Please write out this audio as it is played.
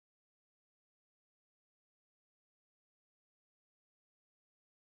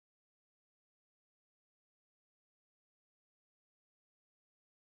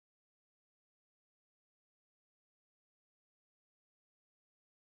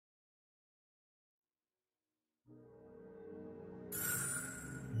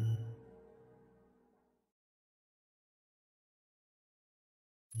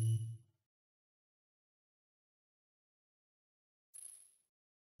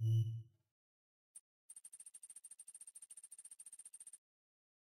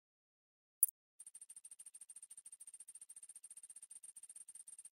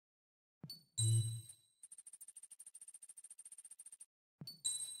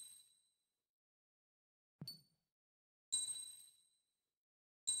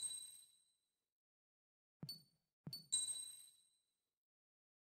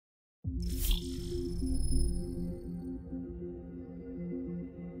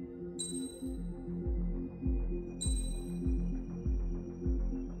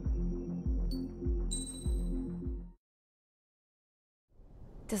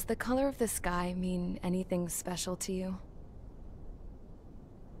Does the color of the sky mean anything special to you?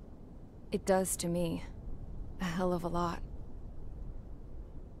 It does to me. A hell of a lot.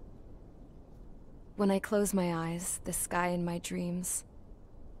 When I close my eyes, the sky in my dreams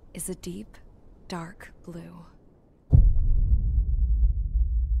is a deep, dark blue.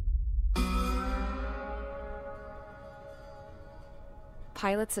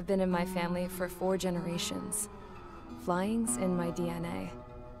 Pilots have been in my family for 4 generations. Flying's in my DNA.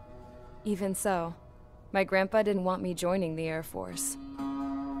 Even so, my grandpa didn't want me joining the Air Force.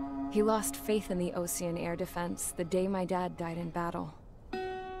 He lost faith in the ocean air defense the day my dad died in battle.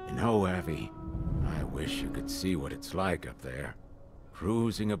 You know, Abby, I wish you could see what it's like up there.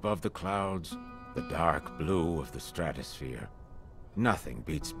 Cruising above the clouds, the dark blue of the stratosphere. Nothing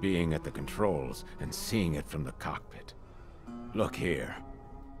beats being at the controls and seeing it from the cockpit. Look here.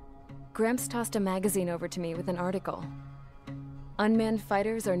 Gramps tossed a magazine over to me with an article. Unmanned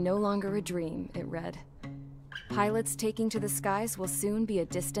fighters are no longer a dream, it read. Pilots taking to the skies will soon be a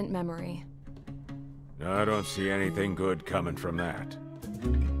distant memory. I don't see anything good coming from that.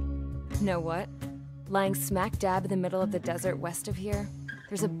 Know what? Lying smack dab in the middle of the desert west of here,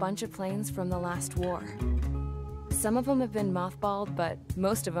 there's a bunch of planes from the last war. Some of them have been mothballed, but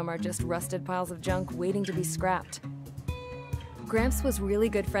most of them are just rusted piles of junk waiting to be scrapped. Gramps was really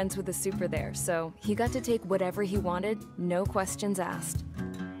good friends with the super there, so he got to take whatever he wanted, no questions asked.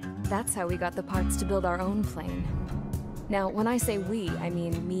 That's how we got the parts to build our own plane. Now, when I say we, I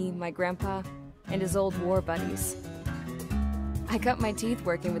mean me, my grandpa, and his old war buddies. I cut my teeth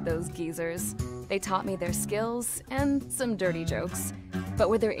working with those geezers. They taught me their skills, and some dirty jokes. But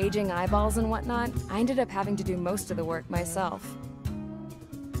with their aging eyeballs and whatnot, I ended up having to do most of the work myself.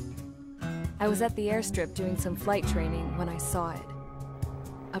 I was at the airstrip doing some flight training when I saw it.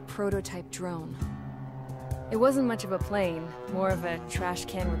 A prototype drone. It wasn't much of a plane, more of a trash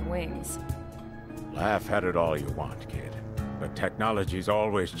can with wings. Laugh at it all you want, kid. But technology's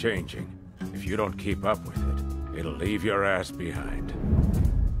always changing. If you don't keep up with it, it'll leave your ass behind.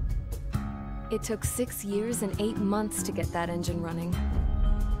 It took 6 years and 8 months to get that engine running.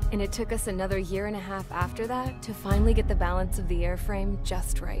 And it took us another 1.5 years after that to finally get the balance of the airframe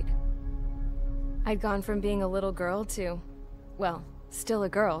just right. I'd gone from being a little girl to, well, still a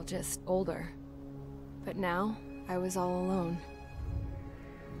girl, just older. But now, I was all alone.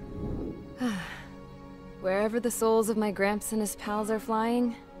 Wherever the souls of my Gramps and his pals are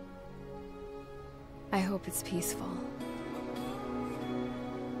flying, I hope it's peaceful.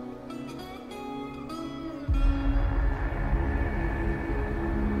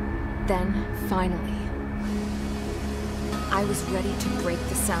 Then, finally, I was ready to break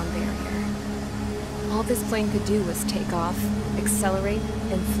the sound barrier. All this plane could do was take off, accelerate,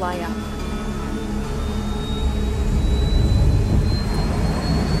 and fly up.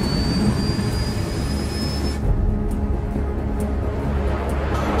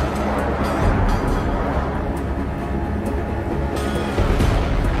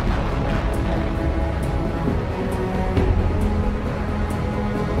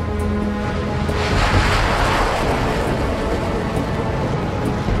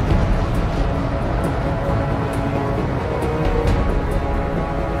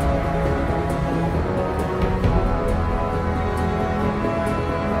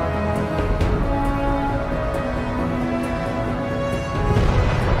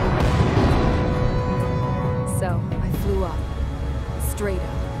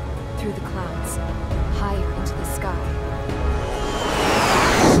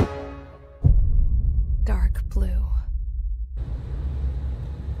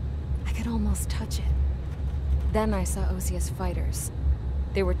 Then I saw Osia's fighters.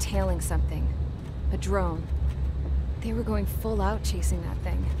 They were tailing something. A drone. They were going full out chasing that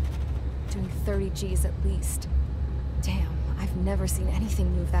thing. Doing 30 Gs at least. Damn, I've never seen anything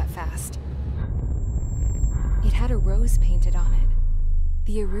move that fast. It had a rose painted on it.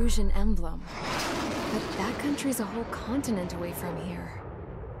 The Erusian emblem. But that country's a whole continent away from here.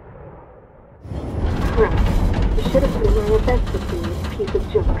 Right. You should have been wearing a vest with this piece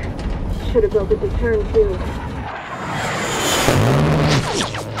of junk. should have built it to turn too.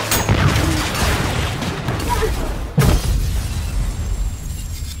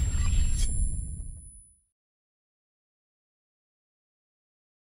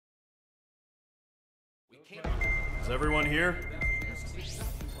 Is everyone here?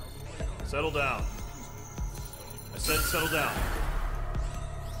 Settle down. I said settle down.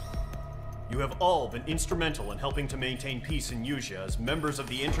 You have all been instrumental in helping to maintain peace in Usea as members of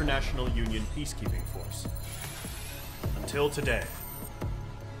the International Union Peacekeeping Force. Until today.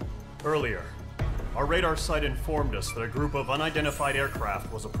 Earlier, our radar site informed us that a group of unidentified aircraft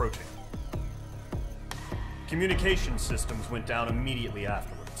was approaching. Communication systems went down immediately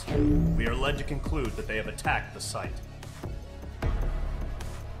afterwards. We are led to conclude that they have attacked the site.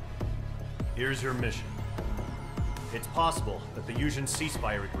 Here's your mission. It's possible that the Usian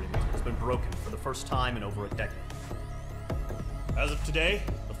ceasefire agreement has been broken for the first time in over a decade. As of today,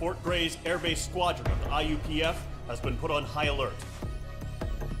 the Fort Grays Air Base Squadron of the IUPF has been put on high alert.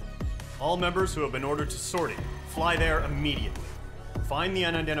 All members who have been ordered to sortie, fly there immediately. Find the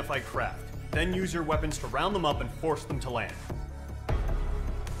unidentified craft, then use your weapons to round them up and force them to land.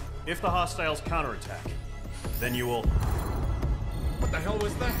 If the hostiles counterattack, then you will... What the hell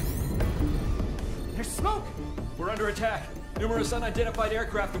was that? There's smoke! We're under attack. Numerous unidentified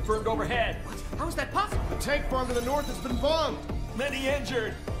aircraft confirmed overhead. What? How is that possible? The tank farm to the north has been bombed. Many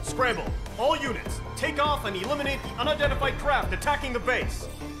injured. Scramble! All units, take off and eliminate the unidentified craft attacking the base.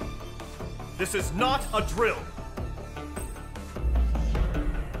 This is not a drill.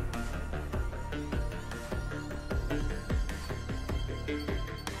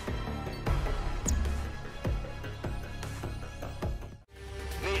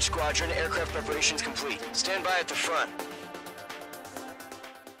 Squadron, aircraft preparations complete. Stand by at the front.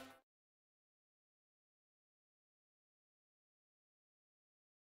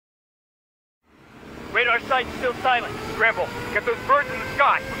 Radar site's still silent. Scramble. Get those birds in the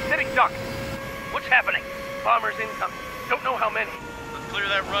sky. We're sitting ducks. What's happening? Bombers incoming. Don't know how many. Let's clear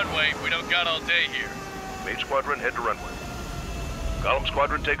that runway. We don't got all day here. Mage Squadron, head to runway. Column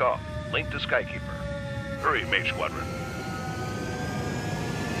Squadron, take off. Link to Skykeeper. Hurry, Mage Squadron.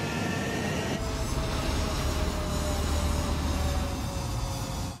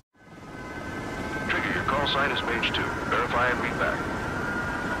 Call sign is Mage 2. Verify and read back.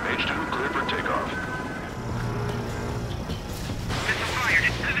 Mage 2, clear for takeoff. Missile fired.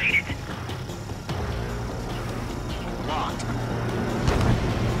 Evaded. Locked.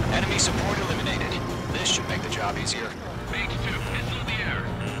 Enemy support eliminated. This should make the job easier. Mage 2, missile in the air.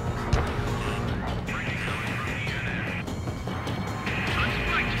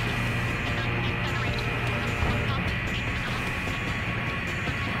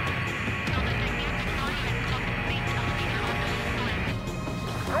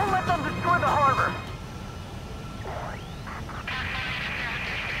 Don't let them destroy the harbor.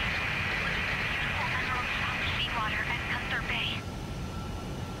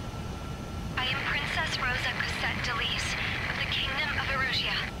 I am Princess Rosa Cosette Delise of the Kingdom of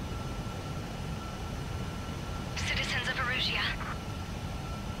Erusia. Citizens of Erusia.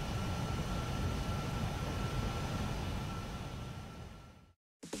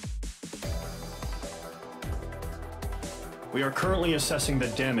 We are currently assessing the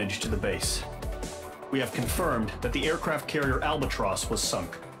damage to the base. We have confirmed that the aircraft carrier Albatross was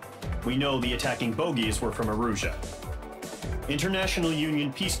sunk. We know the attacking bogies were from Erusia. International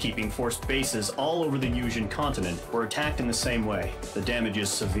Union Peacekeeping Force bases all over the Usian continent were attacked in the same way. The damage is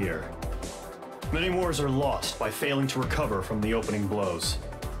severe. Many wars are lost by failing to recover from the opening blows.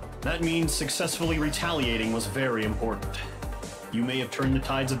 That means successfully retaliating was very important. You may have turned the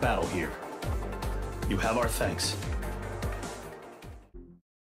tides of battle here. You have our thanks.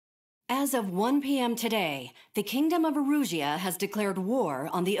 As of 1 p.m. today, the Kingdom of Erusia has declared war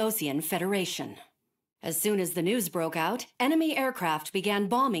on the Osean Federation. As soon as the news broke out, enemy aircraft began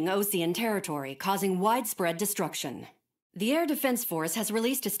bombing Osean territory, causing widespread destruction. The Air Defense Force has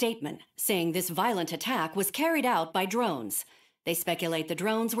released a statement saying this violent attack was carried out by drones. They speculate the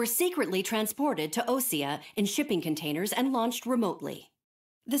drones were secretly transported to Osea in shipping containers and launched remotely.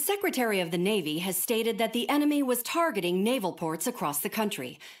 The Secretary of the Navy has stated that the enemy was targeting naval ports across the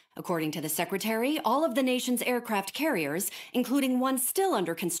country. According to the Secretary, all of the nation's aircraft carriers, including one still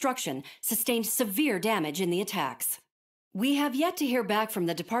under construction, sustained severe damage in the attacks. We have yet to hear back from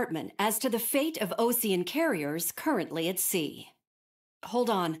the department as to the fate of Osean carriers currently at sea. Hold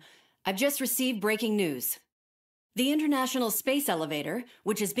on, I've just received breaking news. The International Space Elevator,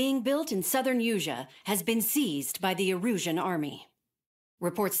 which is being built in southern Usea, has been seized by the Erusian Army.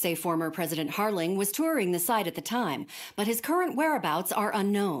 Reports say former President Harling was touring the site at the time, but his current whereabouts are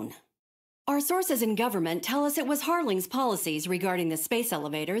unknown. Our sources in government tell us it was Harling's policies regarding the space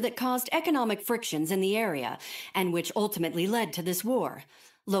elevator that caused economic frictions in the area, and which ultimately led to this war.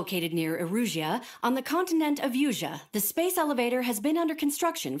 Located near Erusia, on the continent of Usia, the space elevator has been under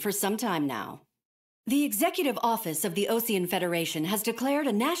construction for some time now. The Executive Office of the Ocean Federation has declared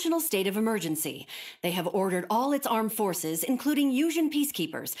a national state of emergency. They have ordered all its armed forces, including Usian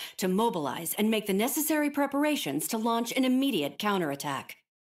peacekeepers, to mobilize and make the necessary preparations to launch an immediate counterattack.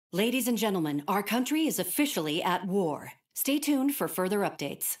 Ladies and gentlemen, our country is officially at war. Stay tuned for further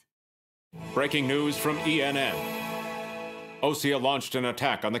updates. Breaking news from ENN. Osea launched an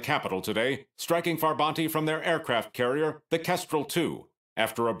attack on the capital today, striking Farbanti from their aircraft carrier, the Kestrel II.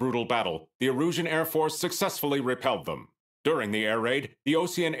 After a brutal battle, the Erusian Air Force successfully repelled them. During the air raid, the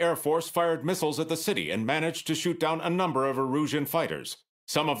Ocean Air Force fired missiles at the city and managed to shoot down a number of Erusian fighters.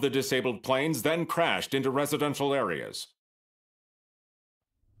 Some of the disabled planes then crashed into residential areas.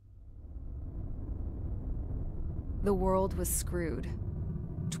 The world was screwed.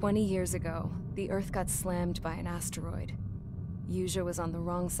 20 years ago, the Earth got slammed by an asteroid. Usia was on the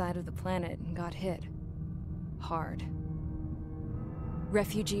wrong side of the planet and got hit. Hard.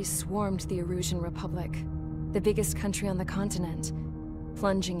 Refugees swarmed the Erusian Republic, the biggest country on the continent,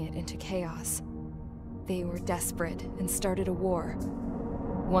 plunging it into chaos. They were desperate and started a war,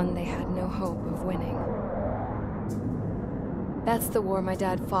 one they had no hope of winning. That's the war my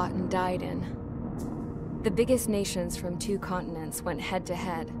dad fought and died in. The biggest nations from 2 continents went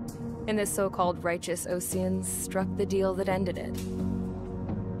head-to-head, and the so-called righteous Oceans struck the deal that ended it.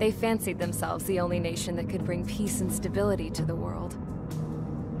 They fancied themselves the only nation that could bring peace and stability to the world.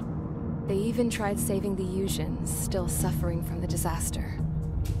 They even tried saving the Usians, still suffering from the disaster.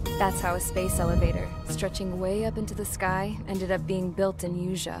 That's how a space elevator, stretching way up into the sky, ended up being built in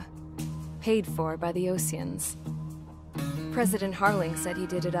Usia, paid for by the Oceans. President Harling said he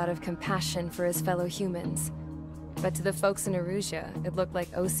did it out of compassion for his fellow humans. But to the folks in Erusia, it looked like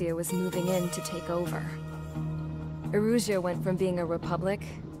Osea was moving in to take over. Erusia went from being a republic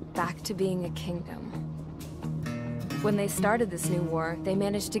back to being a kingdom. When they started this new war, they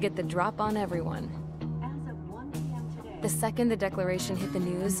managed to get the drop on everyone. The second the declaration hit the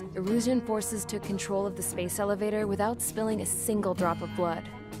news, Erusian forces took control of the space elevator without spilling a single drop of blood.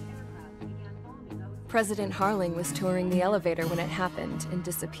 President Harling was touring the elevator when it happened and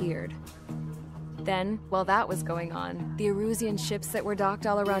disappeared. Then, while that was going on, the Erusian ships that were docked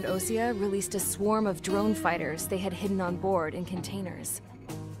all around Osea released a swarm of drone fighters they had hidden on board in containers.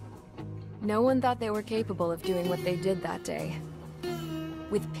 No one thought they were capable of doing what they did that day.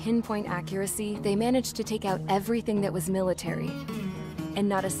 With pinpoint accuracy, they managed to take out everything that was military, and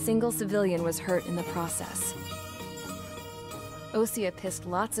not a single civilian was hurt in the process. Osea pissed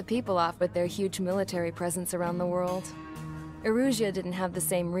lots of people off with their huge military presence around the world. Erusia didn't have the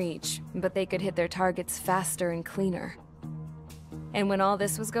same reach, but they could hit their targets faster and cleaner. And when all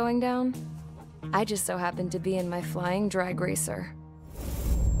this was going down, I just so happened to be in my flying drag racer.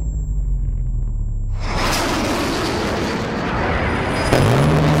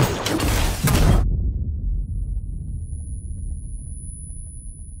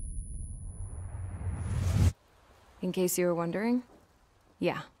 In case you were wondering,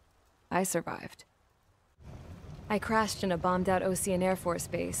 yeah, I survived. I crashed in a bombed-out Ocean Air Force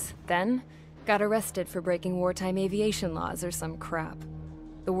base, then got arrested for breaking wartime aviation laws or some crap.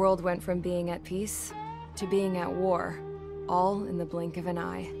 The world went from being at peace to being at war, all in the blink of an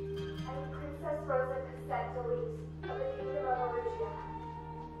eye. I'm Princess Rosa of the Kingdom of Erusia.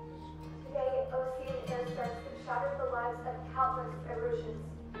 Today, Ocean airstrikes have shattered the lives of countless Erusians.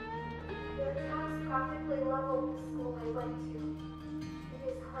 Their attacks practically leveled the school I went to. It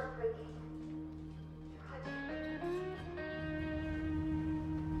is heartbreaking.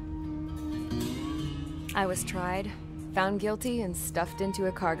 I was tried, found guilty, and stuffed into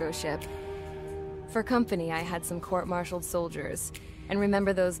a cargo ship. For company, I had some court-martialed soldiers. And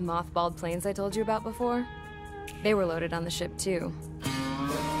remember those mothballed planes I told you about before? They were loaded on the ship, too.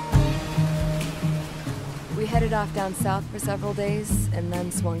 We headed off down south for several days, and then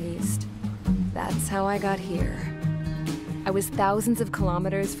swung east. That's how I got here. I was thousands of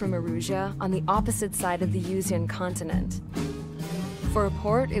kilometers from Erusia, on the opposite side of the Usian continent. For a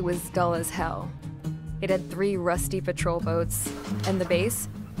port, it was dull as hell. It had 3 rusty patrol boats, and the base?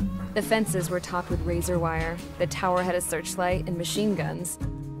 The fences were topped with razor wire, the tower had a searchlight and machine guns,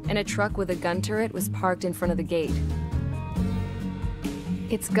 and a truck with a gun turret was parked in front of the gate.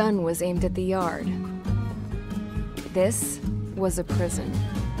 Its gun was aimed at the yard. This was a prison.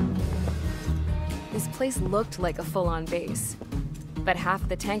 This place looked like a full-on base, but half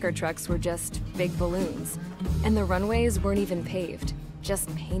the tanker trucks were just big balloons, and the runways weren't even paved,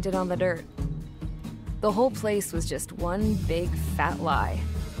 just painted on the dirt. The whole place was just one big fat lie.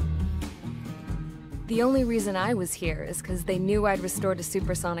 The only reason I was here is because they knew I'd restored a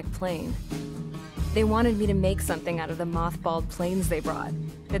supersonic plane. They wanted me to make something out of the mothballed planes they brought,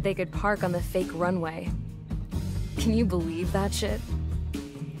 that they could park on the fake runway. Can you believe that shit?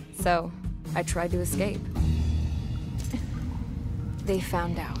 So, I tried to escape. They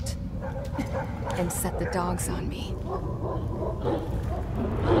found out, and set the dogs on me.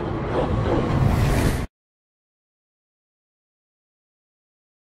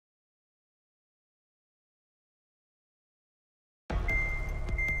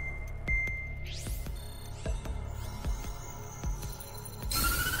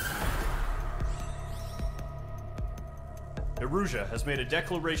 Erusia has made a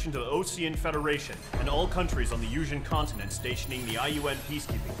declaration to the Ocean Federation and all countries on the Eurasian continent stationing the IUN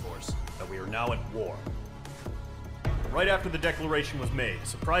peacekeeping force that we are now at war. Right after the declaration was made,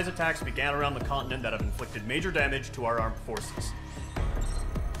 surprise attacks began around the continent that have inflicted major damage to our armed forces.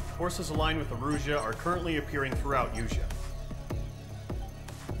 Forces aligned with Erusia are currently appearing throughout Eurasia.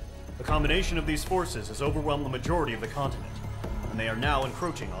 The combination of these forces has overwhelmed the majority of the continent, and they are now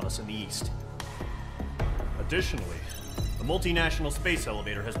encroaching on us in the east. Additionally, the multinational space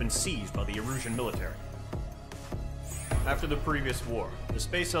elevator has been seized by the Erusian military. After the previous war, the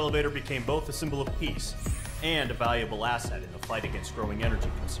space elevator became both a symbol of peace and a valuable asset in the fight against growing energy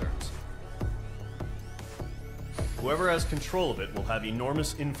concerns. Whoever has control of it will have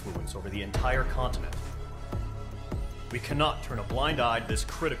enormous influence over the entire continent. We cannot turn a blind eye to this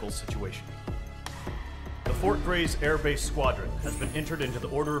critical situation. The Fort Gray's Air Base Squadron has been entered into the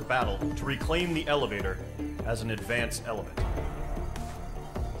order of battle to reclaim the elevator as an advance element.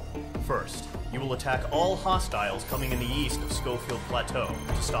 First, you will attack all hostiles coming in the east of Schofield Plateau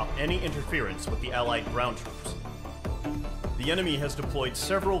to stop any interference with the Allied ground troops. The enemy has deployed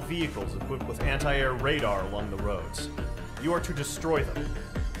several vehicles equipped with anti-air radar along the roads. You are to destroy them.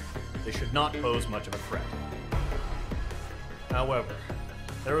 They should not pose much of a threat. However,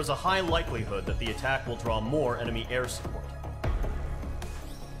 there is a high likelihood that the attack will draw more enemy air support.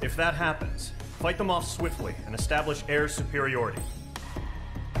 If that happens, fight them off swiftly and establish air superiority.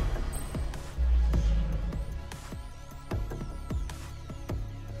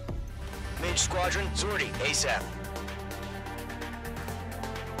 Mage Squadron, Zordy, ASAP.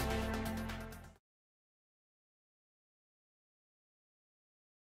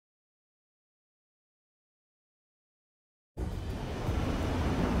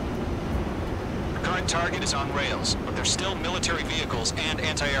 Current target is on rails, but there's still military vehicles and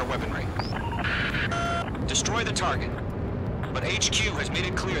anti-air weaponry. Destroy the target. But HQ has made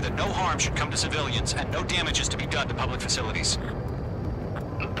it clear that no harm should come to civilians and no damage is to be done to public facilities.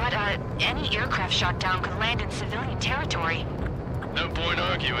 But, any aircraft shot down could land in civilian territory. No point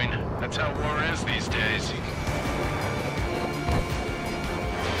arguing. That's how war is these days.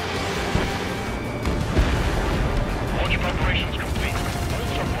 Launch preparations complete. Hold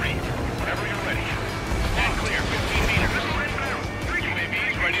submarine. Whenever you're ready. Stand clear, 15 meters. UAV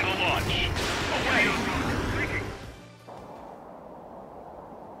ready to launch. Away!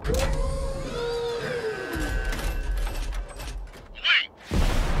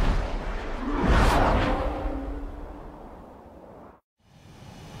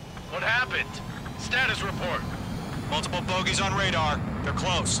 What happened? Status report. Multiple bogies on radar. They're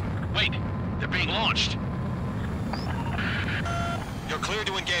close. Wait, they're being launched. You're clear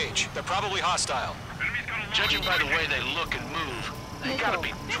to engage. They're probably hostile. Judging by the way they look and move, they gotta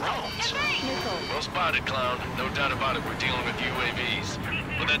be drones. Well spotted, clown. No doubt about it, we're dealing with UAVs.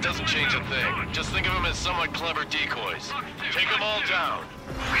 But that doesn't change a thing. Just think of them as somewhat clever decoys. Take them all down.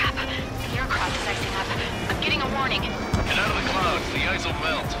 Crap. The aircraft is icing up. I'm getting a warning. Get out of the clouds. The ice will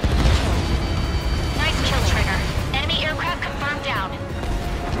melt. Nice kill, Trigger. Enemy aircraft confirmed down.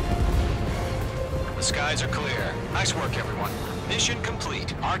 The skies are clear. Nice work, everyone. Mission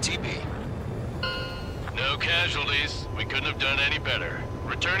complete. RTB. No casualties. We couldn't have done any better.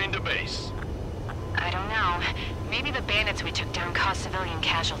 Returning to base. I don't know. Maybe the bandits we took down caused civilian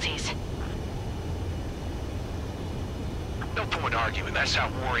casualties. No point arguing. That's how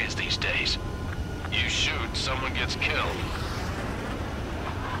war is these days. You shoot, someone gets killed.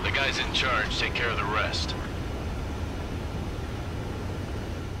 The guys in charge take care of the rest.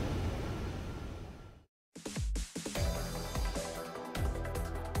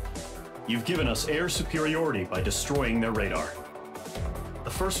 You've given us air superiority by destroying their radar. The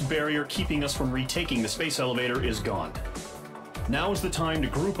first barrier keeping us from retaking the space elevator is gone. Now is the time to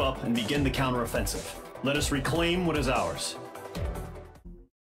group up and begin the counteroffensive. Let us reclaim what is ours.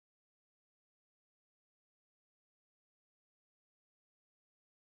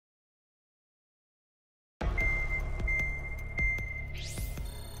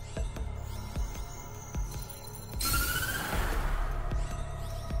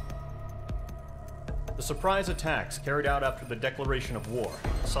 surprise attacks carried out after the declaration of war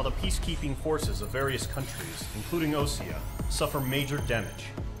saw the peacekeeping forces of various countries, including Osea, suffer major damage.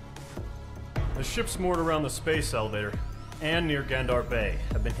 The ships moored around the space elevator and near Gandar Bay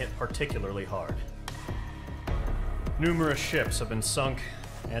have been hit particularly hard. Numerous ships have been sunk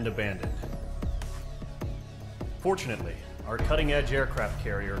and abandoned. Fortunately, our cutting-edge aircraft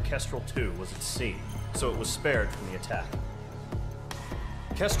carrier, Kestrel 2, was at sea, so it was spared from the attack.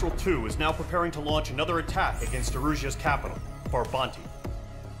 Kestrel 2 is now preparing to launch another attack against Erusia's capital, Farbanti.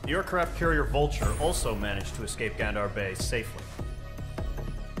 The aircraft carrier Vulture also managed to escape Gandar Bay safely.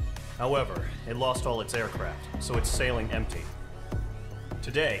 However, it lost all its aircraft, so it's sailing empty.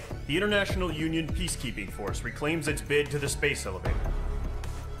 Today, the International Union Peacekeeping Force reclaims its bid to the space elevator.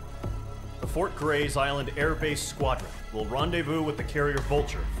 The Fort Gray's Island Air Base Squadron will rendezvous with the carrier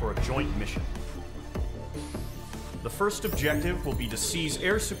Vulture for a joint mission. The first objective will be to seize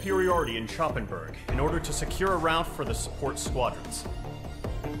air superiority in Schoppenberg in order to secure a route for the support squadrons.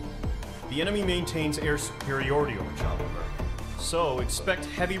 The enemy maintains air superiority over Schoppenberg, so expect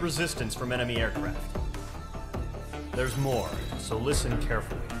heavy resistance from enemy aircraft. There's more, so listen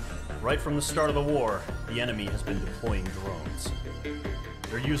carefully. Right from the start of the war, the enemy has been deploying drones.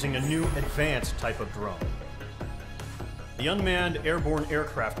 They're using a new advanced type of drone. The unmanned airborne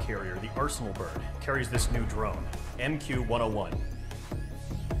aircraft carrier, the Arsenal Bird, carries this new drone, MQ-101.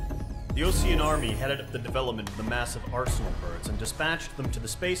 The Osean Army headed up the development of the massive Arsenal Birds and dispatched them to the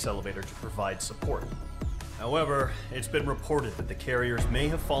space elevator to provide support. However, it's been reported that the carriers may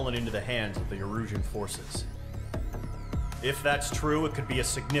have fallen into the hands of the Erusian forces. If that's true, it could be a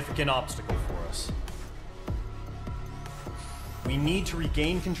significant obstacle for us. We need to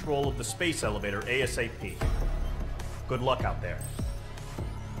regain control of the space elevator ASAP. Good luck out there.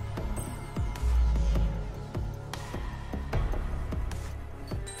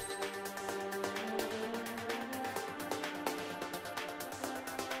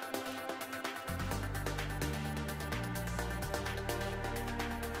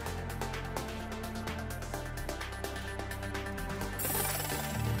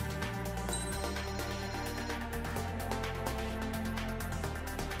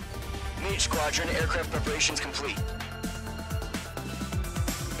 Mage Squadron, aircraft preparations complete.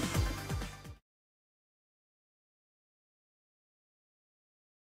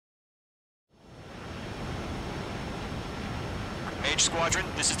 Mage Squadron,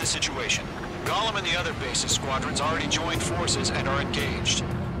 this is the situation. Gollum and the other base's squadrons already joined forces and are engaged.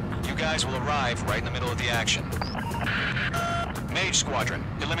 You guys will arrive right in the middle of the action. Mage Squadron,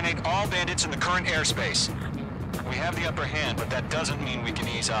 eliminate all bandits in the current airspace. We have the upper hand, but that doesn't mean we can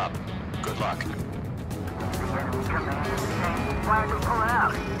ease up. Good luck. Why are they pulling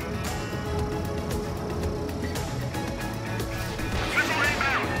out? Missile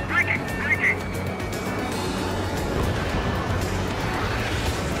inbound! Breaking!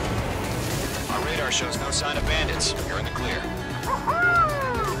 Our radar shows no sign of bandits. You're in the clear.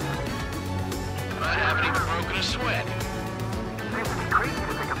 I haven't even broken a sweat. Seems to be crazy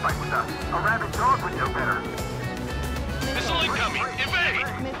to take a fight with us. A rabid dog would know better. Missile incoming! Evade!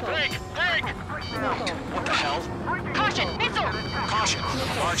 Break! What the hell? Caution! Missile! Caution!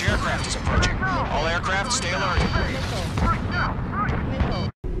 A large aircraft is approaching. All aircraft, stay alert.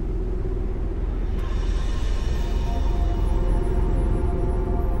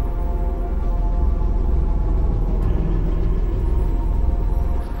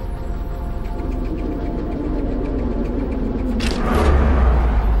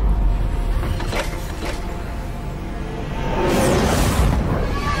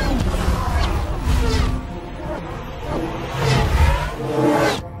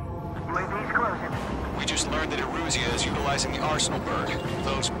 The Arsenal Bird.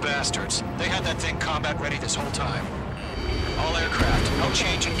 Those bastards. They had that thing combat ready this whole time. All aircraft, no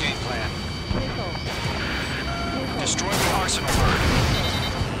change in game plan. Destroy the Arsenal Bird.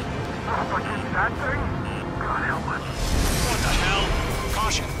 What is that thing? God help us. What the hell?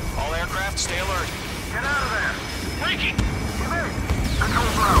 Caution. All aircraft, stay alert. Get out of there. Breaking! Evade! Control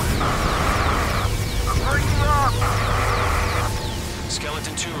ground. I'm breaking up.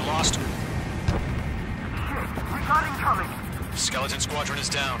 Skeleton 2 lost. Recon incoming. Skeleton Squadron is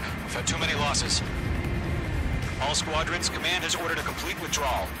down. We've had too many losses. All squadrons, command has ordered a complete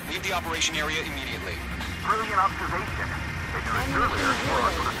withdrawal. Leave the operation area immediately. Brilliant observation. They do it earlier for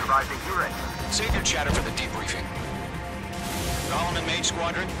us to survive the ИГРЫ. Save your chatter for the debriefing. Gollum and Mage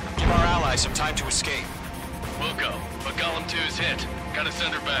Squadron, give our allies some time to escape. We'll go, but Gollum 2's hit. Gotta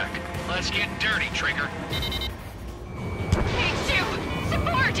send her back. Let's get dirty, Trigger. Mage 2!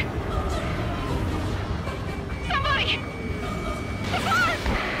 Support! Somebody! Support!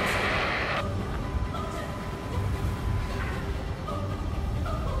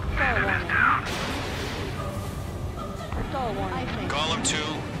 Fail warning. Column 2,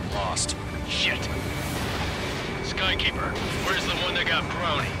 lost. Shit. Skykeeper, where's the one that got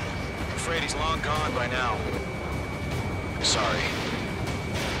brownie? Afraid he's long gone by now. Sorry.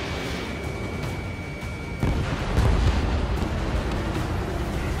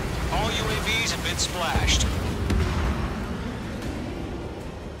 All UAVs have been splashed.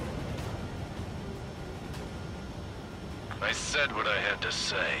 I said what I had to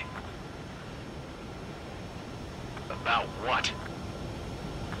say. About what?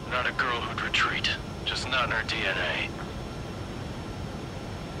 Not a girl who'd retreat. Just not in her DNA.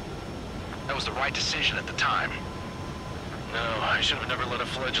 That was the right decision at the time. No, I should have never let a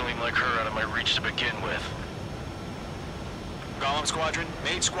fledgling like her out of my reach to begin with. Golem Squadron,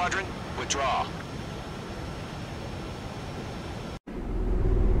 Maid Squadron, withdraw.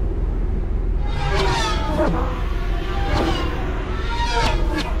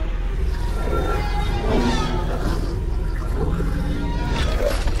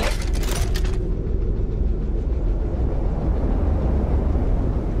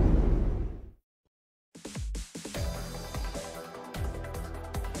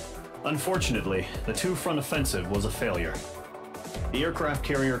 Unfortunately, the two-front offensive was a failure. The aircraft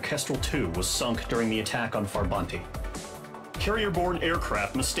carrier Kestrel II was sunk during the attack on Farbanti. Carrier-borne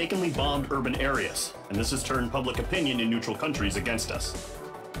aircraft mistakenly bombed urban areas, and this has turned public opinion in neutral countries against us.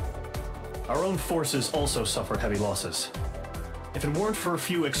 Our own forces also suffered heavy losses. If it weren't for a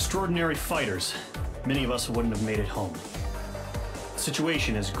few extraordinary fighters, many of us wouldn't have made it home. The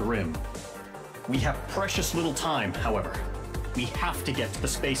situation is grim. We have precious little time, however. We have to get to the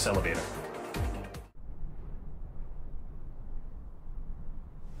space elevator.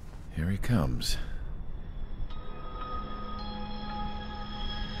 Here he comes.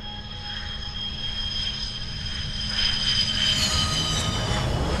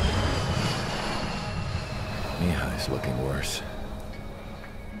 Mihai's looking worse.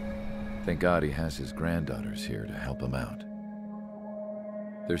 Thank God he has his granddaughters here to help him out.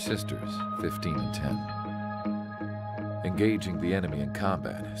 They're sisters, 15 and 10. Engaging the enemy in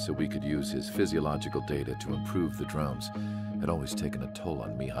combat so we could use his physiological data to improve the drones had always taken a toll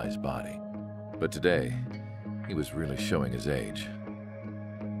on Mihai's body. But today, he was really showing his age.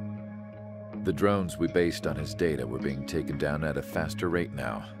 The drones we based on his data were being taken down at a faster rate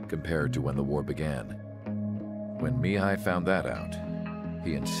now compared to when the war began. When Mihai found that out,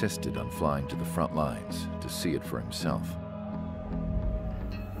 he insisted on flying to the front lines to see it for himself.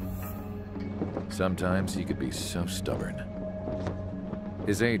 Sometimes he could be so stubborn.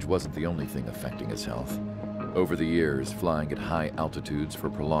 His age wasn't the only thing affecting his health. Over the years, flying at high altitudes for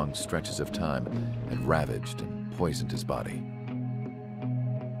prolonged stretches of time had ravaged and poisoned his body.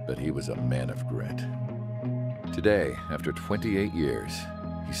 But he was a man of grit. Today, after 28 years,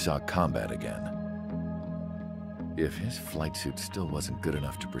 he saw combat again. If his flight suit still wasn't good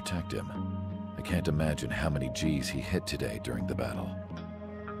enough to protect him, I can't imagine how many G's he hit today during the battle.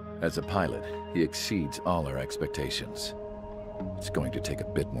 As a pilot, he exceeds all our expectations. It's going to take a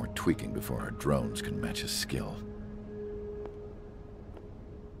bit more tweaking before our drones can match his skill.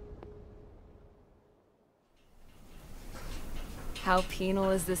 How penal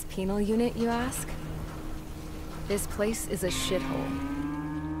is this penal unit, you ask? This place is a shithole.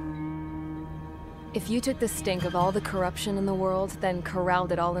 If you took the stink of all the corruption in the world, then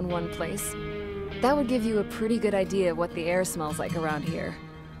corralled it all in one place, that would give you a pretty good idea of what the air smells like around here.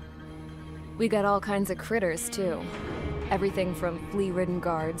 We got all kinds of critters, too. Everything from flea-ridden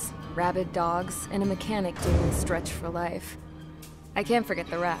guards, rabid dogs, and a mechanic doing a stretch for life. I can't forget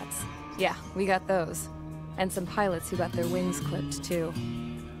the rats. Yeah, we got those. And some pilots who got their wings clipped, too.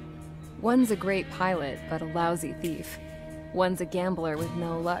 One's a great pilot, but a lousy thief. One's a gambler with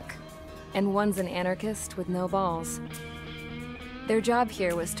no luck. And one's an anarchist with no balls. Their job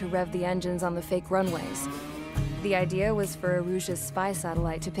here was to rev the engines on the fake runways. The idea was for Erusia's spy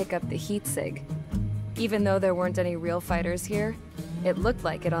satellite to pick up the heat sig. Even though there weren't any real fighters here, it looked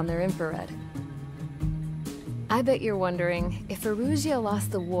like it on their infrared. I bet you're wondering, if Erusia lost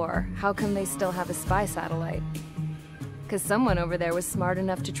the war, how come they still have a spy satellite? Because someone over there was smart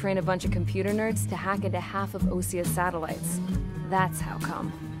enough to train a bunch of computer nerds to hack into half of Osia's satellites. That's how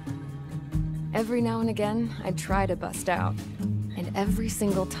come. Every now and again, I'd try to bust out. And every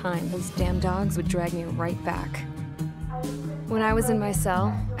single time, those damn dogs would drag me right back. When I was in my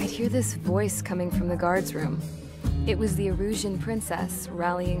cell, I'd hear this voice coming from the guards room. It was the Erusian princess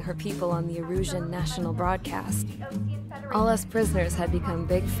rallying her people on the Erusian national broadcast. All us prisoners had become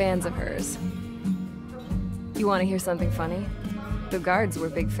big fans of hers. You want to hear something funny? The guards were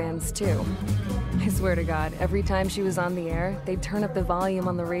big fans too. I swear to God, every time she was on the air, they'd turn up the volume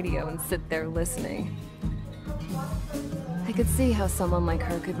on the radio and sit there listening. I could see how someone like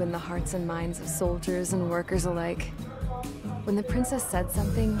her could win the hearts and minds of soldiers and workers alike. When the princess said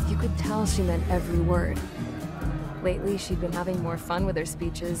something, you could tell she meant every word. Lately, she'd been having more fun with her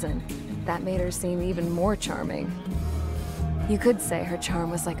speeches, and that made her seem even more charming. You could say her charm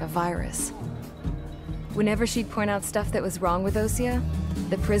was like a virus. Whenever she'd point out stuff that was wrong with Osea,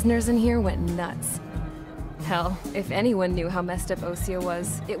 the prisoners in here went nuts. Hell, if anyone knew how messed up Osea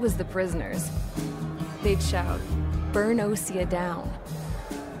was, it was the prisoners. They'd shout, "Burn Osea down."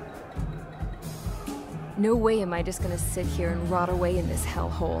 No way am I just gonna sit here and rot away in this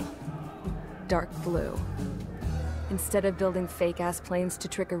hellhole. Dark blue. Instead of building fake-ass planes to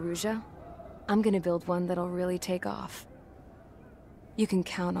trick Erusea, I'm gonna build one that'll really take off. You can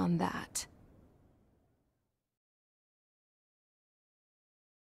count on that.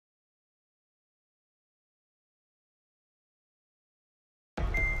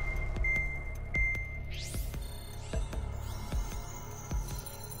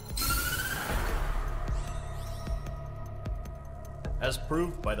 As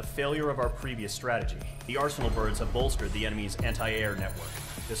proved by the failure of our previous strategy, the Arsenal birds have bolstered the enemy's anti-air network.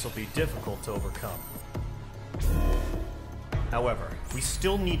 This will be difficult to overcome. However, we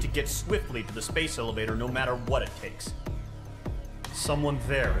still need to get swiftly to the space elevator no matter what it takes. Someone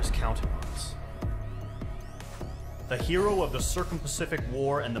there is counting on us. The hero of the Circum-Pacific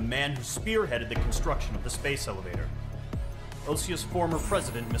War and the man who spearheaded the construction of the space elevator. Osea's former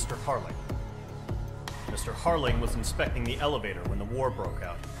president, Mr. Harling. Mr. Harling was inspecting the elevator when the war broke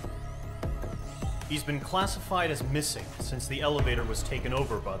out. He's been classified as missing since the elevator was taken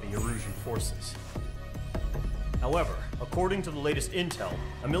over by the Erusian forces. However, according to the latest intel,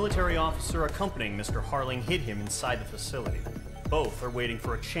 a military officer accompanying Mr. Harling hid him inside the facility. Both are waiting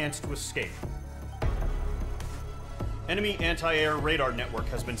for a chance to escape. Enemy anti-air radar network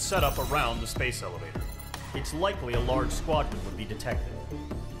has been set up around the space elevator. It's likely a large squadron would be detected.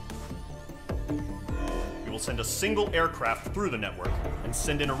 We will send a single aircraft through the network and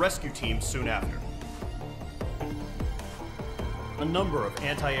send in a rescue team soon after. A number of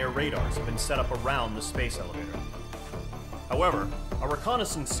anti-air radars have been set up around the space elevator. However, our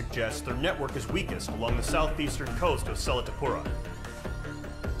reconnaissance suggests their network is weakest along the southeastern coast of Selatapura,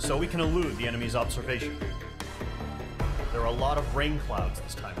 so we can elude the enemy's observation. There are a lot of rain clouds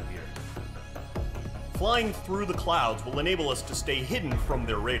this time of year. Flying through the clouds will enable us to stay hidden from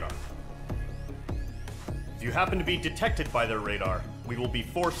their radar. If you happen to be detected by their radar, we will be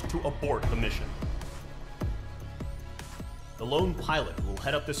forced to abort the mission. The lone pilot who will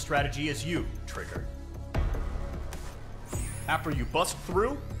head up this strategy is you, Trigger. After you bust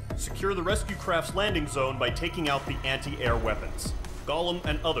through, secure the rescue craft's landing zone by taking out the anti-air weapons. Gollum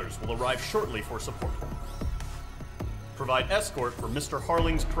and others will arrive shortly for support. Provide escort for Mr.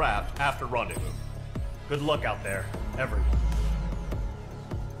 Harling's craft after rendezvous. Good luck out there, everyone.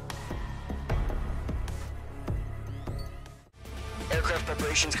 Aircraft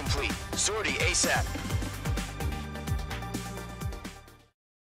preparations complete. Sortie ASAP.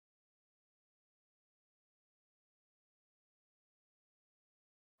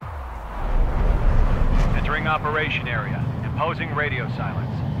 Entering operation area. Imposing radio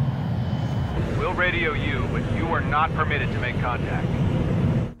silence. We'll radio you, but you are not permitted to make contact.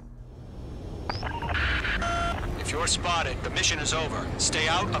 If you're spotted, the mission is over. Stay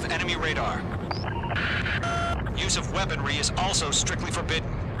out of enemy radar. Use of weaponry is also strictly forbidden.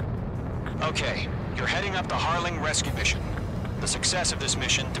 Okay, you're heading up the Harling rescue mission. The success of this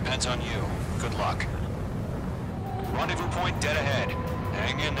mission depends on you. Good luck. Rendezvous point dead ahead.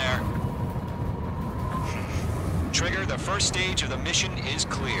 Hang in there. Trigger, the first stage of the mission is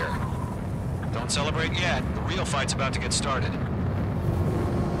clear. Don't celebrate yet. The real fight's about to get started.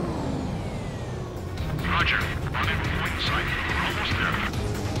 Roger. Rendezvous point in sight. We're almost there.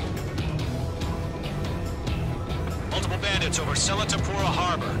 Multiple bandits over Selatapura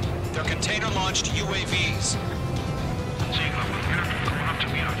Harbor. They're container-launched UAVs. Chief, we're going up to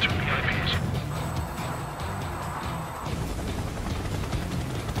meet our two VIPs.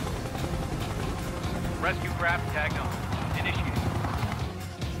 Rescue craft tagged on. Initiate.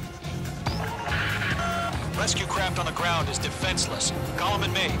 Rescue craft on the ground is defenseless. Gollum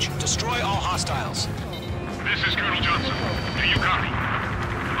and Mage, destroy all hostiles. This is Colonel Johnson. Do you copy?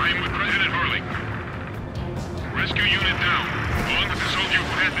 I am with President Harling. Rescue unit down, along with the soldier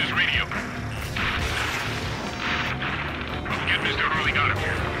who has this radio. We'll get Mr. Harling out of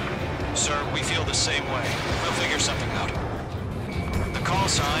here. Sir, we feel the same way. We'll figure something out. The call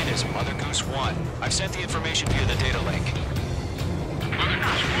sign is Mother Goose 1. I've sent the information via the data link. Mother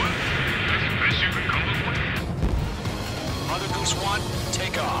Goose 1? That's the best you can come up with? Mother Goose 1,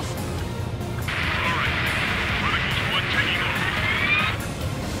 take off. All right. Mother Goose 1 taking off.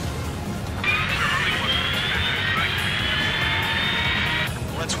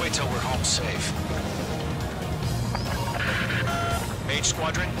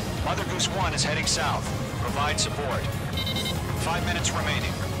 Squadron. Mother Goose 1 is heading south. Provide support. 5 minutes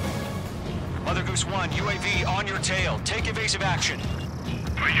remaining. Mother Goose 1, UAV on your tail. Take evasive action.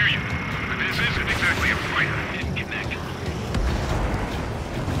 I hear you. But this isn't exactly a fight. Didn't connect.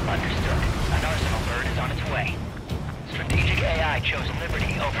 Understood. An arsenal bird is on its way. Strategic AI chose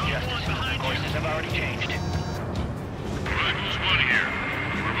liberty over justice. Courses have already changed. Mother Goose 1 here.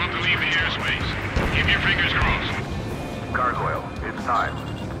 We're about to leave the airspace. Keep your fingers crossed. Gargoyle, it's time.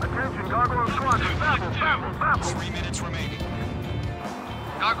 Attention, Gargoyle Squadron. Babble. 3 minutes remaining.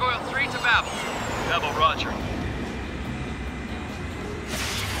 Gargoyle 3 to Babel. Babel, roger.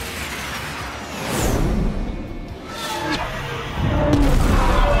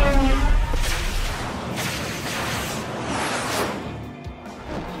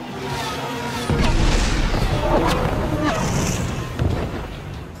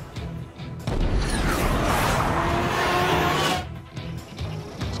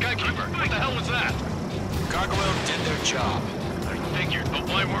 Skykeeper, what the hell was that? Gargoyle did their job. I figured, but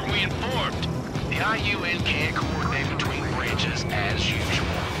why weren't we informed? The IUN can't coordinate between branches as usual.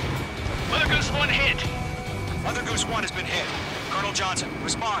 Mother Goose 1 hit! Mother Goose 1 has been hit. Colonel Johnson,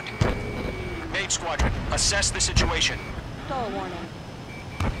 respond. Mage Squadron, assess the situation. Stall warning.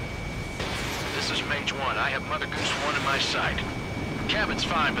 This is Mage 1. I have Mother Goose 1 in my sight. Cabin's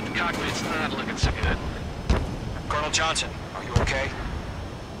fine, but the cockpit's not looking so good. Colonel Johnson, are you okay?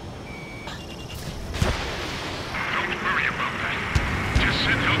 Don't worry about that. Just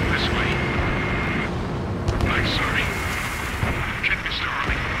send help this way. I'm sorry. Get Mr.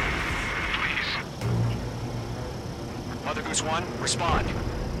 Harley. Please. Mother Goose 1, respond.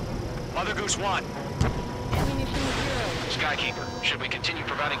 Mother Goose 1. Ammunition 0. Skykeeper, should we continue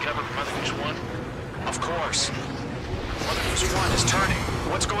providing cover for Mother Goose 1? Of course. Mother Goose 1 is turning.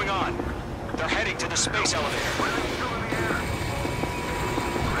 What's going on? They're heading to the space elevator.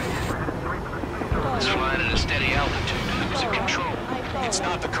 It's flying at a steady altitude. Who's in control? It's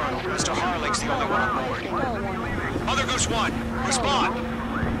not the Colonel. Mr. Harling's the only one on board. Mother Goose 1, respond!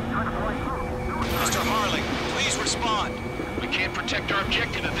 Mr. Harling, please respond. We can't protect our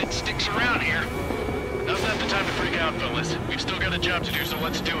objective if it sticks around here. Now's not the time to freak out, fellas. We've still got a job to do, so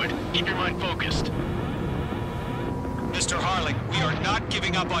let's do it. Keep your mind focused. Mr. Harling, we are not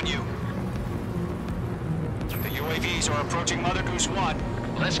giving up on you. The UAVs are approaching Mother Goose 1.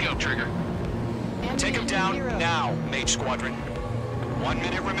 Let's go, Trigger. Take him down now, Mage Squadron. 1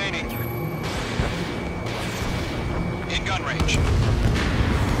 minute remaining. In gun range.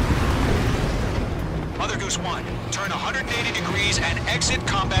 Mother Goose 1, turn 180 degrees and exit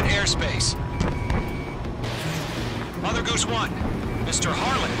combat airspace. Mother Goose 1, Mr.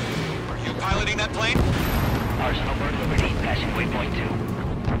 Harlan, are you piloting that plane? Arsenal bird liberty, passing waypoint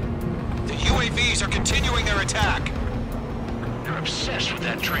 2. The UAVs are continuing their attack. You're obsessed with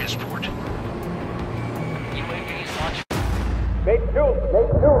that transport. UAVs launch. Make two.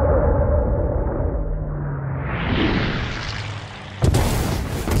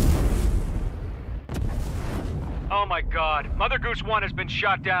 Oh my god, Mother Goose 1 has been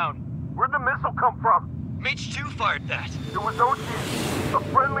shot down. Where'd the missile come from? Mage 2 fired that. It was Ocean. A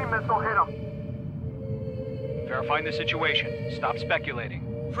friendly missile hit him. Verifying the situation. Stop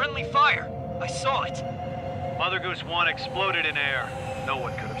speculating. Friendly fire! I saw it! Mother Goose 1 exploded in air. No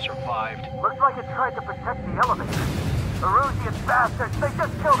one could have survived. Looks like it tried to protect the elevator. Erusian bastards, they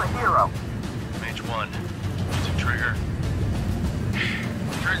just killed a hero. Mage 1. Is it Trigger?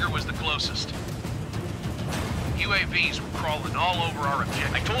 Trigger was the closest. UAVs were crawling all over our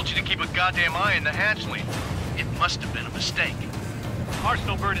objective. I told you to keep a goddamn eye in the hatchling. It must have been a mistake.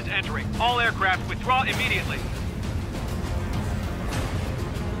 Arsenal bird is entering. All aircraft withdraw immediately.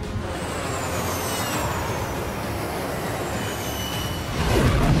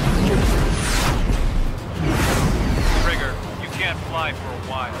 Trigger, you can't fly for a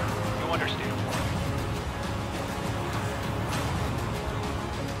while. You understand?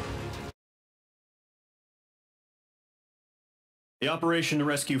 The operation to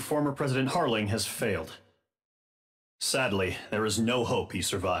rescue former President Harling has failed. Sadly, there is no hope he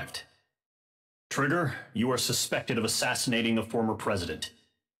survived. Trigger, you are suspected of assassinating the former president.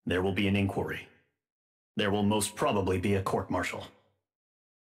 There will be an inquiry. There will most probably be a court-martial.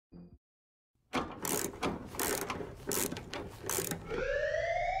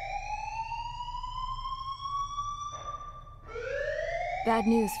 Bad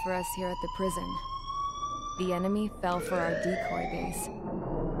news for us here at the prison. The enemy fell for our decoy base.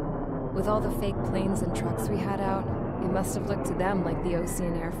 With all the fake planes and trucks we had out, it must have looked to them like the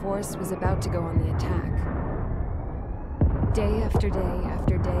Ocean Air Force was about to go on the attack. Day after day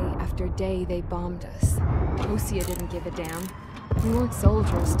after day after day, they bombed us. Osea didn't give a damn. We weren't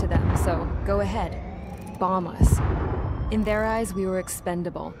soldiers to them, so go ahead. Bomb us. In their eyes, we were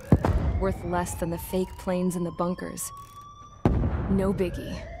expendable. Worth less than the fake planes in the bunkers. No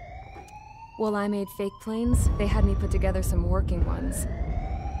biggie. While I made fake planes, they had me put together some working ones.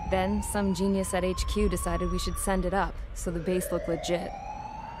 Then, some genius at HQ decided we should send it up, so the base looked legit.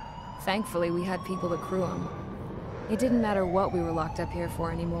 Thankfully, we had people to crew them. It didn't matter what we were locked up here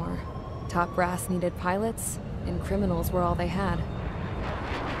for anymore. Top brass needed pilots, and criminals were all they had.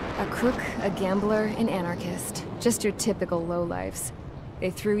 A crook, a gambler, an anarchist. Just your typical lowlifes. They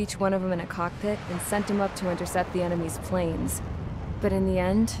threw each one of them in a cockpit and sent them up to intercept the enemy's planes. But in the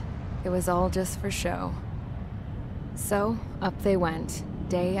end, it was all just for show. So, up they went,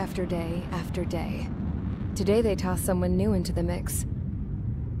 day after day after day. Today they tossed someone new into the mix.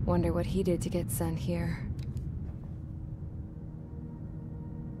 Wonder what he did to get sent here.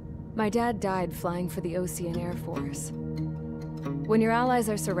 My dad died flying for the Ocean Air Force. When your allies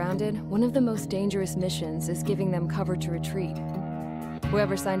are surrounded, one of the most dangerous missions is giving them cover to retreat.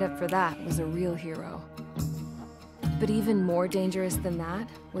 Whoever signed up for that was a real hero. But even more dangerous than that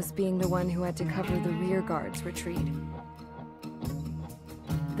was being the one who had to cover the rear guard's retreat.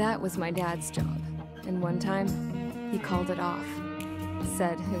 That was my dad's job, and one time, he called it off.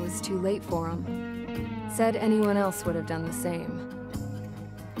 Said it was too late for him. Said anyone else would have done the same.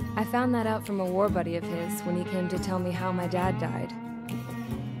 I found that out from a war buddy of his when he came to tell me how my dad died.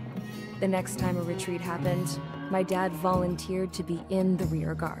 The next time a retreat happened, my dad volunteered to be in the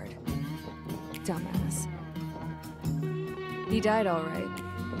rear guard. Dumbass. He died all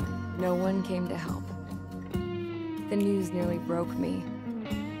right. No one came to help. The news nearly broke me.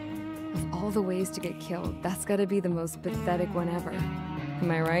 Of all the ways to get killed, that's gotta be the most pathetic one ever. Am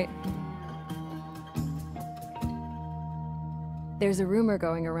I right? There's a rumor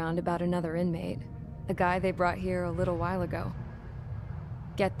going around about another inmate. A guy they brought here a little while ago.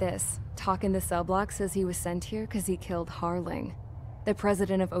 Get this, talk in the cell block says he was sent here because he killed Harling, the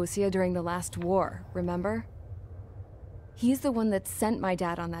president of Osea during the last war, remember? He's the one that sent my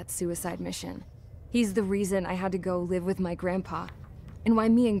dad on that suicide mission. He's the reason I had to go live with my grandpa, and why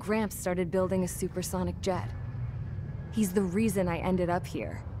me and Gramps started building a supersonic jet. He's the reason I ended up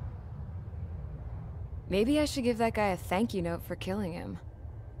here. Maybe I should give that guy a thank you note for killing him.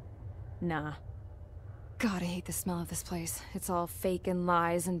 Nah. God, I hate the smell of this place. It's all fake and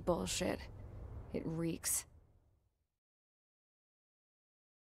lies and bullshit. It reeks.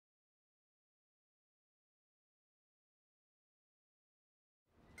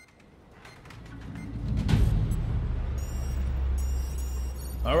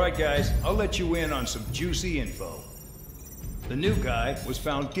 All right, guys, I'll let you in on some juicy info. The new guy was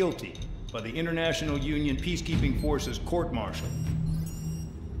found guilty by the International Union Peacekeeping Forces court-martial.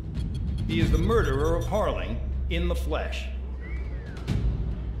 He is the murderer of Harling in the flesh.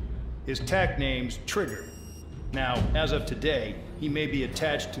 His tack name's Trigger. Now, as of today, he may be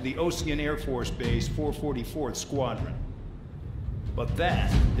attached to the Ocean Air Force Base 444th Squadron. But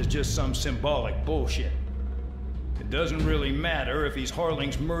that is just some symbolic bullshit. It doesn't really matter if he's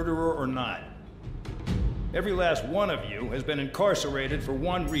Harling's murderer or not. Every last one of you has been incarcerated for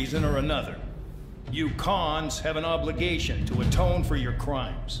one reason or another. You cons have an obligation to atone for your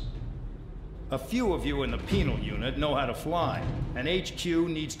crimes. A few of you in the penal unit know how to fly, and HQ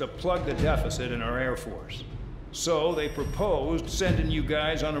needs to plug the deficit in our Air Force. So they proposed sending you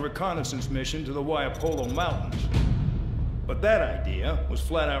guys on a reconnaissance mission to the Waiapolo Mountains. But that idea was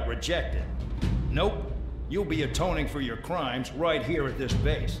flat out rejected. Nope. You'll be atoning for your crimes right here at this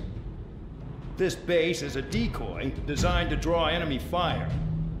base. This base is a decoy designed to draw enemy fire.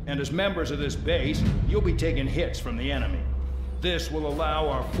 And as members of this base, you'll be taking hits from the enemy. This will allow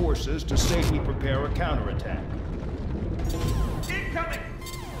our forces to safely prepare a counterattack. Incoming!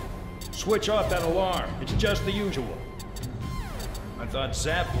 Switch off that alarm. It's just the usual. I thought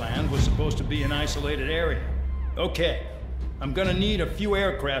Zapland was supposed to be an isolated area. Okay, I'm gonna need a few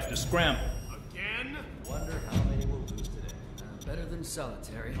aircraft to scramble. Wonder how many we'll lose today. Better than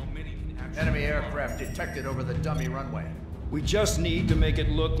solitary. How many can actually... Enemy aircraft detected over the dummy runway. We just need to make it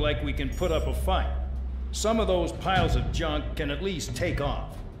look like we can put up a fight. Some of those piles of junk can at least take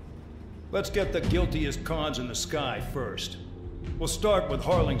off. Let's get the guiltiest cons in the sky first. We'll start with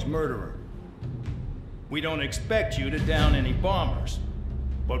Harling's murderer. We don't expect you to down any bombers.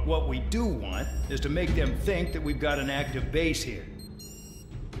 But what we do want is to make them think that we've got an active base here.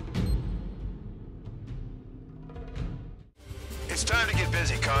 It's time to get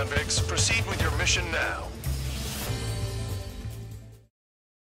busy, convicts. Proceed with your mission now.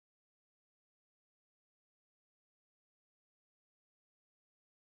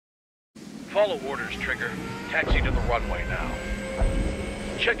 Follow orders, Trigger. Taxi to the runway now.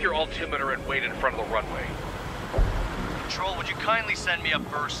 Check your altimeter and wait in front of the runway. Control, would you kindly send me up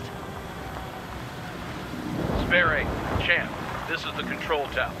first? Spare 8, Champ, this is the control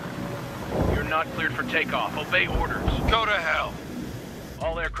tower. You're not cleared for takeoff. Obey orders. Go to hell.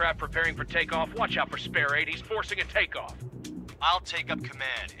 All aircraft preparing for takeoff. Watch out for Spare 8. He's forcing a takeoff. I'll take up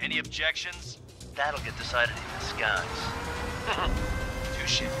command. Any objections? That'll get decided in the skies.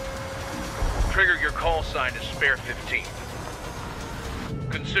 Touche. Trigger your call sign as Spare 15.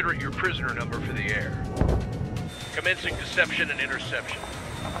 Consider it your prisoner number for the air. Commencing deception and interception.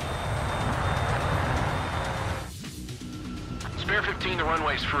 Spare 15, the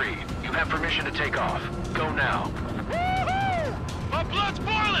runway's free. You have permission to take off. Go now. Woohoo! My blood's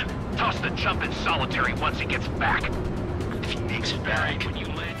boiling! Toss the jump in solitary once he gets back. If he makes it back, when you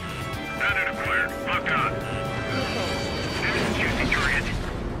land... Senator cleared. Lock on. There's the juicy target.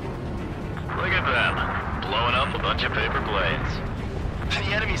 Look at them. Blowing up a bunch of paper planes.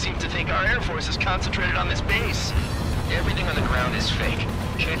 The enemy seems to think our Air Force is concentrated on this base. Everything on the ground is fake.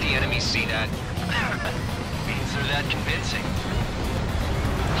 Can't the enemy see that? Means they're that convincing.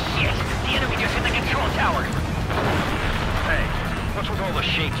 Yes, the enemy just hit the control tower. Hey, what's with all the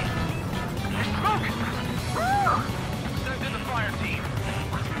shaking? There's smoke! Send in the fire team.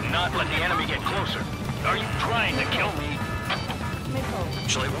 Not let the enemy get closer. Are you trying to kill me?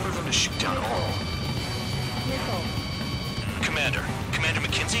 Shall I order them to shoot down all? Commander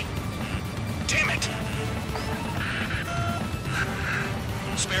McKenzie? Damn it!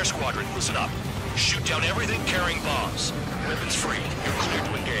 Spare squadron, listen up. Shoot down everything carrying bombs. Weapons free. You're cleared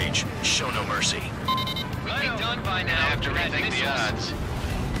to engage. Show no mercy. Be done by now. Have to rethink the odds.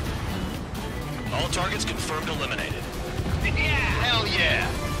 All targets confirmed eliminated. Yeah! Hell yeah!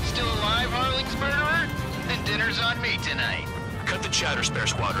 Still alive, Harling's murderer? Then dinner's on me tonight. Cut the chatter, Spare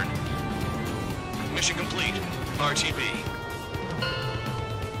Squadron. Mission complete. RTB.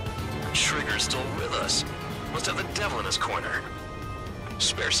 Trigger's still with us. Must have the devil in his corner.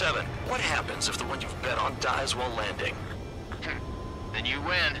 Spare 7, what happens if the one you've bet on dies while landing? Then you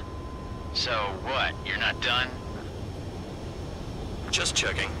win. So what, you're not done? Just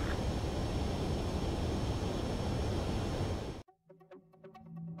checking.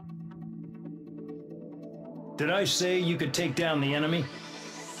 Did I say you could take down the enemy?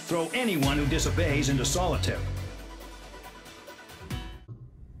 Throw anyone who disobeys into solitary.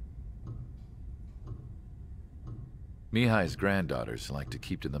 Mihai's granddaughters liked to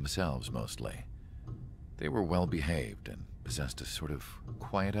keep to themselves mostly. They were well behaved and possessed a sort of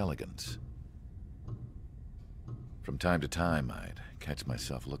quiet elegance. From time to time, I'd catch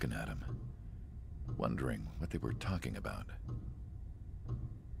myself looking at them, wondering what they were talking about.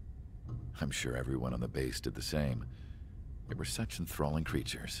 I'm sure everyone on the base did the same. They were such enthralling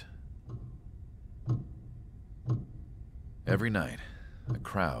creatures. Every night, a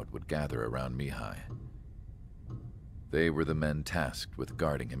crowd would gather around Mihai. They were the men tasked with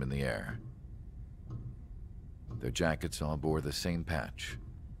guarding him in the air. Their jackets all bore the same patch,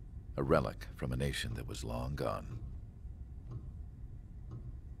 a relic from a nation that was long gone.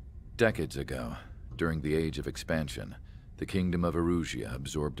 Decades ago, during the Age of Expansion, the Kingdom of Erusia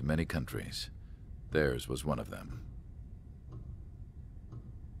absorbed many countries. Theirs was one of them.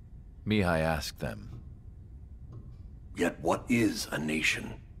 Mihai asked them, "Yet what is a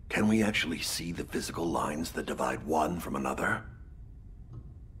nation? Can we actually see the physical lines that divide one from another?"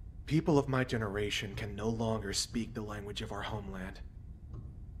 People of my generation can no longer speak the language of our homeland.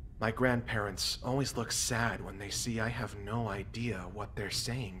 My grandparents always look sad when they see I have no idea what they're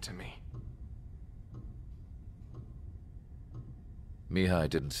saying to me. Mihai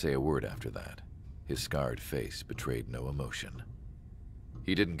didn't say a word after that. His scarred face betrayed no emotion.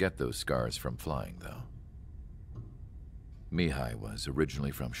 He didn't get those scars from flying, though. Mihai was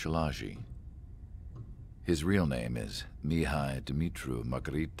originally from Shalaji. His real name is Mihai Dumitru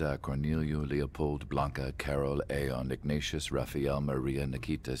Margarita Corneliu Leopold Blanca Carol Aeon Ignatius Raphael Maria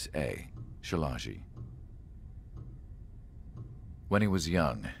Nikitas A. Shalaji. When he was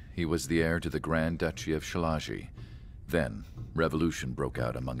young, he was the heir to the Grand Duchy of Shalaji. Then, revolution broke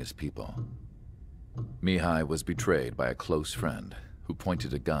out among his people. Mihai was betrayed by a close friend who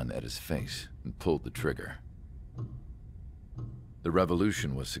pointed a gun at his face and pulled the trigger. The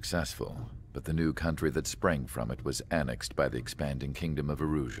revolution was successful, but the new country that sprang from it was annexed by the expanding Kingdom of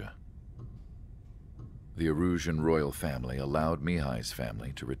Erusia. The Erusian royal family allowed Mihai's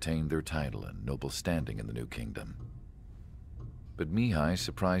family to retain their title and noble standing in the new kingdom. But Mihai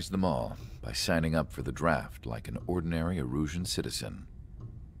surprised them all by signing up for the draft like an ordinary Erusian citizen.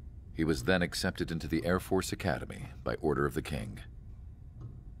 He was then accepted into the Air Force Academy by order of the king.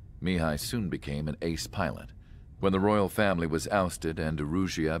 Mihai soon became an ace pilot, When the royal family was ousted and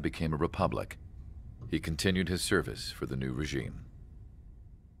Erusia became a republic, he continued his service for the new regime.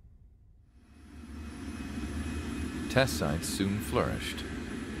 Test sites soon flourished.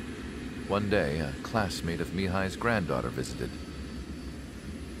 One day, a classmate of Mihai's granddaughter visited.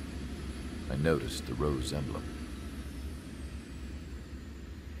 I noticed the rose emblem.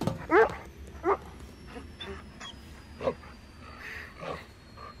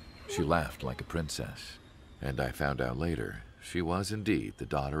 She laughed like a princess, and I found out later she was indeed the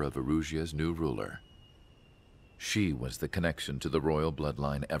daughter of Erusia's new ruler. She was the connection to the royal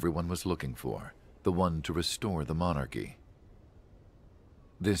bloodline everyone was looking for, the one to restore the monarchy.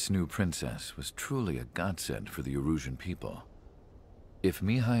 This new princess was truly a godsend for the Erusian people. If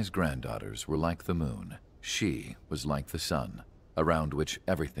Mihai's granddaughters were like the moon, she was like the sun, around which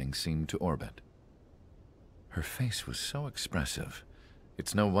everything seemed to orbit. Her face was so expressive.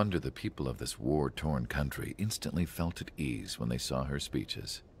 It's no wonder the people of this war-torn country instantly felt at ease when they saw her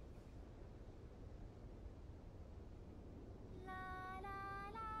speeches.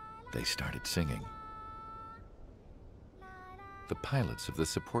 They started singing. The pilots of the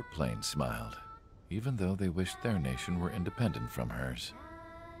support plane smiled, even though they wished their nation were independent from hers.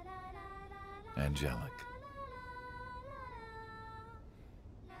 Angelic.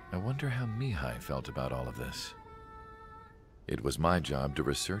 I wonder how Mihai felt about all of this. It was my job to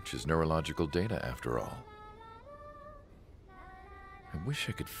research his neurological data, after all. I wish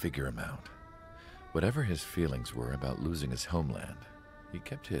I could figure him out. Whatever his feelings were about losing his homeland, he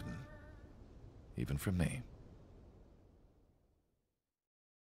kept hidden, even from me.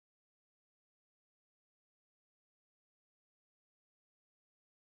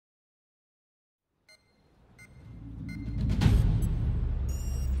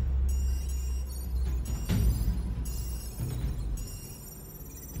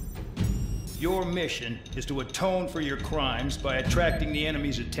 Your mission is to atone for your crimes by attracting the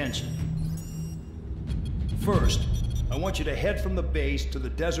enemy's attention. First, I want you to head from the base to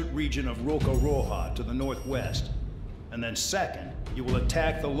the desert region of Roca-Roja to the northwest. And then second, you will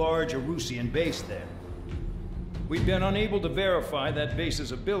attack the large Erusian base there. We've been unable to verify that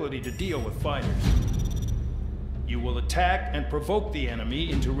base's ability to deal with fighters. You will attack and provoke the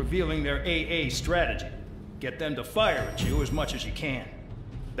enemy into revealing their AA strategy. Get them to fire at you as much as you can.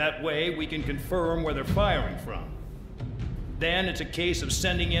 That way, we can confirm where they're firing from. Then it's a case of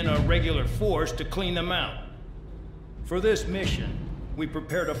sending in a regular force to clean them out. For this mission, we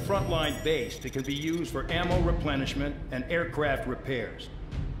prepared a frontline base that can be used for ammo replenishment and aircraft repairs.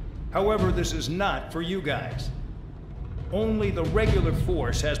 However, this is not for you guys. Only the regular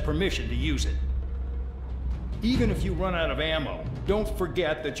force has permission to use it. Even if you run out of ammo, don't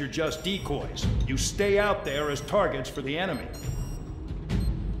forget that you're just decoys. You stay out there as targets for the enemy.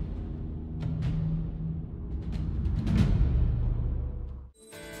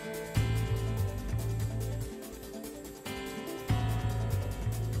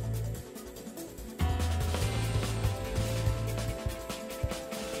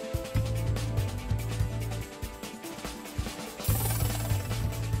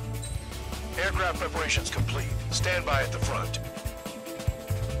 Aircraft preparations complete. Stand by at the front.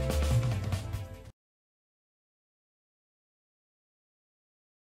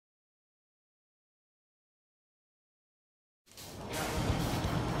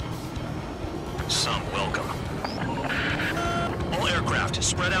 Some welcome. All aircraft,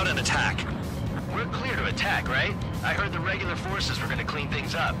 spread out and attack. We're clear to attack, right? I heard the regular forces were gonna clean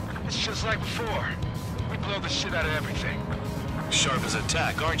things up. It's just like before. We blow the shit out of everything. Sharp as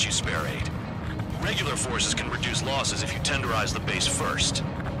attack, aren't you, Spare 8? Regular forces can reduce losses if you tenderize the base first.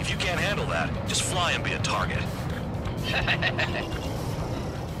 If you can't handle that, just fly and be a target.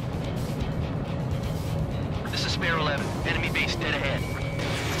 This is Spare 11. Enemy base dead ahead.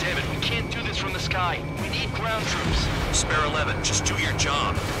 Damn it, we can't do this from the sky. We need ground troops. Spare 11, just do your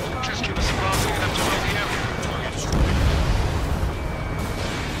job. Just give us a bomb big enough to blow the area. Target destroyed.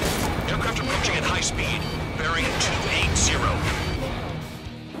 Aircraft approaching at high speed. Bearing 280.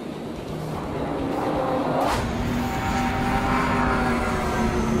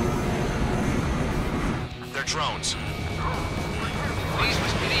 Drones. These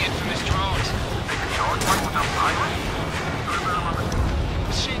must be the infamous drones.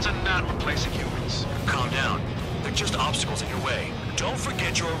 Machines are not replacing humans. Calm down. They're just obstacles in your way. Don't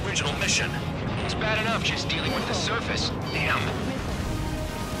forget your original mission. It's bad enough just dealing with the surface. Damn.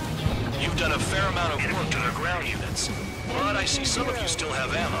 You've done a fair amount of work to their ground units, but I see some of you still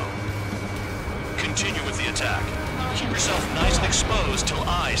have ammo. Continue with the attack. Keep yourself nice and exposed till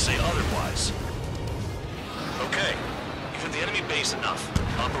I say otherwise. Okay, you've hit the enemy base enough.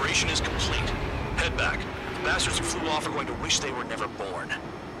 Operation is complete. Head back. bastards who flew off are going to wish they were never born.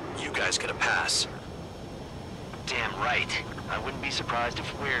 You guys get a pass. Damn right. I wouldn't be surprised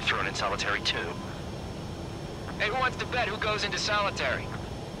if we're thrown in solitary too. Hey, who wants to bet who goes into solitary?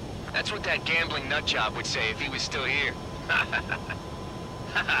 That's what that gambling nutjob would say if he was still here.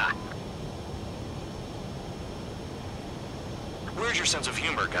 Where's your sense of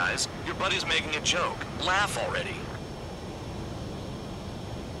humor, guys? Your buddy's making a joke. Laugh already.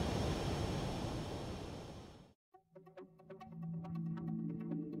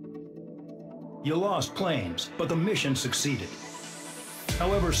 You lost planes, but the mission succeeded.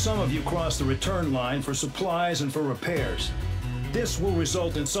 However, some of you crossed the return line for supplies and for repairs. This will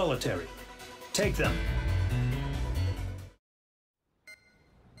result in solitary. Take them.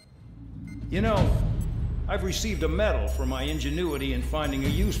 You know, I've received a medal for my ingenuity in finding a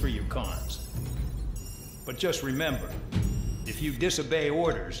use for you cons. But just remember, if you disobey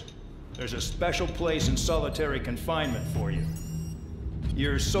orders, there's a special place in solitary confinement for you.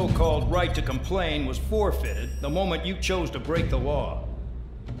 Your so-called right to complain was forfeited the moment you chose to break the law.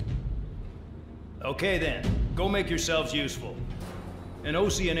 Okay then, go make yourselves useful. An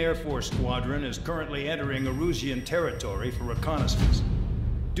Ocean Air Force squadron is currently entering Erusian territory for reconnaissance.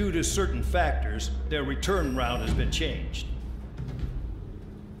 Due to certain factors, their return route has been changed.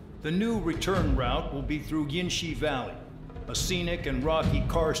 The new return route will be through Yinshi Valley, a scenic and rocky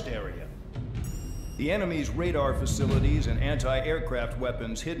karst area. The enemy's radar facilities and anti-aircraft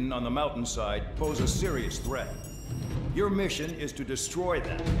weapons hidden on the mountainside pose a serious threat. Your mission is to destroy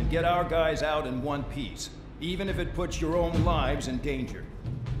them and get our guys out in one piece, even if it puts your own lives in danger.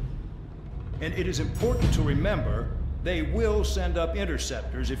 And it is important to remember, they will send up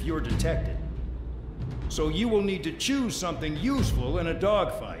interceptors if you're detected. So you will need to choose something useful in a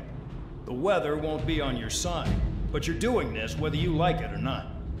dogfight. The weather won't be on your side, but you're doing this whether you like it or not.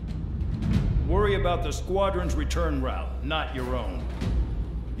 Worry about the squadron's return route, not your own.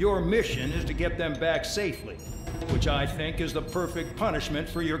 Your mission is to get them back safely, which I think is the perfect punishment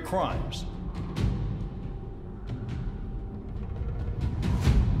for your crimes.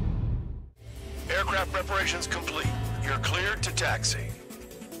 Aircraft preparations complete. You're cleared to taxi.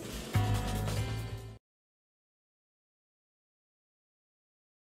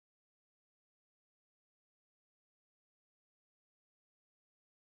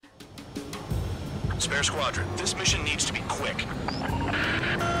 Spare squadron, this mission needs to be quick.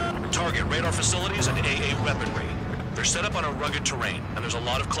 Target radar facilities and AA weaponry. They're set up on a rugged terrain, and there's a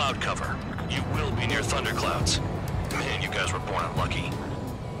lot of cloud cover. You will be near thunderclouds. Man, you guys were born unlucky.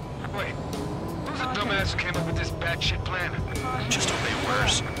 Wait, who's the dumbass who came up with this batshit plan? Just obey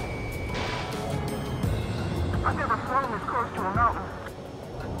orders. I've never flown this close to a mountain.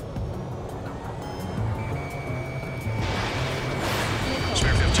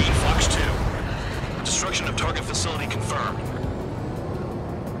 Spare 15, Fox 2. Destruction of target facility confirmed.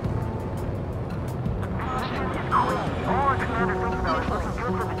 All our commander thinks about is looking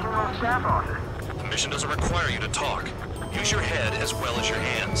good for the general staff office. The mission doesn't require you to talk. Use your head as well as your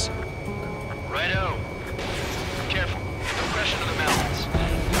hands. Righto. Careful. No pressure to the mountains.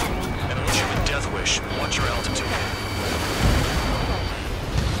 And unless you have a death wish, watch your altitude.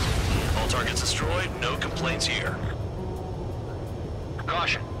 All targets destroyed, no complaints here.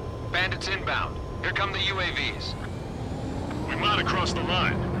 Caution. Bandits inbound. Here come the UAVs. We might have crossed the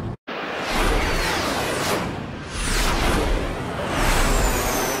line.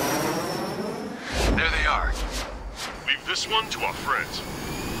 There they are. Leave this one to our friends.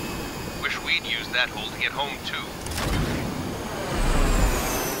 Wish we'd used that hole to get home, too.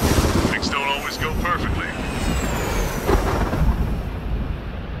 Things don't always go perfectly.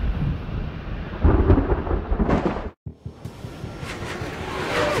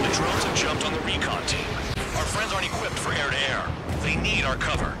 The drones have jumped on the recon team. Our friends aren't equipped for air-to-air. They need our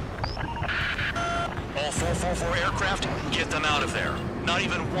cover. All 444 aircraft, get them out of there. Not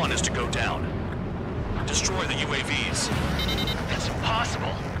even one is to go down. Destroy the UAVs. That's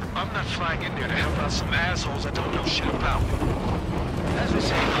impossible. I'm not flying in there to help out some assholes I don't know shit about. As we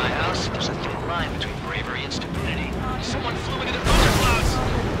say in my house, there's a thin line between bravery and stupidity. Someone flew into the thunderclouds!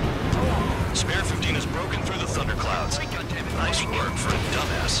 Spare 15 has broken through the thunderclouds. Nice work for a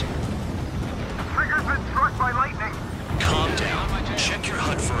dumbass. Trigger's been struck by lightning. Calm down. Check your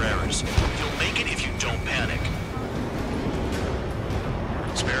HUD for errors. You'll make it if you don't panic.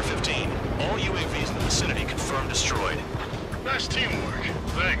 Spare 15. All UAVs in the vicinity confirmed destroyed. Nice teamwork.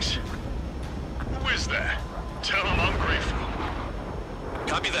 Thanks. Who is that? Tell him I'm grateful.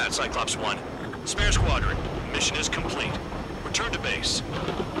 Copy that, Cyclops 1. Spare squadron. Mission is complete. Return to base.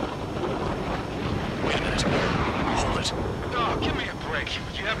 Wait a minute. Hold it. Oh, give me a break.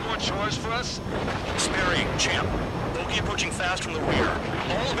 Do you have more chores for us? Spare 8, champ. Bogey approaching fast from the rear.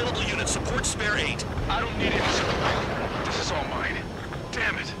 All available units support spare 8. I don't need any support. This is all mine.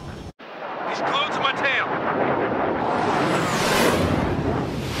 Damn it. He's glued to my tail.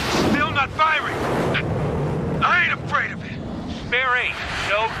 Still not firing. I ain't afraid of it. Spare 8.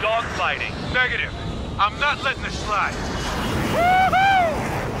 No dogfighting. Negative. I'm not letting this slide. Woohoo!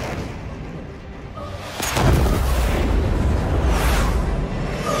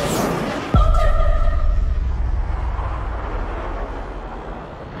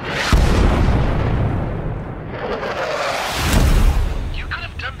 You could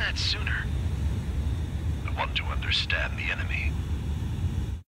have done that sooner. I want to understand the enemy.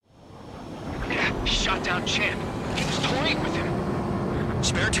 Yeah, shot down champ. He was toying with him.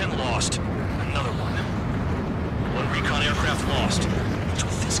 Spare 10 lost. Another one. One recon aircraft lost. What's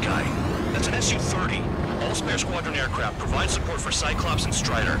with this guy? That's an Su-30. All spare squadron aircraft provide support for Cyclops and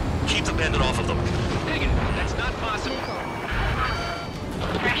Strider. Keep the bandit off of them. Dang it, that's not possible.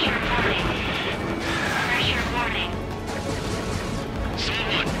 Pressure warning. Pressure warning.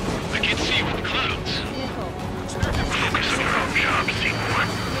 Someone, I can see you in the clouds. Focus on your own job, C1.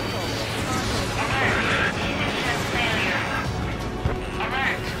 Alert. System failure.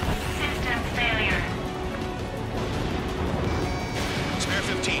 Alert. System failure. Spare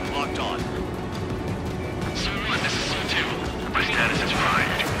 15 locked on. Someone, this is C2. My status is fine.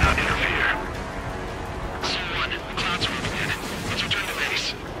 Do not interfere. Someone, the clouds are moving in. Let's return to base.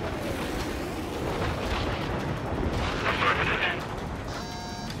 Affirmative.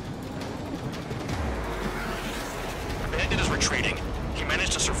 Bandit is retreating. He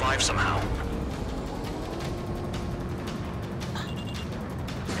managed to survive somehow.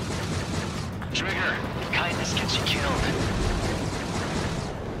 Trigger, Kindness gets you killed.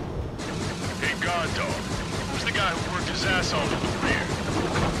 hey, guard dog. Who's the guy who worked his ass off in the rear?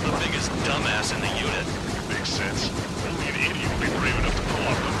 The biggest dumbass in the unit. Makes sense. Only an idiot would be brave enough to pull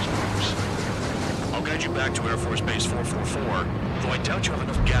off those moves. I'll guide you back to Air Force Base 444, though I doubt you have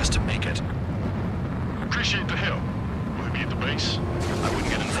enough gas to make it. Appreciate the help. Will it be at the base? I wouldn't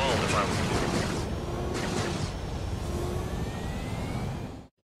get involved if I were you.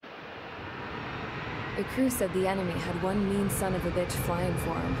 The crew said the enemy had one mean son of a bitch flying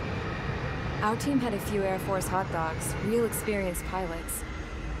for him. Our team had a few Air Force hot dogs, real experienced pilots.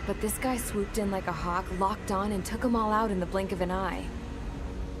 But this guy swooped in like a hawk, locked on, and took them all out in the blink of an eye.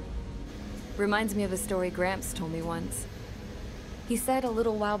 Reminds me of a story Gramps told me once. He said a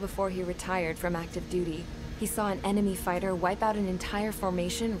little while before he retired from active duty, he saw an enemy fighter wipe out an entire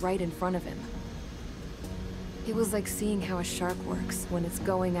formation right in front of him. It was like seeing how a shark works when it's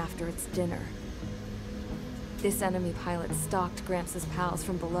going after its dinner. This enemy pilot stalked Gramps' pals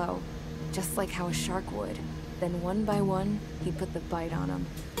from below, just like how a shark would. Then one by one, he put the bite on them.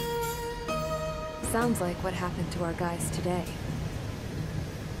 Sounds like what happened to our guys today.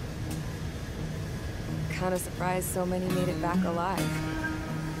 Kinda surprised so many made it back alive.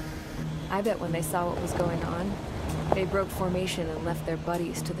 I bet when they saw what was going on, they broke formation and left their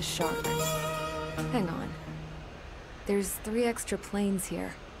buddies to the shark. Hang on. There's 3 extra planes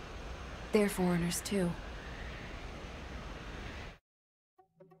here. They're foreigners too.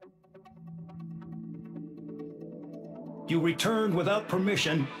 You returned without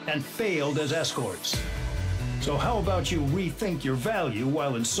permission and failed as escorts. So how about you rethink your value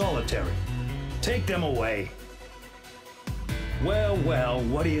while in solitary? Take them away. Well, well,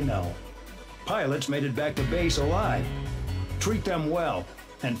 what do you know? Pilots made it back to base alive. Treat them well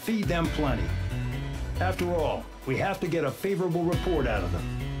and feed them plenty. After all, we have to get a favorable report out of them.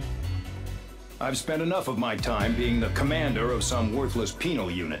 I've spent enough of my time being the commander of some worthless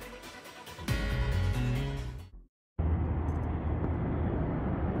penal unit.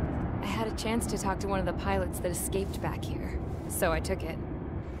 I had a chance to talk to one of the pilots that escaped back here, so I took it.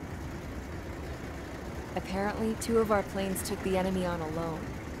 Apparently, 2 of our planes took the enemy on alone.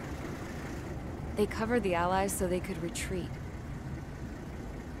 They covered the Allies so they could retreat.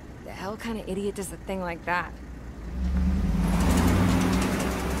 The hell kind of idiot does a thing like that?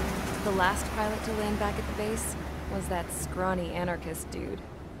 The last pilot to land back at the base was that scrawny anarchist dude.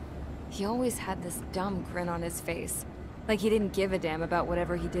 He always had this dumb grin on his face, like he didn't give a damn about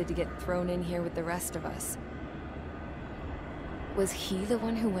whatever he did to get thrown in here with the rest of us. Was he the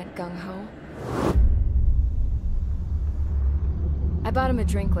one who went gung-ho? I bought him a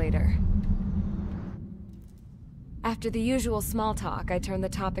drink later. After the usual small talk, I turned the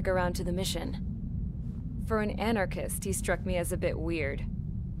topic around to the mission. For an anarchist, he struck me as a bit weird.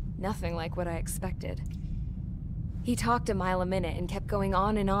 Nothing like what I expected. He talked a mile a minute and kept going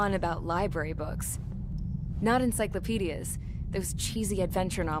on and on about library books. Not encyclopedias, those cheesy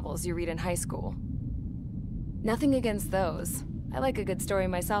adventure novels you read in high school. Nothing against those. I like a good story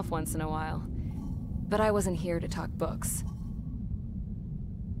myself once in a while. But I wasn't here to talk books.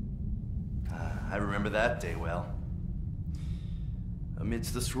 I remember that day well.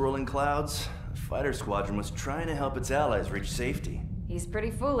 Amidst the swirling clouds, a fighter squadron was trying to help its allies reach safety. He's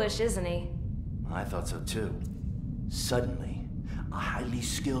pretty foolish, isn't he? I thought so too. Suddenly, a highly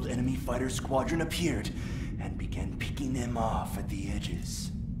skilled enemy fighter squadron appeared and began picking them off at the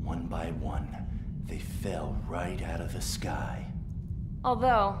edges. One by one, they fell right out of the sky.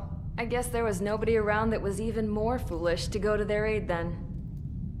 Although, I guess there was nobody around that was even more foolish to go to their aid then.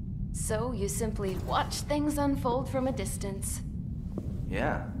 So you simply watch things unfold from a distance.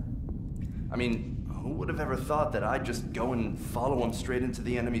 Yeah. I mean, who would have ever thought that I'd just go and follow them straight into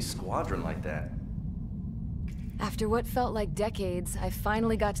the enemy squadron like that? After what felt like decades, I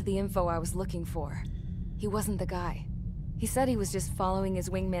finally got to the info I was looking for. He wasn't the guy. He said he was just following his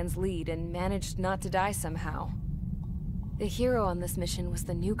wingman's lead and managed not to die somehow. The hero on this mission was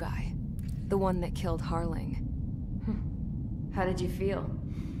the new guy. The one that killed Harling. How did you feel?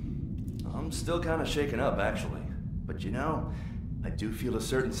 I'm still kind of shaken up, actually. But you know, I do feel a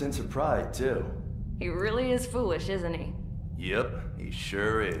certain sense of pride, too. He really is foolish, isn't he? Yep, he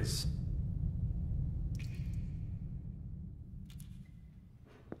sure is.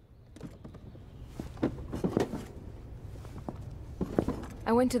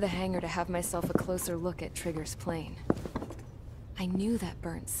 I went to the hangar to have myself a closer look at Trigger's plane. I knew that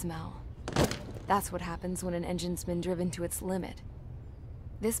burnt smell. That's what happens when an engine's been driven to its limit.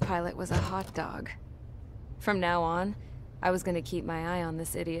 This pilot was a hot dog. From now on, I was going to keep my eye on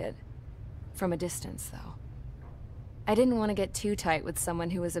this idiot. From a distance, though. I didn't want to get too tight with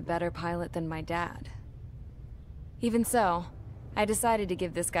someone who was a better pilot than my dad. Even so, I decided to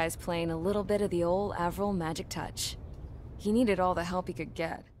give this guy's plane a little bit of the old Avril magic touch. He needed all the help he could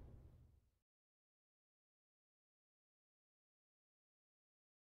get.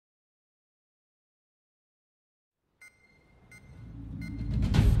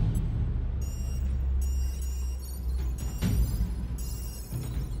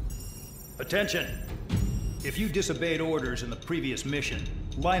 Attention! If you disobeyed orders in the previous mission,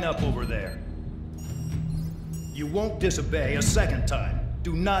 line up over there. You won't disobey a second time.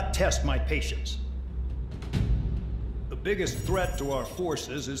 Do not test my patience. The biggest threat to our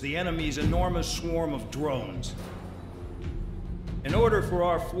forces is the enemy's enormous swarm of drones. In order for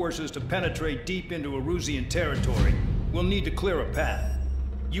our forces to penetrate deep into Erusian territory, we'll need to clear a path.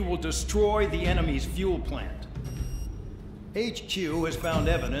 You will destroy the enemy's fuel plant. HQ has found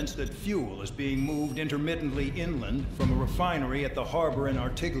evidence that fuel is being moved intermittently inland from a refinery at the harbor in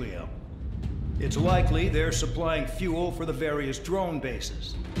Artiglio. It's likely they're supplying fuel for the various drone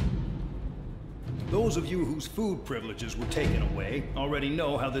bases. Those of you whose food privileges were taken away already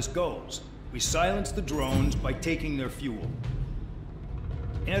know how this goes. We silence the drones by taking their fuel.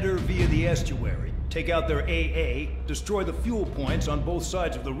 Enter via the estuary, take out their AA, destroy the fuel points on both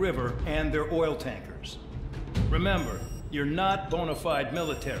sides of the river and their oil tankers. Remember, you're not bona fide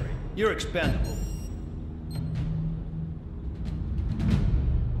military. You're expendable.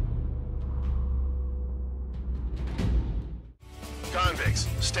 Convicts,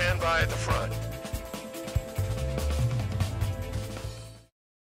 stand by at the front.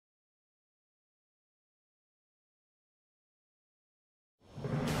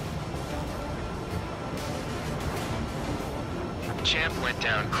 Champ went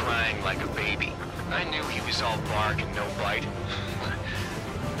down crying like a baby. I knew he was all bark and no bite.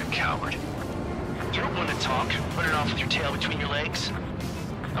 The coward. You don't want to talk, running off with your tail between your legs.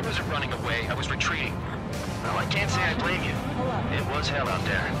 I wasn't running away, I was retreating. Well, I can't say I blame you. It was hell out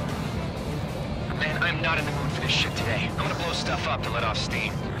there. Man, I'm not in the mood for this shit today. I'm gonna blow stuff up to let off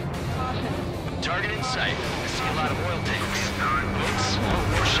steam. Target in sight. I see a lot of oil tanks. Boats,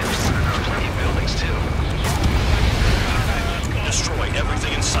 warships, plenty of buildings too. Destroy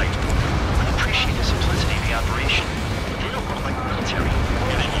everything in sight. I appreciate the simplicity of the operation, but they don't look like military.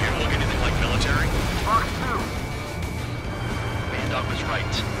 You think you look anything like military? Mark 2. Bandog was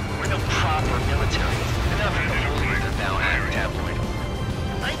right. We're no proper military. Enough of the holier-than-thou tabloid.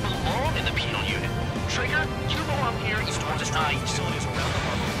 I belong in the penal unit. Trigger, you belong here. You store the facilities around the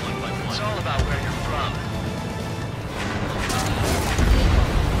harbor one by one. It's all about where you're from.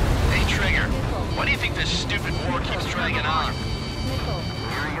 Hey, Trigger, why do you think this stupid war keeps dragging on?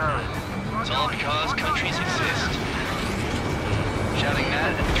 Here he goes. It's all because countries exist. Shouting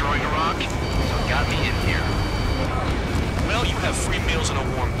that and throwing a rock got me in here. Well, you have free meals and a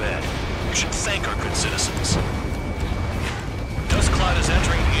warm bed. You should thank our good citizens. Dust Cloud is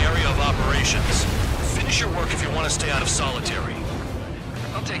entering the area of operations. Finish Finish your work if you want to stay out of solitary.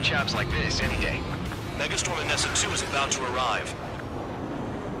 I'll take jobs like this any day. Megastorm and Nessa 2 is about to arrive.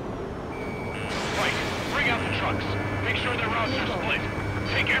 Right, bring out the trucks. Make sure their routes are split.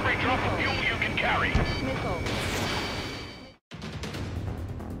 Take every drop of fuel you can carry. Missile.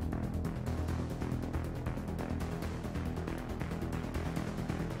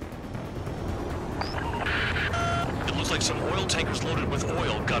 It looks like some oil tankers loaded with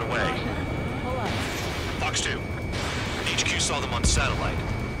oil got away. Fox 2. HQ saw them on satellite.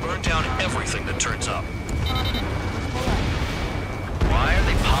 Burn down everything that turns up. Why are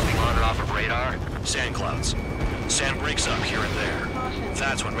they popping on and off of radar? Sand clouds. Sand breaks up here and there.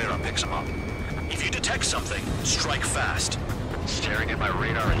 That's when radar picks them up. If you detect something, strike fast. Staring at my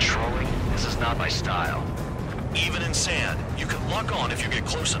radar and trolling? This is not my style. Even in sand, you can lock on if you get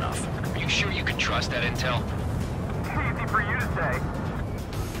close enough. Are you sure you can trust that intel? Easy for you to say.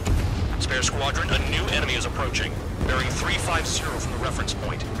 Spare squadron, a new enemy is approaching. Bearing 350 from the reference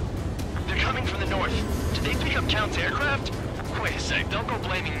point. They're coming from the north. Did they pick up Count's aircraft? Wait a sec, don't go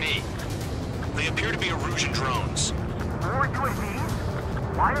blaming me. They appear to be Erusian drones. More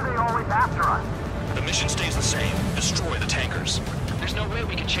UAVs? Why are they always after us? The mission stays the same. Destroy the tankers. There's no way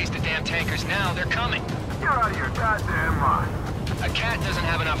we can chase the damn tankers now. They're coming. You're out of your goddamn mind. A cat doesn't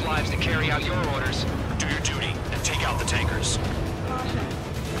have enough lives to carry out your orders. Do your duty and take out the tankers.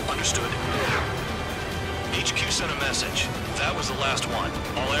 Understood. HQ sent a message. That was the last one.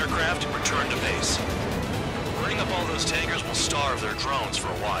 All aircraft return to base. Burning up all those tankers will starve their drones for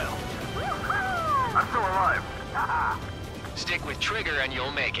a while. I'm still alive. Stick with Trigger and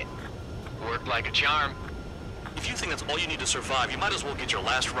you'll make it. Worked like a charm. If you think that's all you need to survive, you might as well get your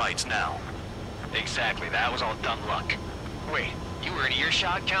last rites now. Exactly, that was all dumb luck. Wait, you were in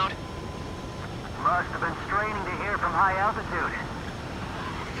earshot, Count? Must have been straining to hear from high altitude.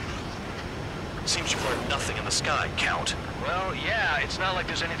 Seems you've learned nothing in the sky, Count. Well, yeah, it's not like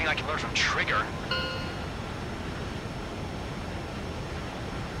there's anything I can learn from Trigger.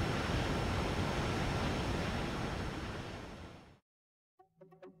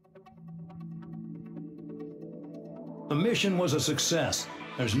 The mission was a success.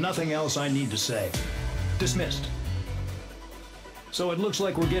 There's nothing else I need to say. Dismissed. So it looks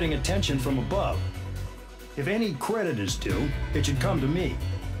like we're getting attention from above. If any credit is due, it should come to me.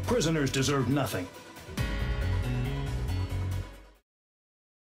 Prisoners deserve nothing.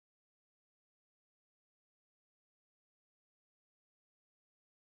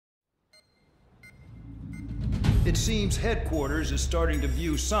 It seems headquarters is starting to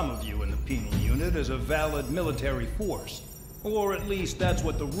view some of you in the penal unit as a valid military force. Or at least that's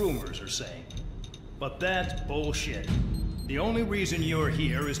what the rumors are saying. But that's bullshit. The only reason you're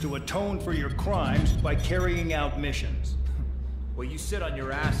here is to atone for your crimes by carrying out missions. Well, you sit on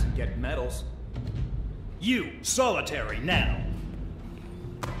your ass and get medals. You, solitary, now.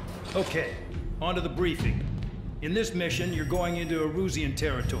 Okay, on to the briefing. In this mission, you're going into Erusian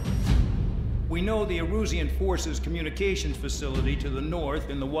territory. We know the Erusian Forces communications facility to the north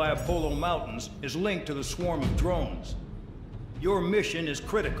in the Waiapolo Mountains is linked to the swarm of drones. Your mission is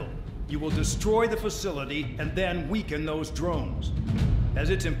critical. You will destroy the facility and then weaken those drones. As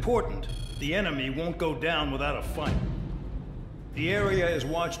it's important, the enemy won't go down without a fight. The area is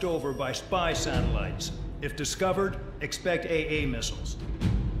watched over by spy satellites. If discovered, expect AA missiles.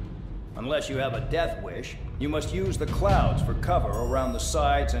 Unless you have a death wish, you must use the clouds for cover around the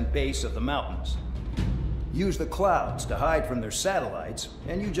sides and base of the mountains. Use the clouds to hide from their satellites,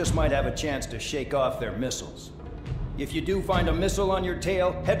 and you just might have a chance to shake off their missiles. If you do find a missile on your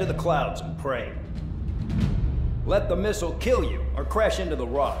tail, head to the clouds and pray. Let the missile kill you or crash into the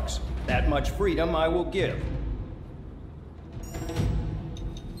rocks. That much freedom I will give.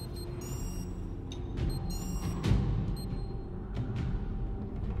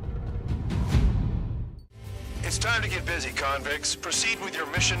 It's time to get busy, convicts. Proceed with your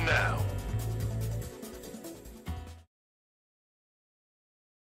mission now.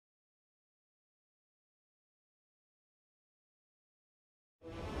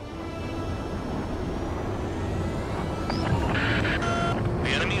 The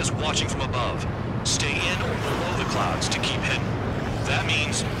enemy is watching from above. Stay in or below the clouds to keep hidden. That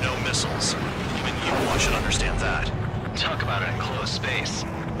means no missiles. Even you should understand that. Talk about an enclosed space.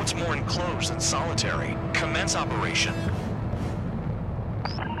 What's more enclosed than solitary? Commence operation.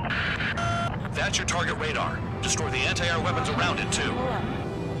 That's your target radar. Destroy the anti-air weapons around it, too.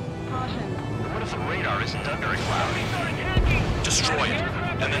 What if the radar isn't under a cloud? Destroy it,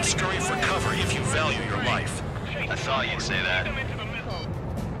 and then scurry for cover if you value your life. I thought you'd say that.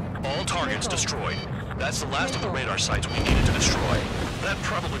 All targets destroyed. That's the last of the radar sites we needed to destroy. That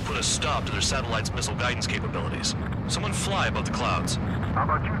probably put a stop to their satellite's missile guidance capabilities. Someone fly above the clouds. How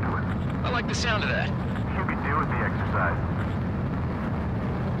about you do it? I like the sound of that. You could do with the exercise.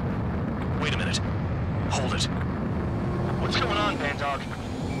 Wait a minute. Hold it. What's going on, Bandog?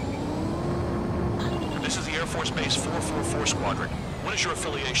 This is the Air Force Base 444 Squadron. What is your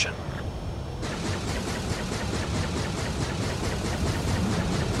affiliation?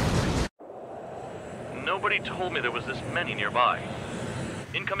 Nobody told me there was this many nearby.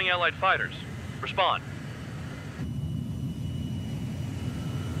 Incoming Allied fighters. Respond.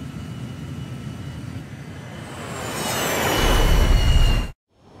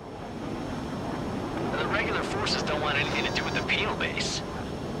 The regular forces don't want anything to do with the penal base.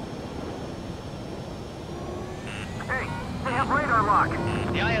 Hey, they have radar lock.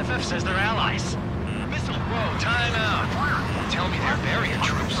 The IFF says they're allies. Missile, whoa, time out. Tell me they're barrier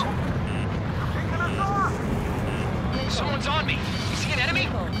troops. Someone's on me. You see an enemy?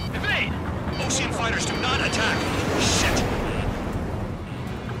 Evade! Ocean fighters do not attack! Shit!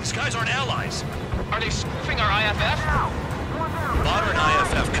 These guys aren't allies. Are they spoofing our IFF? Modern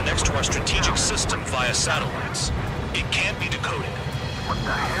IFF connects to our strategic system via satellites. It can't be decoded. What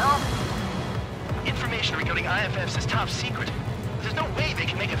the hell? Information regarding IFFs is top secret. There's no way they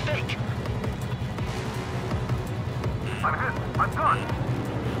can make it fake. I'm hit. I'm done.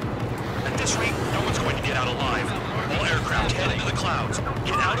 At this rate, no one's going to get out alive. All aircraft head into the clouds.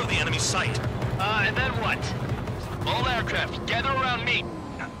 Get out of the enemy's sight. And then what? All aircraft, gather around me.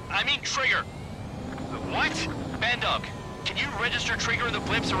 I mean Trigger. What? Bandog, can you register Trigger and the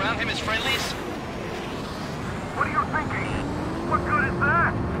blips around him as friendlies? What are you thinking? What good is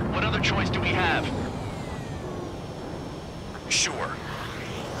that? What other choice do we have? Sure.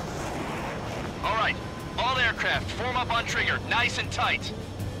 All right, all aircraft, form up on Trigger, nice and tight.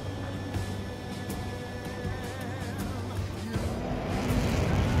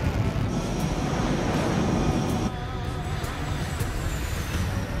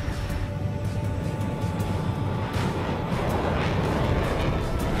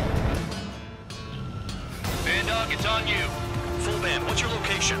 Bandog, it's on you. Full band, what's your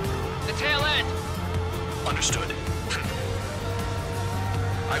location? The tail end. Understood.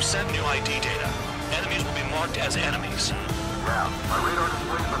 I've sent new ID data. Enemies will be marked as enemies. Yeah, my radar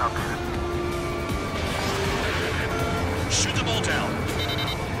display's been updated. Shoot them all down.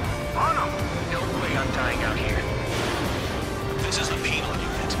 On them! No way I'm dying out here. This is the penal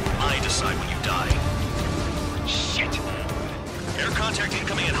unit. I decide when you die. Shit! Air contact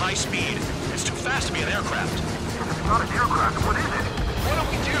incoming at high speed. It's too fast to be an aircraft. If it's not an aircraft, what is it? What do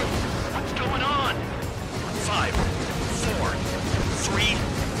we do? What's going on? 5, 4, 3,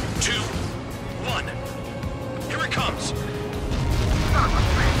 2, 1. Here it comes.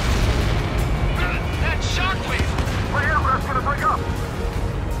 That shockwave! My aircraft's gonna break up!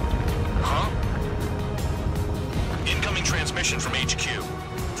 Huh? Incoming transmission from HQ.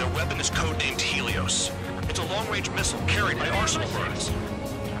 Their weapon is codenamed Helios. It's a long-range missile carried by Arsenal birds.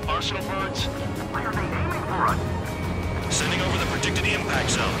 Arsenal birds? Why are they aiming for us? Sending over the predicted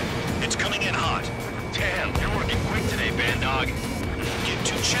impact zone. It's coming in hot. Damn, you're working quick today, Bandog. Get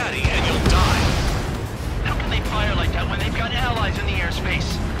too chatty and you'll die. How can they fire like that when they've got allies in the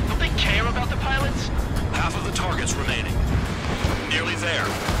airspace? Don't they care about the pilots? Half of the targets remaining. Nearly there.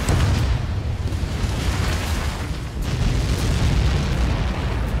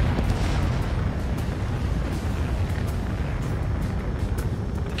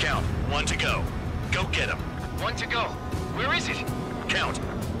 Count. 1 to go. Go get him. 1 to go. Where is it? Count.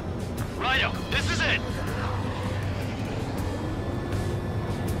 Righto, this is it.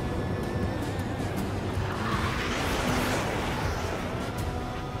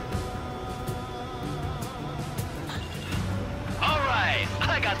 All right,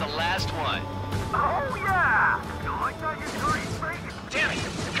 I got the last one. Oh, yeah! You like that, you dirty freak? Damn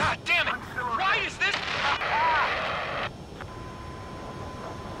it! God damn it! Why is this?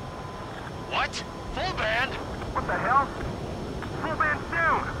 What? Full band? What the hell? Full band's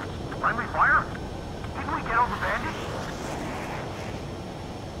down! Friendly fire? Didn't we get over bandits?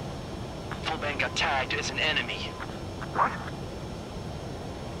 Full band got tagged as an enemy. What?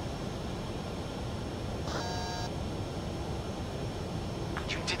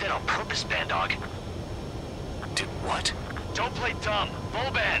 You did that on purpose, Bandog. Did what? Don't play dumb.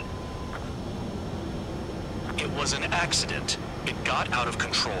 Full band. It was an accident. It got out of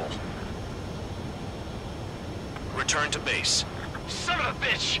control. Return to base. Son of a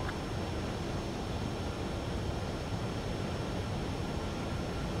bitch!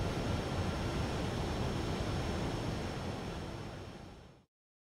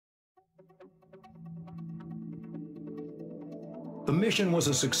 The mission was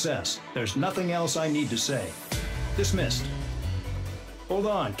a success. There's nothing else I need to say. Dismissed. Hold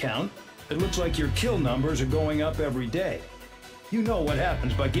on, Count. It looks like your kill numbers are going up every day. You know what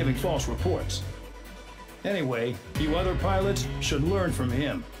happens by giving false reports. Anyway, you other pilots should learn from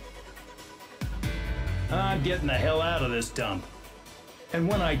him. I'm getting the hell out of this dump. And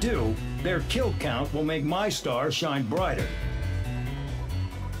when I do, their kill count will make my star shine brighter.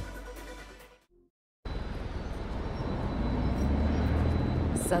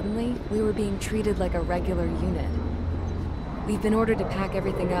 Suddenly, we were being treated like a regular unit. We've been ordered to pack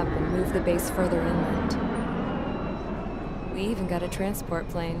everything up and move the base further inland. We even got a transport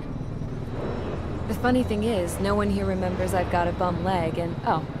plane. The funny thing is, no one here remembers I've got a bum leg and,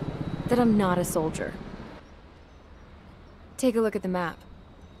 oh, that I'm not a soldier. Take a look at the map.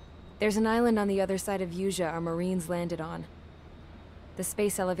 There's an island on the other side of Usea our Marines landed on. The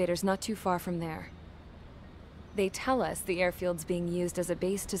space elevator's not too far from there. They tell us the airfield's being used as a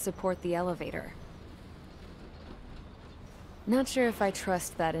base to support the elevator. Not sure if I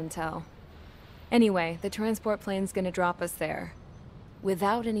trust that intel. Anyway, the transport plane's gonna drop us there,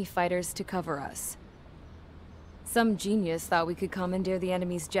 without any fighters to cover us. Some genius thought we could commandeer the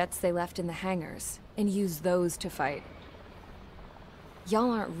enemy's jets they left in the hangars, and use those to fight.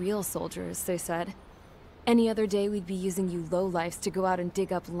 Y'all aren't real soldiers, they said. Any other day we'd be using you lowlifes to go out and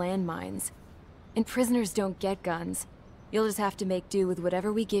dig up landmines. And prisoners don't get guns. You'll just have to make do with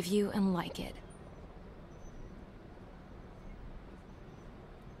whatever we give you and like it.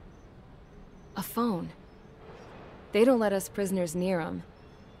 A phone. They don't let us prisoners near them.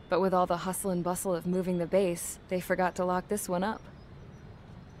 But with all the hustle and bustle of moving the base, they forgot to lock this one up.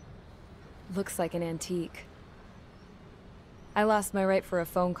 Looks like an antique. I lost my right for a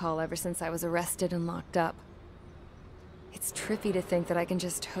phone call ever since I was arrested and locked up. It's trippy to think that I can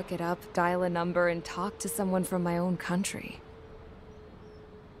just hook it up, dial a number, and talk to someone from my own country.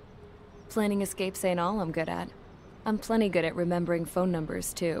 Planning escapes ain't all I'm good at. I'm plenty good at remembering phone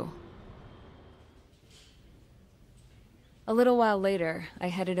numbers, too. A little while later, I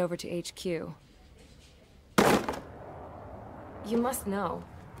headed over to HQ. You must know.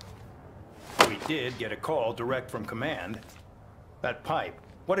 We did get a call direct from command. That pipe,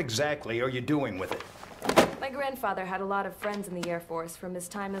 what exactly are you doing with it? My grandfather had a lot of friends in the Air Force from his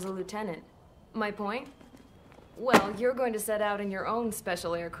time as a lieutenant. My point? Well, you're going to set out in your own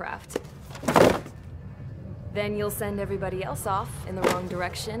special aircraft. Then you'll send everybody else off in the wrong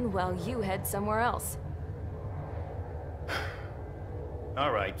direction while you head somewhere else.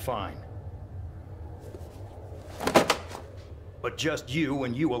 All right, fine. But just you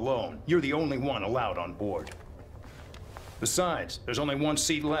and you alone. You're the only one allowed on board. Besides, there's only one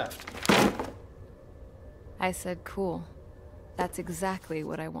seat left. I said cool. That's exactly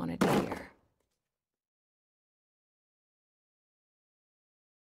what I wanted to hear.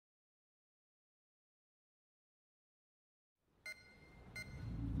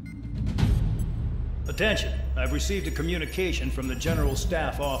 Attention, I've received a communication from the General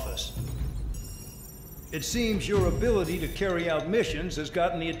Staff Office. It seems your ability to carry out missions has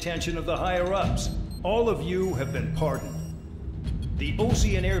gotten the attention of the higher-ups. All of you have been pardoned. The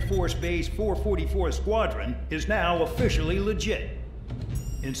Ocean Air Force Base 444 Squadron is now officially legit.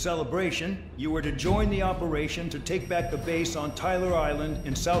 In celebration, you are to join the operation to take back the base on Tyler Island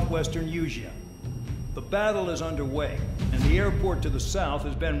in southwestern Usea. The battle is underway, and the airport to the south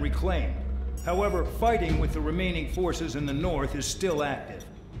has been reclaimed. However, fighting with the remaining forces in the north is still active.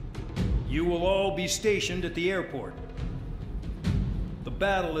 You will all be stationed at the airport. The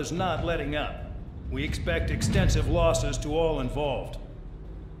battle is not letting up. We expect extensive losses to all involved.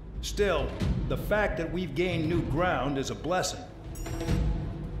 Still, the fact that we've gained new ground is a blessing.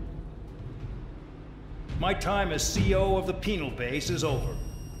 My time as CO of the penal base is over.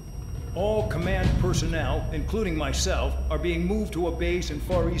 All command personnel, including myself, are being moved to a base in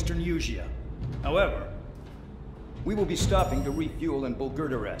far eastern Usea. However, we will be stopping to refuel in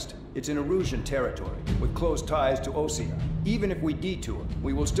Bulgurdarest. It's in Erusian territory, with close ties to Osea. Even if we detour,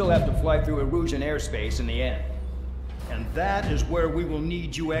 we will still have to fly through Erusian airspace in the end. And that is where we will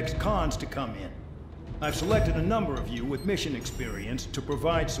need you ex-cons to come in. I've selected a number of you with mission experience to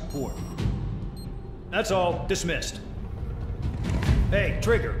provide support. That's all. Dismissed. Hey,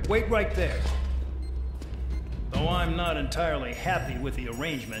 Trigger, wait right there. Though I'm not entirely happy with the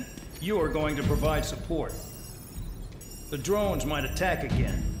arrangement, you are going to provide support. The drones might attack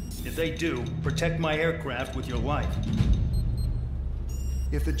again. If they do, protect my aircraft with your life.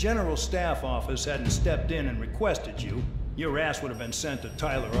 If the General Staff Office hadn't stepped in and requested you, your ass would have been sent to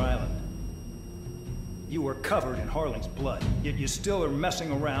Tyler Island. You are covered in Harling's blood, yet you still are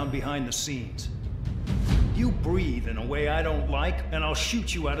messing around behind the scenes. You breathe in a way I don't like, and I'll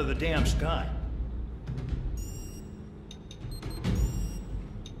shoot you out of the damn sky.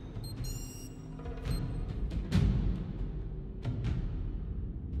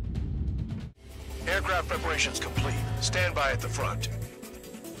 Aircraft preparations complete. Stand by at the front.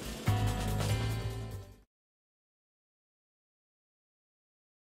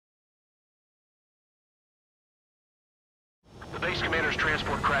 The base commander's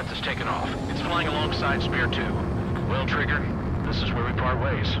transport craft has taken off. It's flying alongside Spare 2. Well, Trigger, this is where we part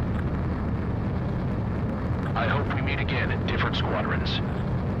ways. I hope we meet again in different squadrons.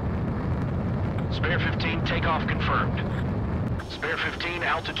 Spare 15, takeoff confirmed. Spare 15,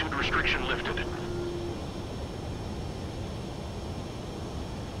 altitude restriction lifted.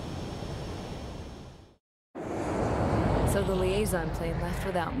 So the liaison plane left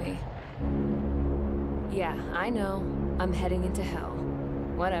without me. Yeah, I know. I'm heading into hell.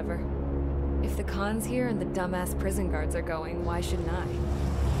 Whatever. If the Khan's here and the dumbass prison guards are going, why shouldn't I?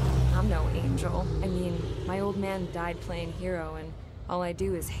 I'm no angel. I mean, my old man died playing hero, and all I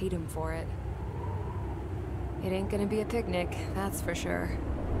do is hate him for it. It ain't gonna be a picnic, that's for sure.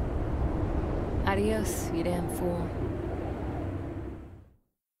 Adios, you damn fool.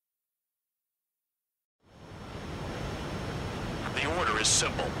 The order is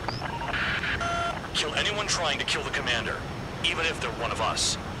simple. Kill anyone trying to kill the commander, even if they're one of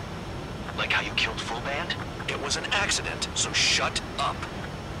us. Like how you killed Full Band? It was an accident, so shut up.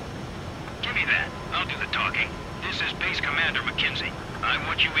 Give me that. I'll do the talking. This is Base Commander McKenzie. I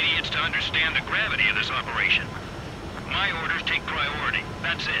want you idiots to understand the gravity of this operation. My orders take priority.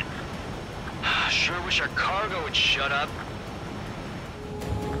 That's it. Sure wish our cargo would shut up.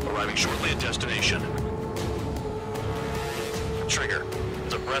 Arriving shortly at destination. Trigger,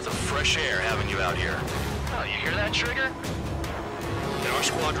 it's a breath of fresh air having you out here. Oh, you hear that, Trigger? In our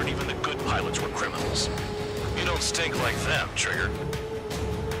squadron, even the good pilots were criminals. You don't stink like them, Trigger.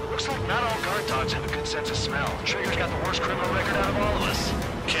 Looks like not all guard dogs have a good sense of smell. Trigger's got the worst criminal record out of all of us.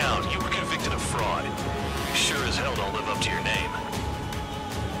 Count, you were convicted of fraud. You sure as hell don't live up to your name.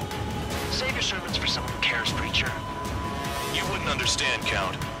 Save your sermons for someone who cares, preacher. You wouldn't understand,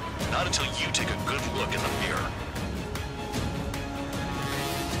 Count. Not until you take a good look in the mirror.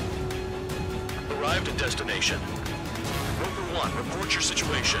 Arrived at destination. Rover 1, report your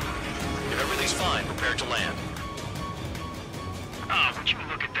situation. If everything's fine, prepare to land. Ah, would you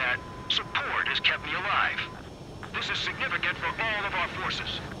look at that? Support has kept me alive. This is significant for all of our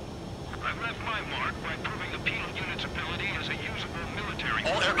forces. I left my mark by proving the penal unit's ability as a usable military...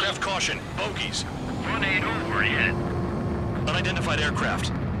 All aircraft caution, bogies. Run ain't over yet. Unidentified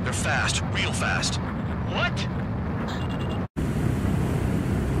aircraft. They're fast, real fast. What?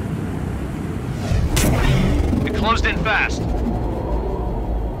 It closed in fast.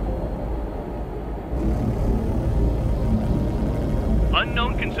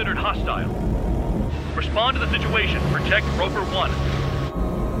 Unknown considered hostile. Respond to the situation. Protect Rover 1.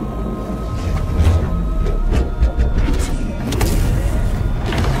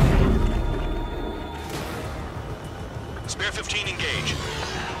 Spare 15, engage.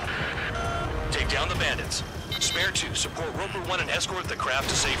 Take down the bandits. Spare 2, support Rover 1 and escort the craft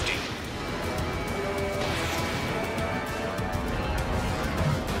to safety.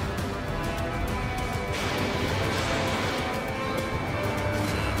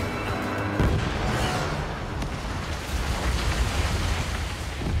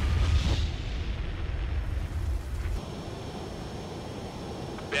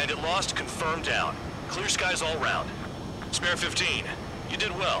 Bandit lost, confirmed down. Clear skies all round. Spare 15, you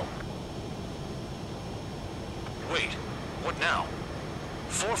did well. Wait, what now?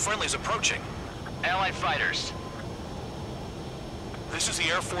 4 friendlies approaching. Allied fighters. This is the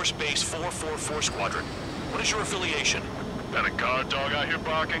Air Force Base 444 Squadron. What is your affiliation? Got a guard dog out here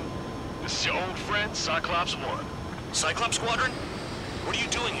barking? This is your old friend, Cyclops 1. Cyclops Squadron? What are you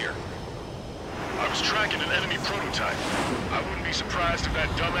doing here? I was tracking an enemy prototype. I wouldn't be surprised if that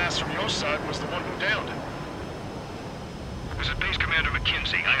dumbass from your side was the one who downed it. This is Base Commander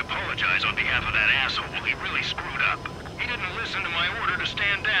McKenzie. I apologize on behalf of that asshole. He really screwed up. He didn't listen to my order to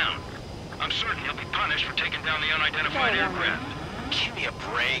stand down. I'm certain he'll be punished for taking down the unidentified aircraft. Give me a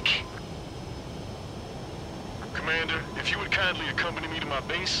break. Commander, if you would kindly accompany me to my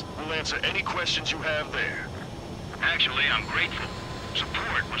base, we'll answer any questions you have there. Actually, I'm grateful.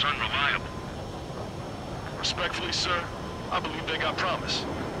 Support was unreliable. Respectfully, sir, I believe they got promise.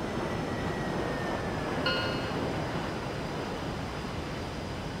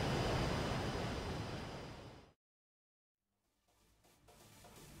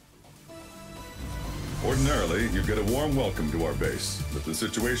 Ordinarily, you get a warm welcome to our base, but the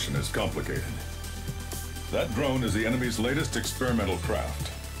situation is complicated. That drone is the enemy's latest experimental craft.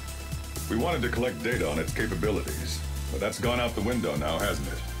 We wanted to collect data on its capabilities, but that's gone out the window now, hasn't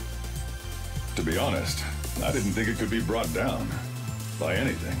it? To be honest, I didn't think it could be brought down by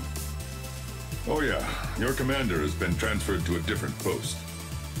anything. Oh yeah, your commander has been transferred to a different post.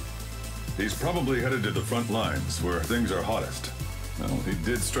 He's probably headed to the front lines where things are hottest. Well, he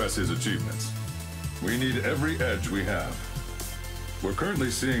did stress his achievements. We need every edge we have. We're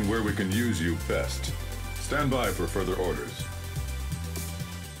currently seeing where we can use you best. Stand by for further orders.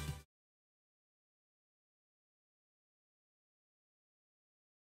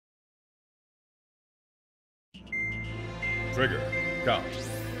 Trigger, Count.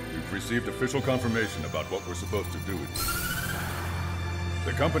 We've received official confirmation about what we're supposed to do with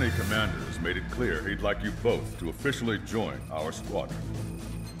you. The company commander has made it clear he'd like you both to officially join our squadron.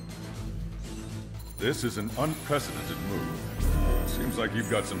 This is an unprecedented move. Seems like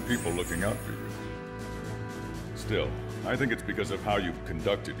you've got some people looking out for you. Still, I think it's because of how you've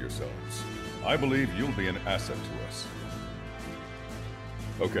conducted yourselves. I believe you'll be an asset to us.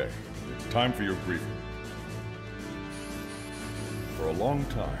 Okay, it's time for your briefing. For a long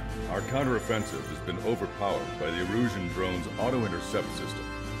time, our counteroffensive has been overpowered by the Erusian drone's auto-intercept system.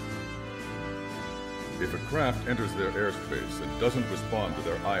 If a craft enters their airspace and doesn't respond to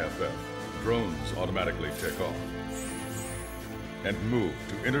their IFF, drones automatically take off and move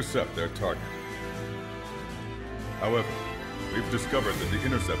to intercept their target. However, we've discovered that the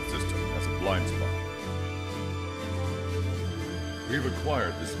intercept system has a blind spot. We've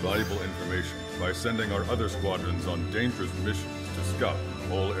acquired this valuable information by sending our other squadrons on dangerous missions to scout the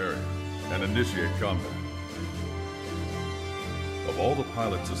whole area and initiate combat. Of all the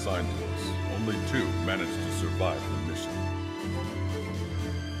pilots assigned to us, only 2 managed to survive the mission.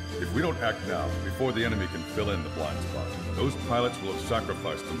 If we don't act now, before the enemy can fill in the blind spot, those pilots will have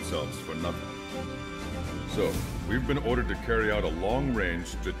sacrificed themselves for nothing. So, we've been ordered to carry out a long-range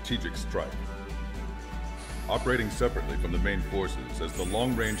strategic strike. Operating separately from the main forces as the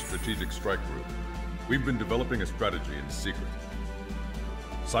Long-Range Strategic Strike Group, we've been developing a strategy in secret.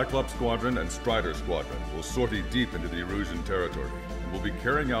 Cyclops Squadron and Strider Squadron will sortie deep into the Erusian territory and will be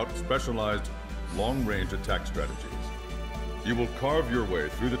carrying out specialized long-range attack strategies. You will carve your way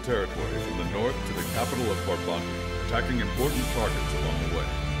through the territory from the north to the capital of Farbanti, attacking important targets along the way.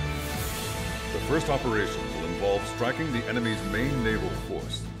 The first operation will involve striking the enemy's main naval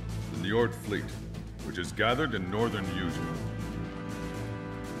force, the Njord Fleet, which is gathered in northern Eugene.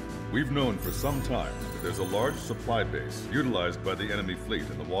 We've known for some time that there's a large supply base utilized by the enemy fleet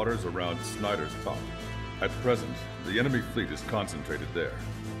in the waters around Snyder's Top. At present, the enemy fleet is concentrated there.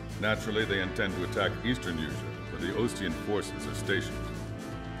 Naturally, they intend to attack eastern Eugene, where the Ostian forces are stationed.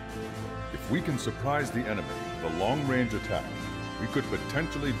 If we can surprise the enemy with a long-range attack, we could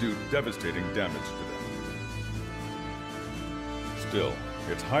potentially do devastating damage to them. Still,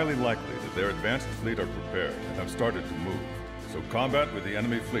 it's highly likely that their advanced fleet are prepared and have started to move, so combat with the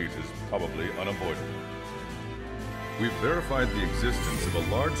enemy fleet is probably unavoidable. We've verified the existence of a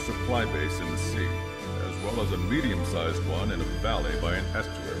large supply base in the sea, as well as a medium-sized one in a valley by an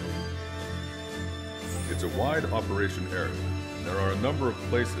estuary. It's a wide operation area, and there are a number of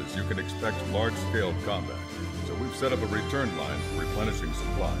places you can expect large-scale combat, so we've set up a return line for replenishing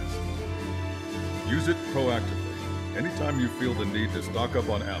supplies. Use it proactively. Anytime you feel the need to stock up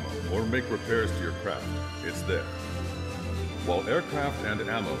on ammo or make repairs to your craft, it's there. While aircraft and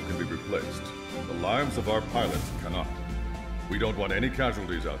ammo can be replaced, the lives of our pilots cannot. We don't want any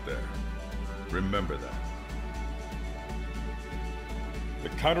casualties out there. Remember that. The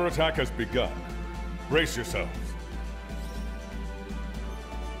counterattack has begun. Brace yourselves.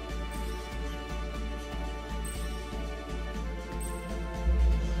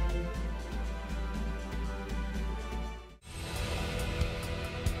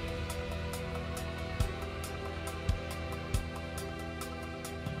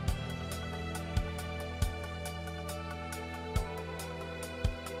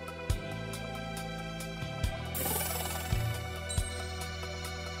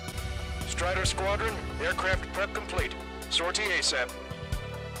 Strider Squadron, aircraft prep complete. Sortie ASAP.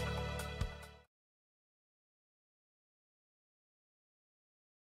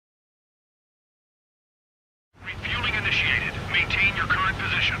 Refueling initiated. Maintain your current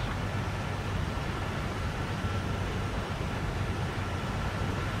position.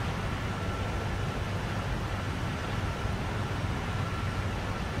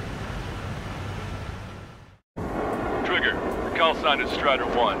 Trigger, your call sign is Strider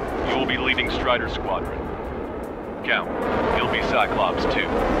 1. You will be leading Strider Squadron. Count, you'll be Cyclops 2.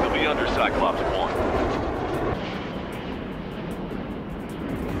 You'll be under Cyclops 1.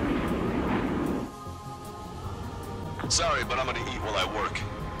 Sorry, but I'm gonna eat while I work.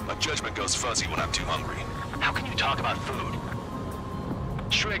 My judgment goes fuzzy when I'm too hungry. How can you talk about food?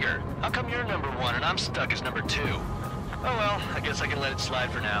 Trigger, how come you're number 1 and I'm stuck as number 2? Oh well, I guess I can let it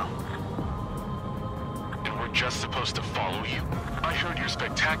slide for now. And we're just supposed to follow you? I heard you're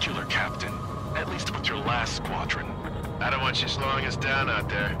spectacular, Captain. At least with your last squadron. I don't want you slowing us down out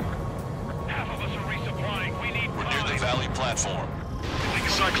there. Half of us are resupplying. We need We're near the valley platform.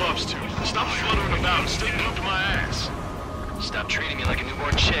 Cyclops 2, stop fluttering about. Stay glued to my ass. Stop treating me like a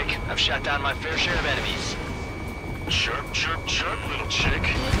newborn chick. I've shot down my fair share of enemies. Chirp, chirp, chirp, little chick.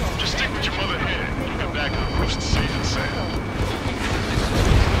 Just stick with your mother head. You'll get back to the roost safe and sound.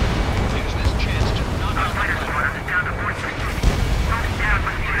 Use this chance to knock out the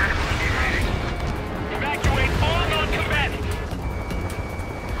Evacuate all non-combatants.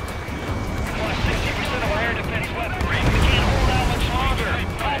 We lost 60% of our air defense weaponry. We can't hold out much longer.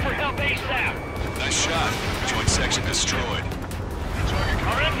 Call for help ASAP. Nice shot. Joint section destroyed.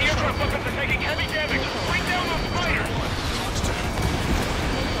 Our anti-aircraft weapons are taking heavy damage. Bring down those fighters.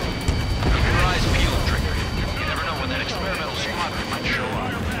 Keep your eyes peeled, Trigger. You never know when that experimental squadron might show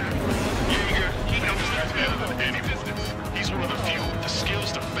up. He knows that better than any business. He's one of the few with the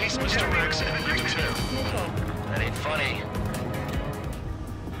skills to face Mr. Rex and agree to terror. That ain't funny.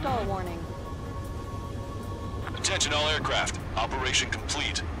 Stall warning. Attention all aircraft. Operation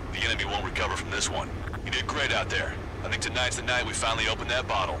complete. The enemy won't recover from this one. You did great out there. I think tonight's the night we finally open that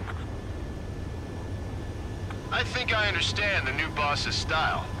bottle. I think I understand the new boss's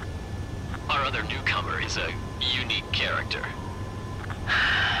style. Our other newcomer is a unique character.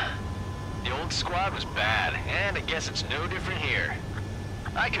 The old squad was bad, and I guess it's no different here.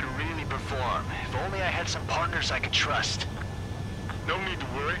 I could really perform, if only I had some partners I could trust. No need to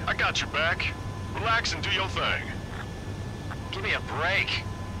worry. I got your back. Relax and do your thing. Give me a break.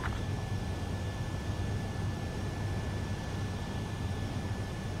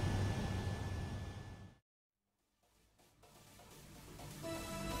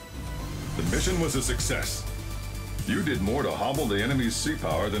 The mission was a success. You did more to hobble the enemy's sea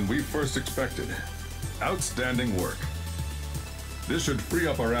power than we first expected. Outstanding work. This should free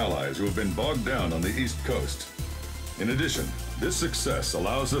up our allies who have been bogged down on the East Coast. In addition, this success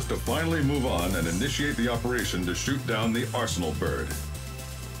allows us to finally move on and initiate the operation to shoot down the Arsenal bird.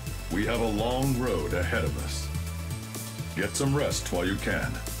 We have a long road ahead of us. Get some rest while you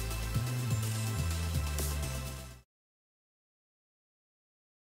can.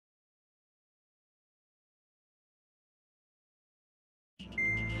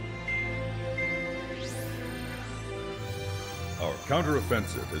 Our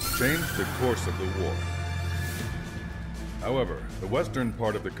counteroffensive has changed the course of the war. However, the western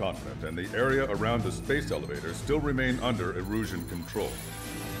part of the continent and the area around the space elevator still remain under Erusian control.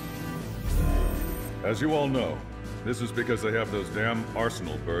 As you all know, this is because they have those damn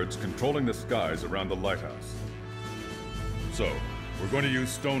Arsenal birds controlling the skies around the lighthouse. So, we're going to use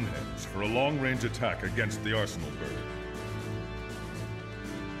Stonehenge for a long-range attack against the Arsenal bird.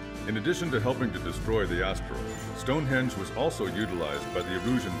 In addition to helping to destroy the asteroid, Stonehenge was also utilized by the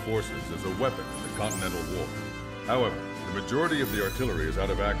Erusian forces as a weapon in the Continental War. However, the majority of the artillery is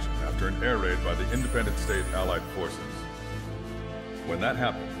out of action after an air raid by the independent state Allied forces. When that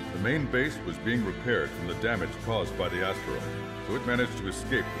happened, the main base was being repaired from the damage caused by the asteroid, so it managed to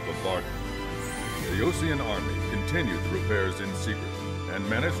escape the bombardment. The Osean Army continued the repairs in secret and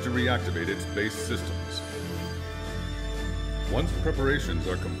managed to reactivate its base systems. Once preparations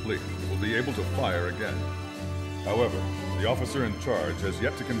are complete, we'll be able to fire again. However, the officer in charge has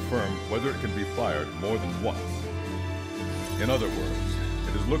yet to confirm whether it can be fired more than once. In other words,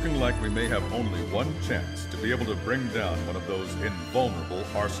 it is looking like we may have only one chance to be able to bring down one of those invulnerable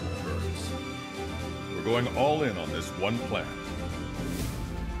Arsenal birds. We're going all in on this one plan.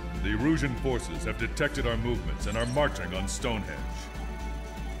 The Erusian forces have detected our movements and are marching on Stonehenge.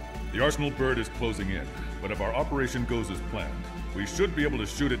 The Arsenal bird is closing in, but if our operation goes as planned, we should be able to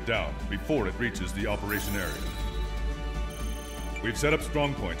shoot it down before it reaches the operation area. We've set up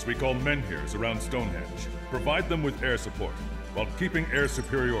strong points we call menhirs around Stonehenge. Provide them with air support, while keeping air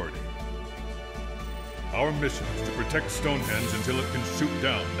superiority. Our mission is to protect Stonehenge until it can shoot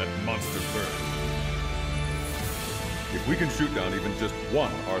down that monster bird. If we can shoot down even just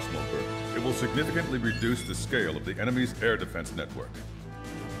one Arsenal bird, it will significantly reduce the scale of the enemy's air defense network.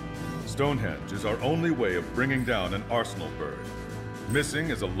 Stonehenge is our only way of bringing down an Arsenal bird. Missing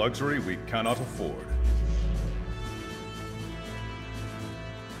is a luxury we cannot afford.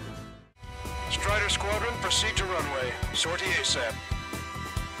 Strider Squadron, proceed to runway. Sortie ASAP.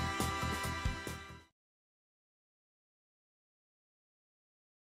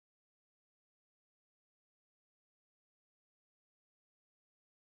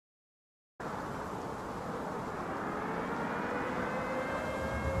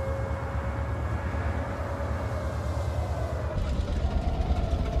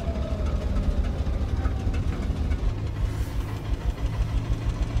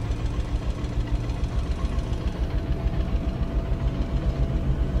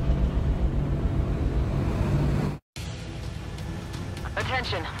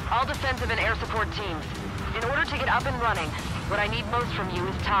 Attention, all defensive and air support teams. In order to get up and running, what I need most from you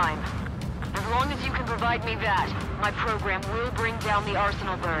is time. As long as you can provide me that, my program will bring down the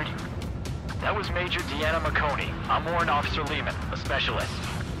Arsenal bird. That was Major Deanna McConey. I'm Warrant Officer Lehman, a specialist.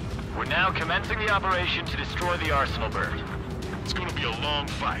 We're now commencing the operation to destroy the Arsenal bird. It's gonna be a long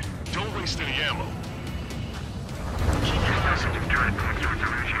fight. Don't waste any ammo. Keep your messaging track back towards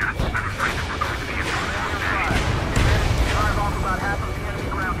Erusia. I'm afraid that we're going to be in for a long day. Drive off about half of the enemy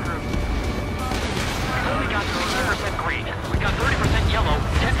ground troops. We've only got 30% green. We got 30% yellow,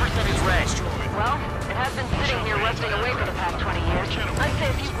 10% is red. Well, it has been sitting here rusting away for the past 20 years. I'd say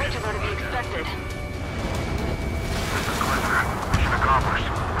a few glitches are to be expected. This is clever. Mission accomplished.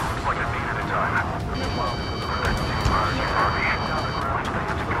 Looks like it needed a time. Meanwhile, this is protecting the Army. Which they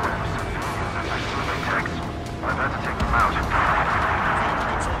have to go after civilians as their survey techs. I've had to take them out.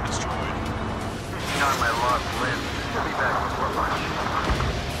 Confirmed destroyed. Not my lost limbs. We'll be back before lunch.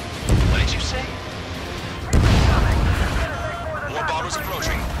 What did you say? More bombers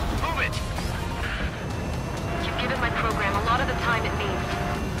approaching. Move it! You've given my program a lot of the time it needs.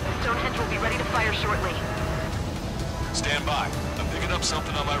 The Stonehenge will be ready to fire shortly. Stand by. I'm picking up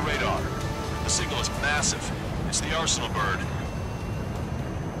something on my radar. The signal is massive. It's the Arsenal bird.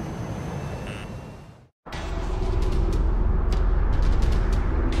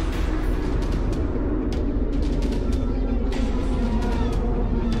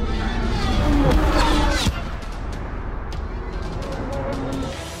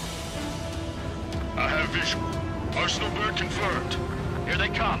 I have visual. Arsenal bird confirmed. Here they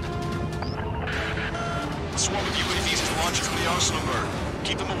come. A swarm of UAVs is launching from the Arsenal bird.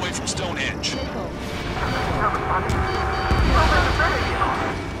 Keep them away from Stonehenge. 10,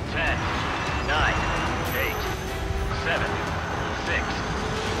 9, 8, 7, 6,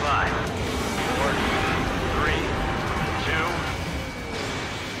 5, 4, 3, 2.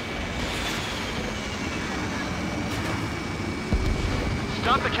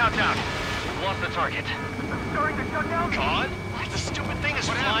 Stop the countdown. We've lost the target. Starting to shut down? God? The stupid thing is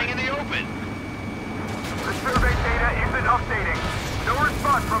flying in the open. The survey data isn't updating. No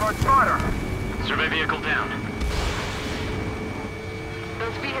response from our spotter. Survey vehicle down.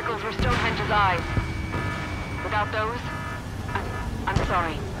 Those vehicles were Stonehenge's eyes. Without those, I'm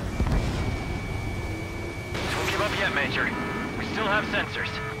sorry. Don't give up yet, Major. We still have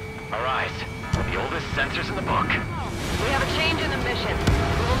sensors. Our eyes. The oldest sensors in the book. We have a change in the mission.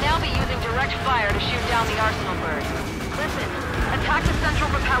 We will now be using direct fire to shoot down the Arsenal bird. Listen, attack the central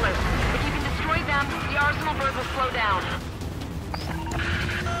propellers. If you can destroy them, the Arsenal bird will slow down.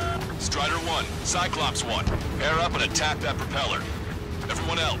 Strider 1, Cyclops 1, pair up and attack that propeller.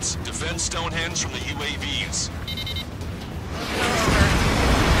 Everyone else, defend Stonehenge from the UAVs.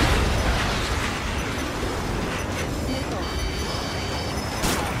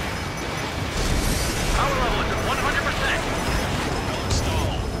 Power level is at 100%.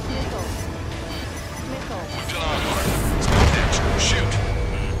 Stall. We've done our part. Stonehenge, shoot.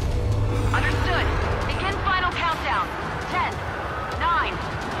 Understood. Begin final countdown. 10, 9,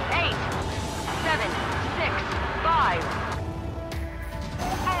 8, 7, 6, 5,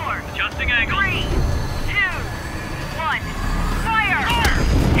 4, Adjusting angle. 3, 2, 1. Fire!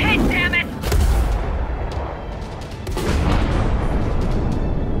 Hit, damn it!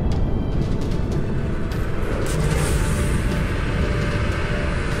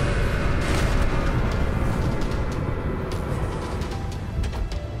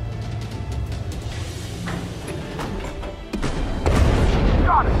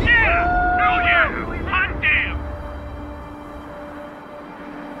 Got it! Yeah! Hell yeah! Hot damn!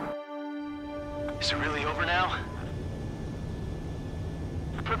 Is it really over now?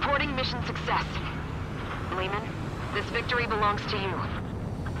 Reporting mission success. Lehman, this victory belongs to you.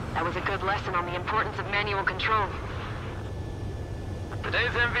 That was a good lesson on the importance of manual control.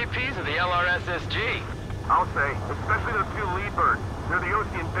 Today's MVPs are the LRSSG. I'll say, especially those two lead birds. They're the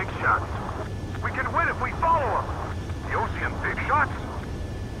Ocean big shots. We can win if we follow them. The Ocean big shots?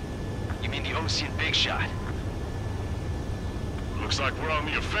 You mean the Ocean big shot? Looks like we're on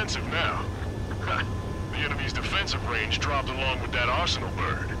the offensive now. The enemy's defensive range dropped along with that Arsenal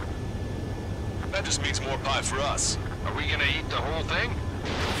bird. That just means more pie for us. Are we gonna eat the whole thing?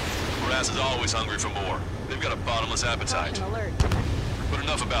 Brass is always hungry for more. They've got a bottomless appetite. But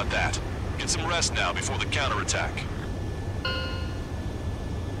enough about that. Get some rest now before the counterattack.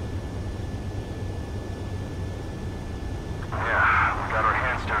 Yeah, we got our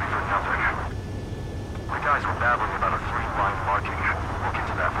hands dirty for nothing. My guys were babbling about a 3-line marking. Look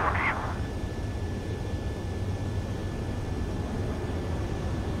into that for me.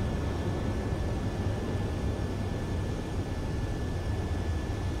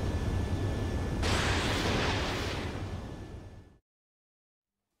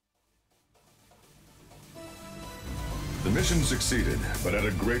 mission succeeded, but at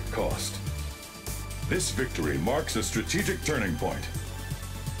a great cost. This victory marks a strategic turning point.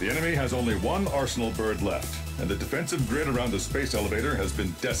 The enemy has only one arsenal bird left, and the defensive grid around the space elevator has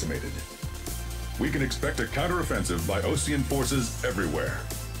been decimated. We can expect a counteroffensive by Osean forces everywhere.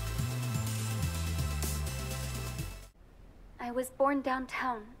 I was born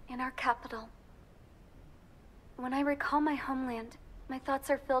downtown, in our capital. When I recall my homeland, my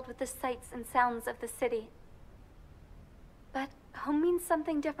thoughts are filled with the sights and sounds of the city. But home means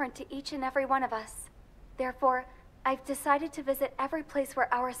something different to each and every one of us. Therefore, I've decided to visit every place where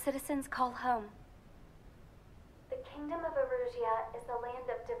our citizens call home. The Kingdom of Erusia is a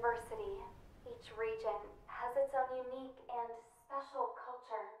land of diversity. Each region has its own unique and special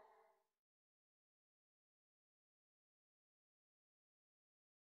culture.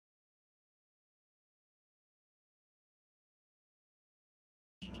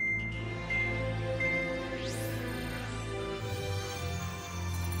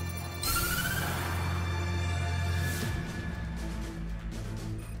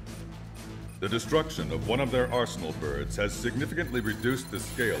 The destruction of one of their arsenal birds has significantly reduced the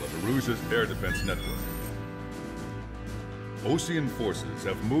scale of Erusia's air defense network. Osean forces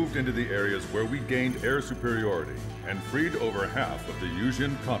have moved into the areas where we gained air superiority and freed over half of the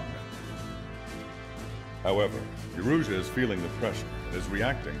Eusian continent. However, Erusia is feeling the pressure and is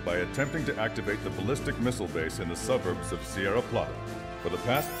reacting by attempting to activate the ballistic missile base in the suburbs of Sierra Plata. For the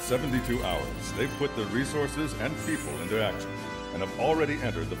past 72 hours, they've put their resources and people into action, and have already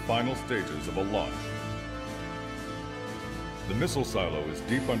entered the final stages of a launch. The missile silo is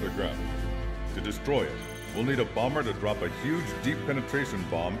deep underground. To destroy it, we'll need a bomber to drop a huge deep penetration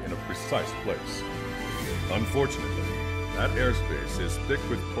bomb in a precise place. Unfortunately, that airspace is thick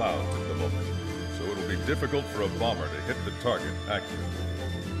with clouds at the moment, so it'll be difficult for a bomber to hit the target accurately.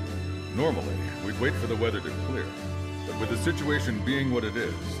 Normally, we'd wait for the weather to clear, but with the situation being what it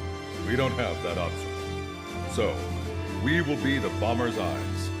is, we don't have that option. So, we will be the bomber's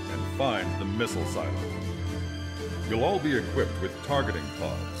eyes and find the missile silo. You'll all be equipped with targeting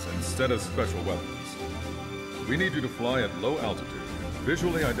pods instead of special weapons. We need you to fly at low altitude,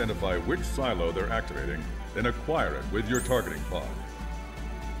 visually identify which silo they're activating, then acquire it with your targeting pod.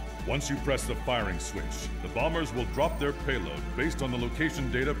 Once you press the firing switch, the bombers will drop their payload based on the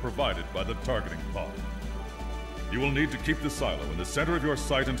location data provided by the targeting pod. You will need to keep the silo in the center of your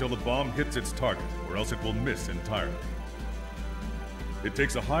sight until the bomb hits its target, or else it will miss entirely. It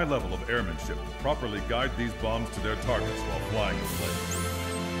takes a high level of airmanship to properly guide these bombs to their targets while flying the plane.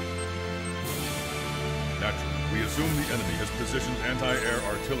 Naturally, we assume the enemy has positioned anti-air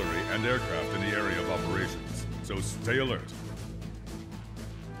artillery and aircraft in the area of operations, so stay alert.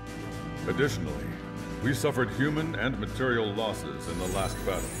 Additionally, we suffered human and material losses in the last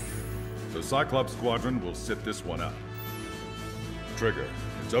battle, so Cyclops Squadron will sit this one out. Trigger,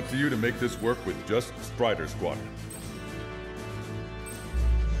 it's up to you to make this work with just Strider Squadron.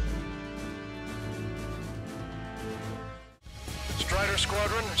 Strider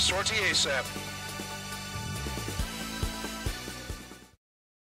Squadron, sortie ASAP.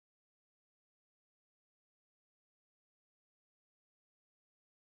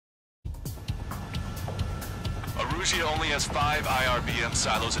 Erusia only has 5 IRBM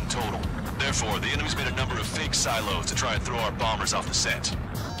silos in total. Therefore, the enemy's made a number of fake silos to try and throw our bombers off the scent.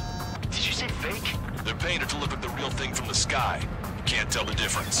 Did you say fake? They're painted to look like the real thing from the sky. You can't tell the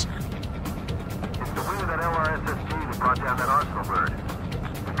difference. It's the wing of that LRSSG that brought down that arsenal bird.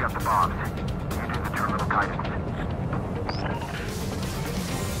 We've got the bombs. You do the terminal guidance.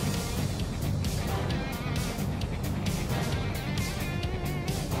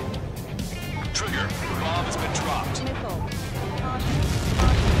 Trigger, the bomb has been dropped.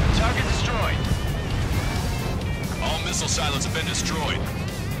 Target destroyed. All missile silos have been destroyed.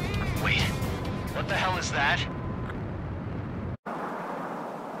 Wait, what the hell is that?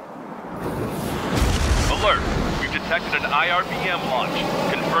 Alert! We've detected an IRBM launch.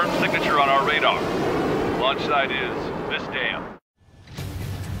 Confirmed signature on our radar. Launch site is this dam.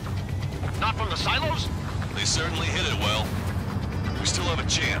 Not from the silos? They certainly hit it well. We still have a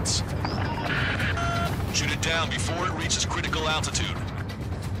chance. Shoot it down before it reaches critical altitude.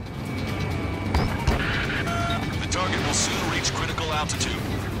 The target will soon reach critical altitude.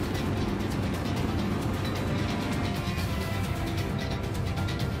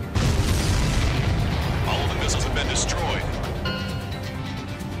 All of the missiles have been destroyed.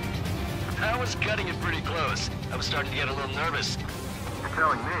 I was cutting it pretty close. I was starting to get a little nervous. You're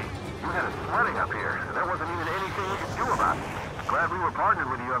telling me you had us flooding up here, and there wasn't even anything you could do about it. Glad we were partnered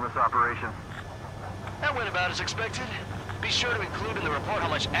with you on this operation. That went about as expected. Be sure to include in the report how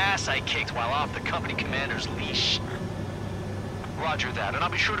much ass I kicked while off the company commander's leash. Roger that, and I'll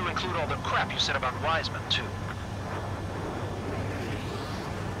be sure to include all the crap you said about Wiseman, too.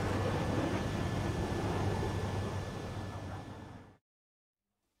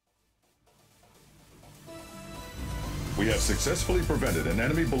 We have successfully prevented an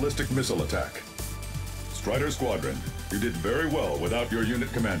enemy ballistic missile attack. Strider Squadron, you did very well without your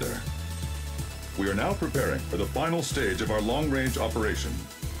unit commander. We are now preparing for the final stage of our long-range operation,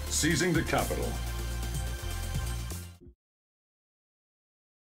 seizing the capital.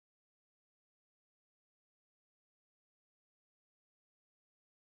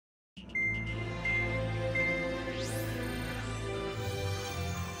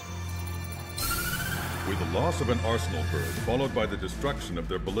 With the loss of an arsenal bird, followed by the destruction of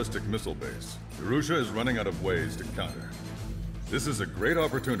their ballistic missile base, Erussia is running out of ways to counter. This is a great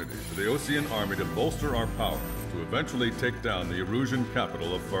opportunity for the Osean army to bolster our power to eventually take down the Erusian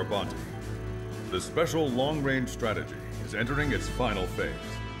capital of Farbanti. The special long-range strategy is entering its final phase.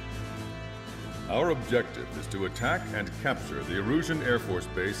 Our objective is to attack and capture the Erusian Air Force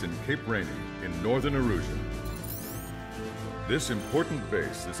Base in Cape Rainy in northern Erusia. This important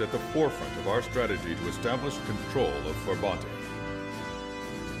base is at the forefront of our strategy to establish control of Farbanti.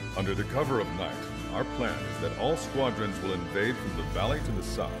 Under the cover of night, our plan is that all squadrons will invade from the valley to the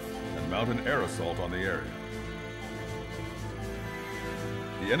south and mount an air assault on the area.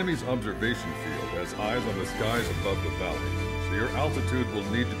 The enemy's observation field has eyes on the skies above the valley, so your altitude will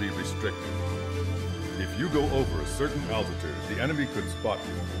need to be restricted. If you go over a certain altitude, the enemy could spot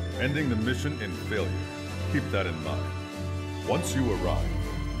you, ending the mission in failure. Keep that in mind. Once you arrive,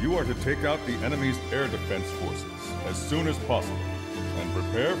 you are to take out the enemy's air defense forces as soon as possible and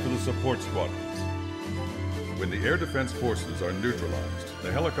prepare for the support squadrons. When the air defense forces are neutralized,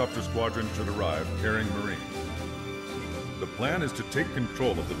 the helicopter squadron should arrive carrying Marines. The plan is to take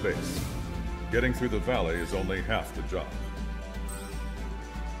control of the base. Getting through the valley is only half the job.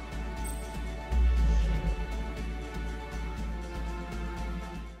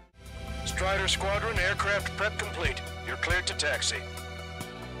 Strider Squadron, aircraft prep complete. You're cleared to taxi.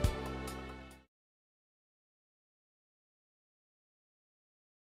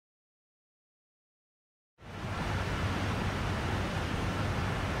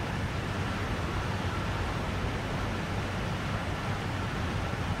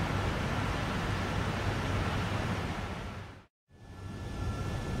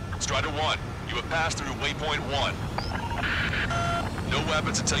 Strider 1, you have passed through waypoint 1. No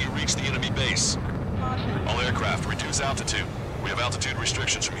weapons until you reach the enemy base. All aircraft, reduce altitude. We have altitude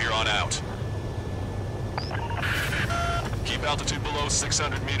restrictions from here on out. Keep altitude below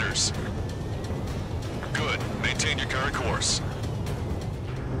 600 meters. Good. Maintain your current course.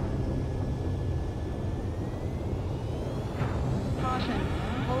 Caution.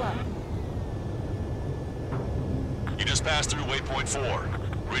 Pull up. You just passed through waypoint 4.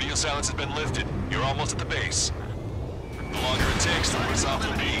 Radio silence has been lifted. You're almost at the base. The longer it takes, the worse off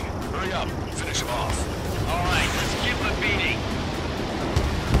you'll be. Hurry up. Finish him off. All right, let's keep the beating.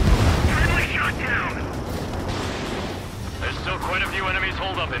 Friendly shot down. There's still quite a few enemies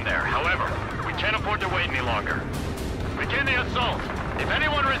holed up in there. However, we can't afford to wait any longer. Begin the assault. If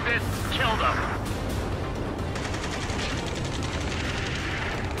anyone resists, kill them.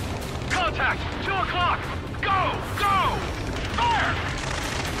 Contact! 2 o'clock! Go! Go! Fire!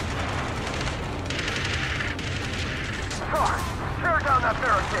 Sarge, tear down that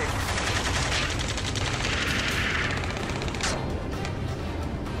barricade.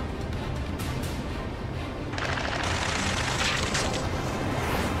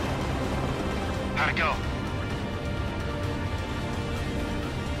 How'd it go?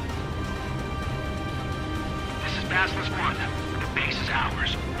 This is Basilisk 1. The base is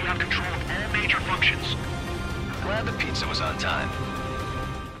ours. We have control of all major functions. Glad the pizza was on time.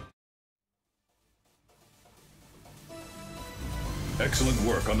 Excellent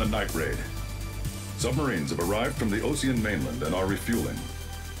work on the night raid. Submarines have arrived from the Osean mainland and are refueling.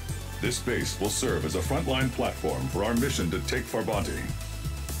 This base will serve as a frontline platform for our mission to take Farbanti.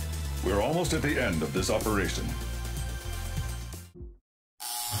 We're almost at the end of this operation.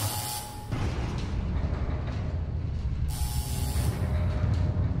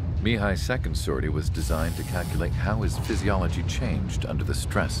 Mihai's second sortie was designed to calculate how his physiology changed under the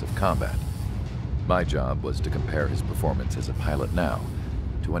stress of combat. My job was to compare his performance as a pilot now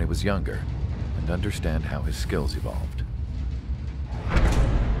to when he was younger and understand how his skills evolved.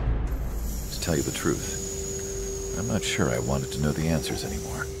 To tell you the truth, I'm not sure I wanted to know the answers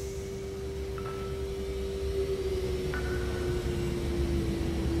anymore.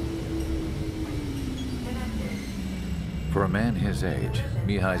 For a man his age,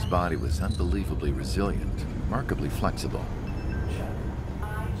 Mihai's body was unbelievably resilient, remarkably flexible.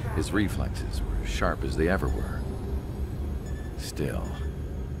 His reflexes were as sharp as they ever were. Still,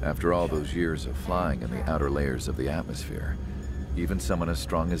 after all those years of flying in the outer layers of the atmosphere, even someone as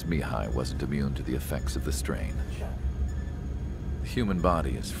strong as Mihai wasn't immune to the effects of the strain. The human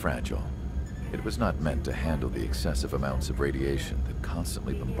body is fragile. It was not meant to handle the excessive amounts of radiation that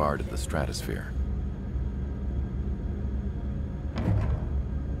constantly bombarded the stratosphere.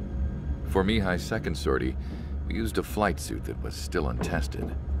 For Mihai's second sortie, we used a flight suit that was still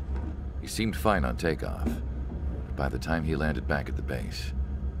untested. He seemed fine on takeoff, but by the time he landed back at the base,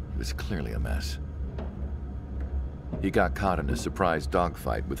 he was clearly a mess. He got caught in a surprise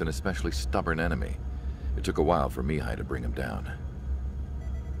dogfight with an especially stubborn enemy. It took a while for Mihai to bring him down.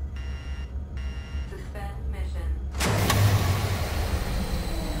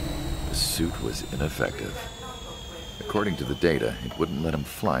 The suit was ineffective. According to the data, it wouldn't let him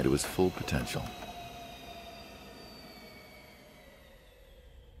fly to his full potential.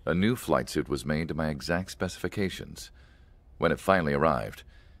 A new flight suit was made to my exact specifications. When it finally arrived,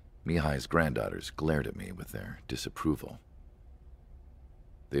 Mihai's granddaughters glared at me with their disapproval.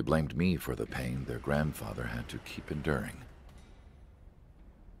 They blamed me for the pain their grandfather had to keep enduring.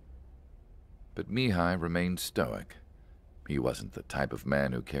 But Mihai remained stoic. He wasn't the type of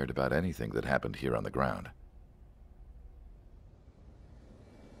man who cared about anything that happened here on the ground.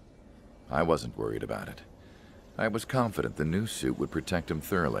 I wasn't worried about it. I was confident the new suit would protect him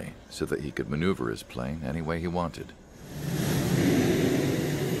thoroughly, so that he could maneuver his plane any way he wanted.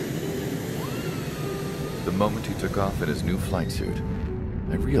 The moment he took off in his new flight suit,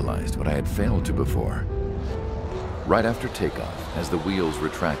 I realized what I had failed to before. Right after takeoff, as the wheels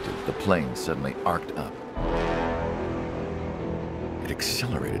retracted, the plane suddenly arced up. It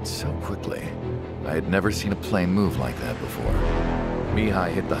accelerated so quickly. I had never seen a plane move like that before.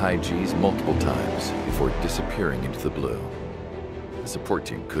 Mihai hit the high G's multiple times before disappearing into the blue. The support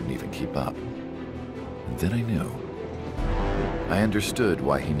team couldn't even keep up. And then I knew. I understood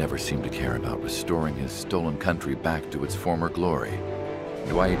why he never seemed to care about restoring his stolen country back to its former glory,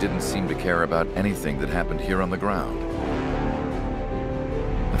 and why he didn't seem to care about anything that happened here on the ground.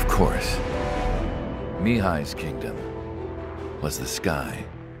 Of course, Mihai's kingdom was the sky.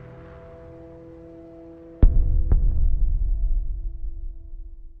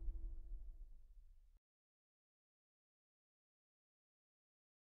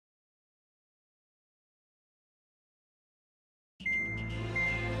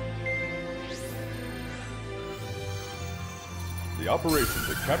 The operation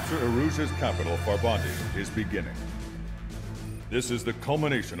to capture Erusia's capital, Farbandi, is beginning. This is the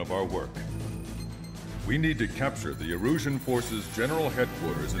culmination of our work. We need to capture the Erusian forces' general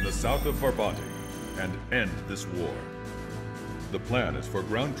headquarters in the south of Farbandi and end this war. The plan is for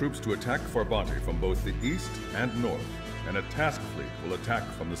ground troops to attack Farbandi from both the east and north, and a task fleet will attack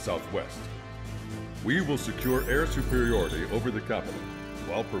from the southwest. We will secure air superiority over the capital,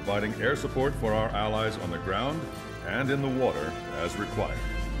 while providing air support for our allies on the ground and in the water as required.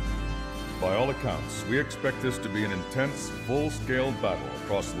 By all accounts, we expect this to be an intense, full-scale battle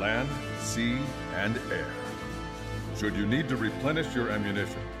across land, sea, and air. Should you need to replenish your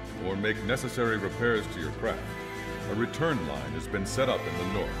ammunition or make necessary repairs to your craft, a return line has been set up in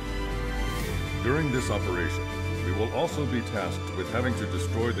the north. During this operation, we will also be tasked with having to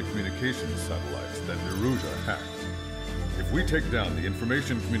destroy the communications satellites that Erusia hacked. If we take down the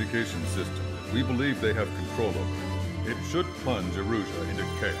information communication system that we believe they have control over, it should plunge Erusia into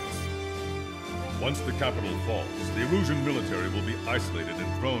chaos. Once the capital falls, the Erusian military will be isolated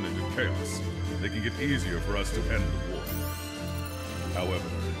and thrown into chaos, making it easier for us to end the war. However,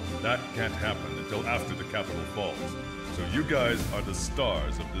 that can't happen until after the capital falls, so you guys are the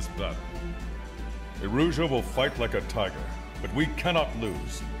stars of this battle. Erusia will fight like a tiger, but we cannot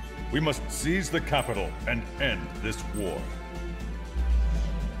lose. We must seize the capital and end this war.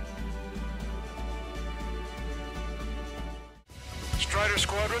 Strider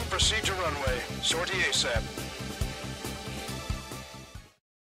Squadron, proceed to runway. Sortie ASAP.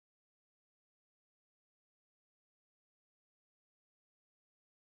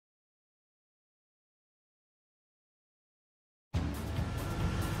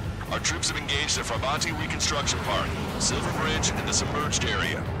 Our troops have engaged the Farbandi Reconstruction Park, Silver Bridge, and the submerged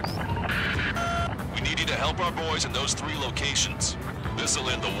area. We need you to help our boys in those 3 locations. This'll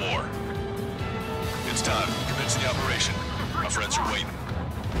end the war. It's time. Commence the operation. Our friends are waiting.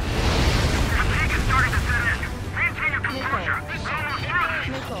 Fatigue is starting to set in. Maintain your composure. We're almost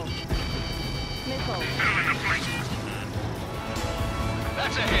through. Missile.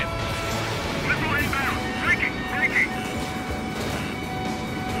 That's a hit. Missile inbound. Breaking.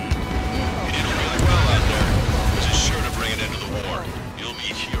 You did really well out there. This is sure to bring an end to the war. You'll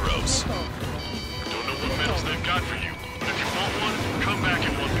be heroes. Don't know what medals they've got for you, but if you want one, come back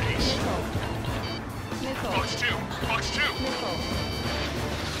in one piece. Box 2! Box 2!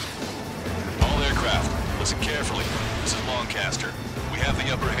 All aircraft, listen carefully. This is Lancaster. We have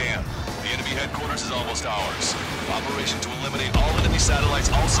the upper hand. The enemy headquarters is almost ours. Operation to eliminate all enemy satellites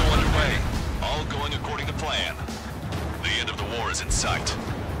also underway. All going according to plan. The end of the war is in sight.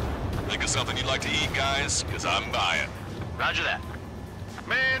 Think of something you'd like to eat, guys? Because I'm buying. Roger that.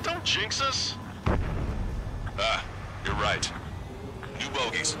 Man, don't jinx us. Ah, you're right. New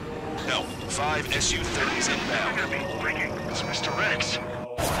bogies. No, 5 Su-30s inbound. It's Mr. Rex.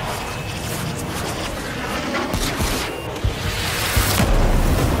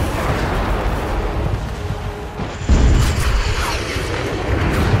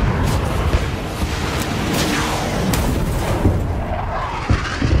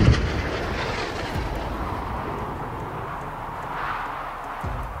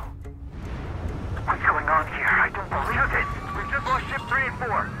 What's going on here? I don't believe it. We've just lost ship 3 and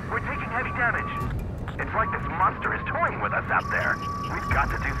 4. We're taking heavy damage. It's like this monster is toying with us out there. We've got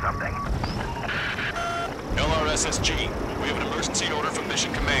to do something. LRSSG, we have an emergency order from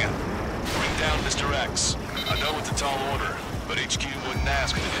Mission Command. Bring down Mr. X. I know it's a tall order, but HQ wouldn't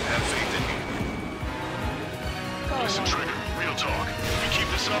ask if they didn't have faith in you. Listen, Trigger, real talk. If we keep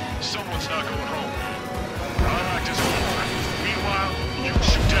this up, someone's not going home. Our act is over. Meanwhile, you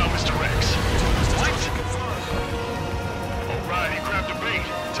shoot down Mr. X. What? Alright, he grabbed a bait.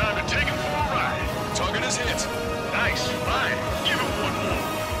 Time to take him for a ride. Target is hit. Nice, fine. Give him one more.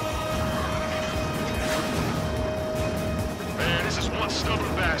 Man, this is one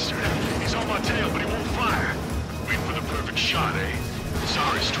stubborn bastard. He's on my tail, but he won't fire. Wait for the perfect shot, eh?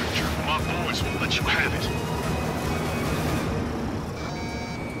 Sorry, stranger. My boys won't let you have it.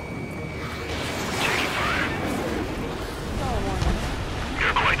 Taking fire.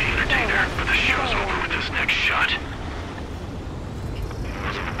 You're quite the entertainer, but the show's over with this next shot.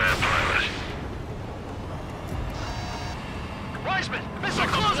 Wasn't a bad pilot. Wiseman! Missile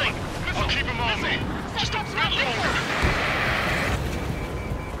closing! I'll keep him on me. Just a bit longer.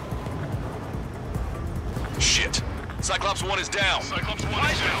 Shit. Cyclops 1 is down. Cyclops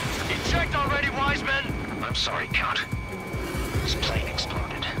 1 is down. Eject already, Wiseman! I'm sorry, Count. His plane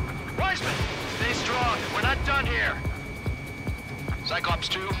exploded. Wiseman! Stay strong. We're not done here. Cyclops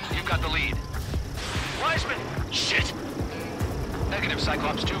 2, you've got the lead. Wiseman! Shit! Negative,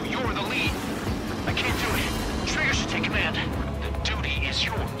 Cyclops 2, you're the lead. I can't do it. Trigger should take command. The duty is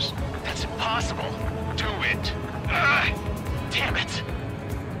yours. That's impossible. Do it. Damn it.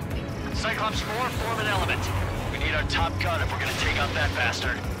 Cyclops 4, form an element. We need our top gun if we're gonna take out that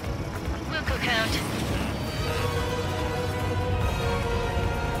bastard. We'll go count.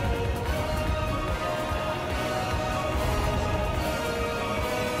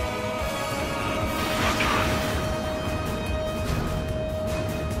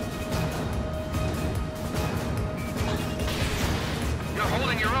 You're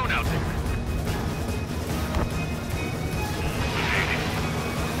holding your own out there.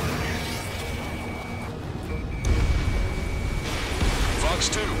 Fox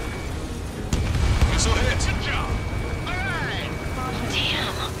 2. Missile hit. Good job.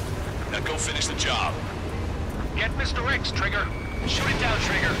 Damn. Now go finish the job. Get Mr. X, Trigger. Shoot it down,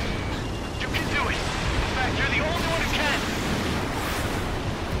 Trigger. You can do it. In fact, you're the only one who can.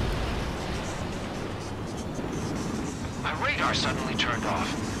 My radar suddenly turned off.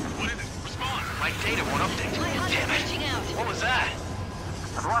 What is it? Respond. My data won't update. Damn it. Reaching out. What was that?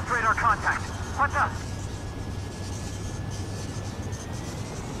 I've lost radar contact. What's up?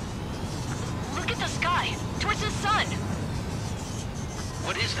 Look at the sky. Towards the sun.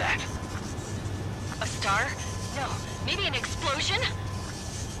 What is that? A star? No. Maybe an explosion?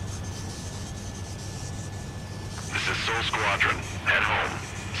 This is Soul Squadron. Head home.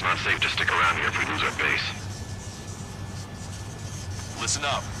 It's not safe to stick around here if we lose our base. Listen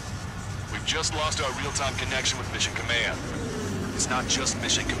up. We've just lost our real-time connection with Mission Command. It's not just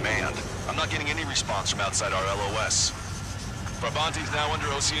Mission Command. I'm not getting any response from outside our LOS. Brabante's now under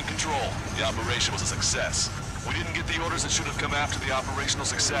Ocean control. The operation was a success. We didn't get the orders that should have come after the operational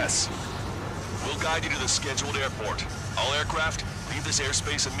success. We'll guide you to the scheduled airport. All aircraft, leave this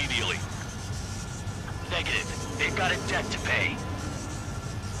airspace immediately. Negative. They've got a debt to pay.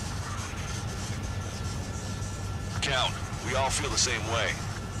 Count, we all feel the same way.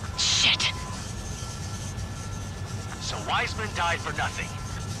 Shit. So Wiseman died for nothing.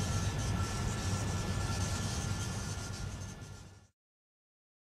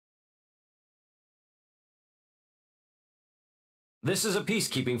 This is a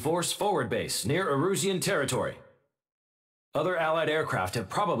peacekeeping force forward base near Erusian territory. Other Allied aircraft have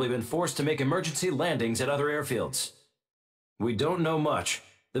probably been forced to make emergency landings at other airfields. We don't know much.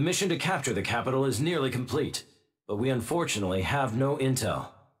 The mission to capture the capital is nearly complete, but we unfortunately have no intel.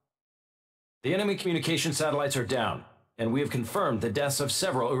 The enemy communication satellites are down, and we have confirmed the deaths of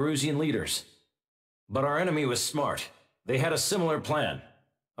several Erusian leaders. But our enemy was smart. They had a similar plan.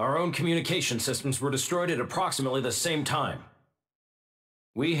 Our own communication systems were destroyed at approximately the same time.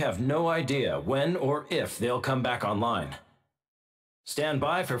 We have no idea when or if they'll come back online. Stand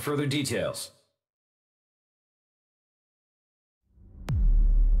by for further details.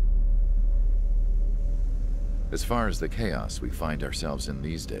 As far as the chaos we find ourselves in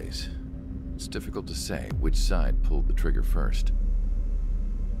these days, it's difficult to say which side pulled the trigger first.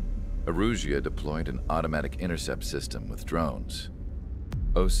 Erusia deployed an automatic intercept system with drones.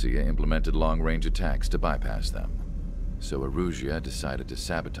 Osea implemented long-range attacks to bypass them. So Erusia decided to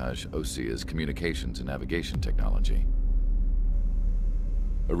sabotage Osea's communications and navigation technology.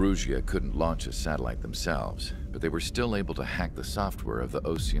 Erusia couldn't launch a satellite themselves, but they were still able to hack the software of the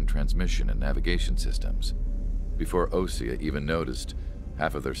Osean transmission and navigation systems. Before Osea even noticed,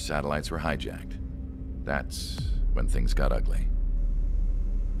 half of their satellites were hijacked. That's when things got ugly.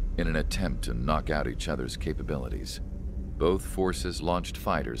 In an attempt to knock out each other's capabilities, both forces launched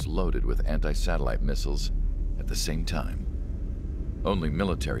fighters loaded with anti-satellite missiles at the same time. Only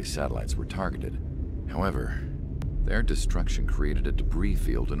military satellites were targeted. However, their destruction created a debris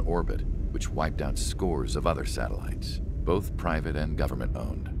field in orbit, which wiped out scores of other satellites, both private and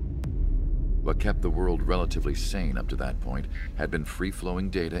government-owned. What kept the world relatively sane up to that point had been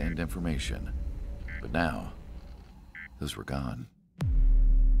free-flowing data and information. But now, those were gone.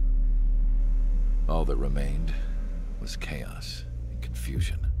 All that remained was chaos and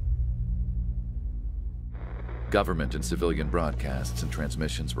confusion. Government and civilian broadcasts and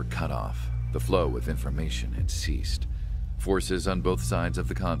transmissions were cut off. The flow of information had ceased. Forces on both sides of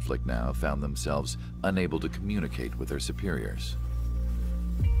the conflict now found themselves unable to communicate with their superiors.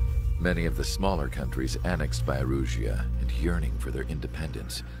 Many of the smaller countries annexed by Erusia and yearning for their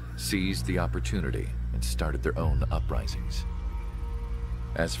independence seized the opportunity and started their own uprisings.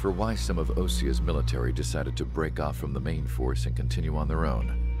 As for why some of Osea's military decided to break off from the main force and continue on their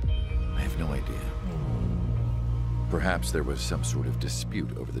own, I have no idea. Perhaps there was some sort of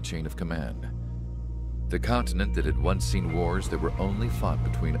dispute over the chain of command. The continent that had once seen wars that were only fought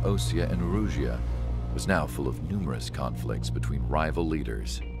between Osea and Erusia was now full of numerous conflicts between rival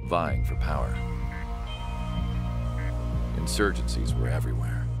leaders vying for power. Insurgencies were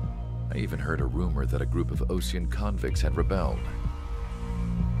everywhere. I even heard a rumor that a group of Osean convicts had rebelled.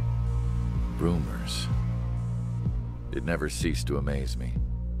 Rumors. It never ceased to amaze me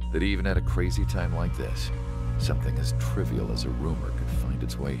that even at a crazy time like this, something as trivial as a rumor could find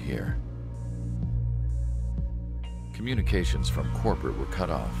its way here. Communications from corporate were cut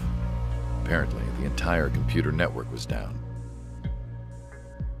off. Apparently, the entire computer network was down.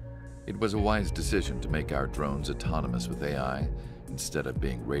 It was a wise decision to make our drones autonomous with AI instead of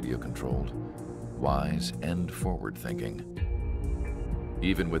being radio-controlled. Wise and forward-thinking.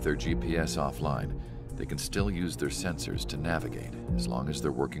 Even with their GPS offline, they can still use their sensors to navigate as long as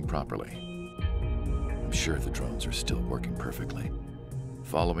they're working properly. I'm sure the drones are still working perfectly,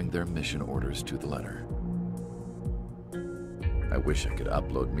 following their mission orders to the letter. I wish I could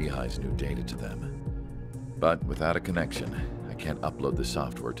upload Mihai's new data to them. But without a connection, I can't upload the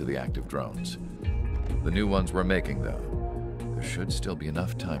software to the active drones. The new ones we're making, though, there should still be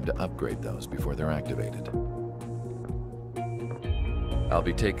enough time to upgrade those before they're activated. I'll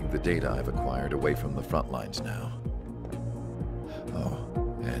be taking the data I've acquired away from the front lines now.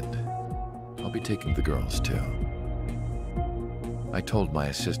 Oh, and I'll be taking the girls, too. I told my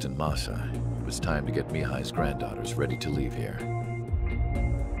assistant, Masa, it was time to get Mihai's granddaughters ready to leave here.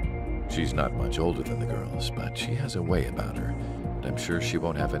 She's not much older than the girls, but she has a way about her, and I'm sure she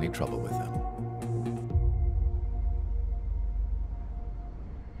won't have any trouble with them.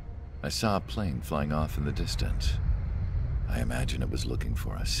 I saw a plane flying off in the distance. I imagine it was looking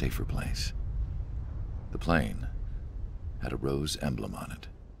for a safer place. The plane had a rose emblem on it.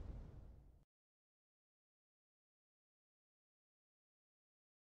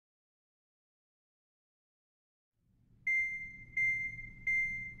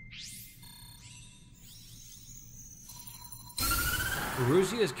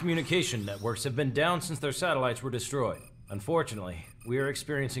 Erusia's communication networks have been down since their satellites were destroyed. Unfortunately, we are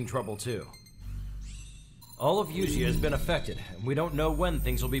experiencing trouble too. All of Erusia has been affected, and we don't know when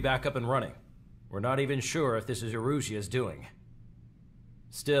things will be back up and running. We're not even sure if this is Erusia's doing.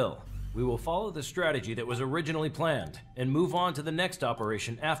 Still, we will follow the strategy that was originally planned, and move on to the next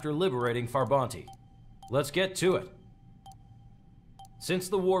operation after liberating Farbanti. Let's get to it. Since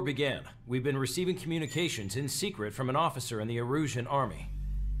the war began, we've been receiving communications in secret from an officer in the Erusian army.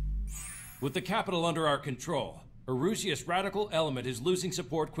 With the capital under our control, Erusia's radical element is losing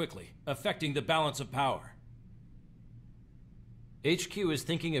support quickly, affecting the balance of power. HQ is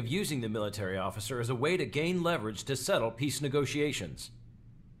thinking of using the military officer as a way to gain leverage to settle peace negotiations.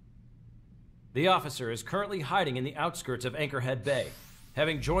 The officer is currently hiding in the outskirts of Anchorhead Bay,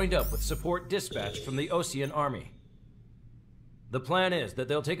 having joined up with support dispatched from the Osean army. The plan is that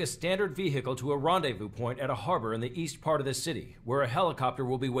they'll take a standard vehicle to a rendezvous point at a harbor in the east part of the city, where a helicopter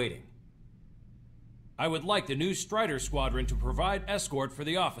will be waiting. I would like the new Strider Squadron to provide escort for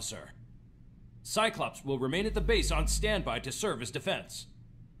the officer. Cyclops will remain at the base on standby to serve as defense.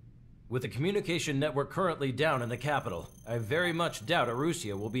 With the communication network currently down in the capital, I very much doubt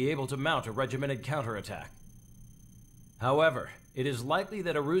Erusia will be able to mount a regimented counterattack. However, it is likely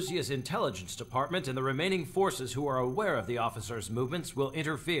that Erusia's intelligence department and the remaining forces who are aware of the officer's movements will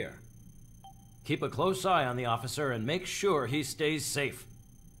interfere. Keep a close eye on the officer and make sure he stays safe.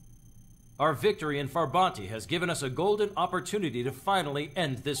 Our victory in Farbanti has given us a golden opportunity to finally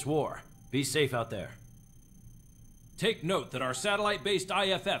end this war. Be safe out there. Take note that our satellite-based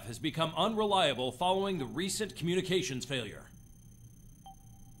IFF has become unreliable following the recent communications failure.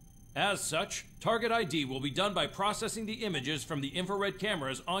 As such, target ID will be done by processing the images from the infrared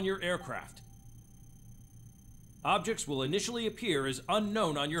cameras on your aircraft. Objects will initially appear as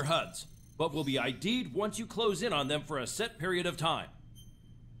unknown on your HUDs, but will be ID'd once you close in on them for a set period of time.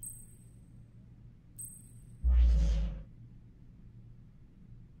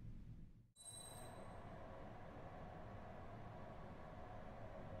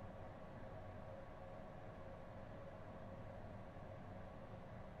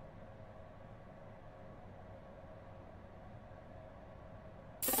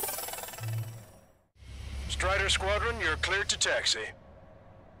 Strider Squadron, you're cleared to taxi.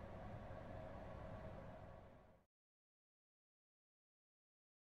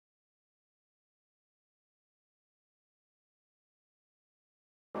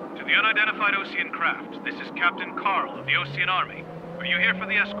 To the unidentified Osean craft, this is Captain Carl of the Osean Army. Are you here for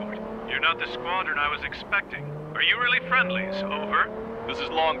the escort? You're not the squadron I was expecting. Are you really friendlies? Over. This is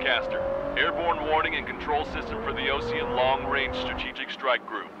Longcaster. Airborne warning and control system for the Osean Long-Range Strategic Strike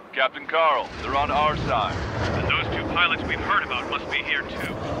Group. Captain Carl, they're on our side. And those two pilots we've heard about must be here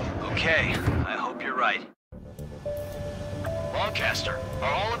too. Okay, I hope you're right. Longcaster,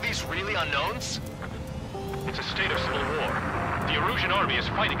 are all of these really unknowns? It's a state of civil war. The Erusian army is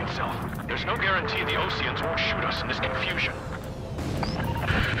fighting itself. There's no guarantee the Oseans won't shoot us in this confusion.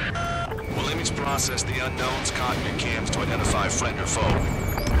 We'll image process the unknowns cockpit cams to identify friend or foe.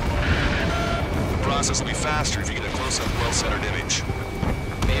 The process will be faster if you get a close-up, well-centered image.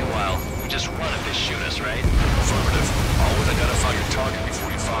 Meanwhile, we just run if they shoot us, right? Affirmative. Always identify your target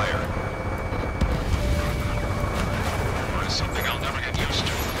before you fire. It's something I'll never get used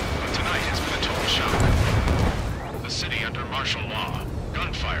to. But tonight it's been a total shock. The city under martial law.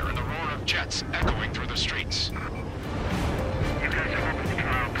 Gunfire and the roar of jets echoing through the streets. You guys have opened the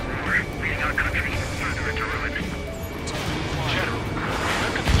trial war, leading our country further into ruin. General,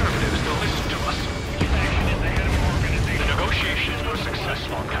 we're conservatives. They'll listen to us. The negotiations were a success,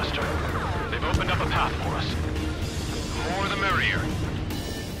 Longcaster. They've opened up a path for us. The more the merrier.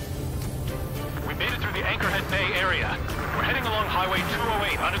 We made it through the Anchorhead Bay area. We're heading along Highway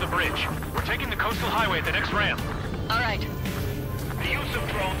 208 under the bridge. We're taking the coastal highway at the next ramp. All right. The use of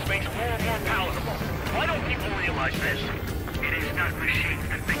drones makes war more palatable. Why don't people realize this? It is not machines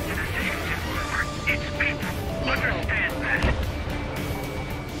that make the decisions in war. It's people. Understand that.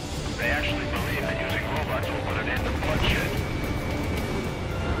 They actually believe that using robots will put an end to bloodshed.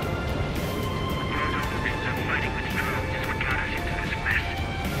 Fighting with drones is what got us into this mess.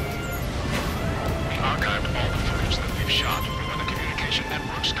 We archived all the footage that we've shot for when the communication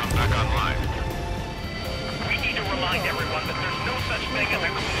networks come back online. We need to remind everyone that there's no such thing as a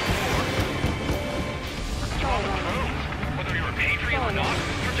clean war. What's wrong with drones? Whether you're a patriot or not,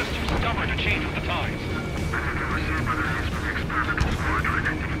 you're just too stubborn to change with the times.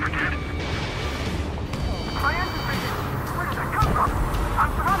 I'm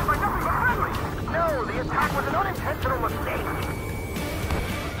surrounded by nothing but friendly! No, the attack was an unintentional mistake!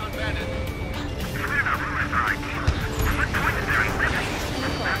 Unbanded. Clear enough from our ideals. What point is there in living?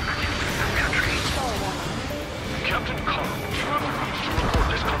 Captain Carl, you have the means to record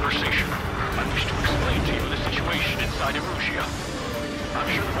this conversation. I wish to explain to you the situation inside Erusia. I'm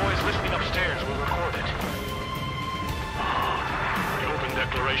sure the boys listening upstairs will record it. The open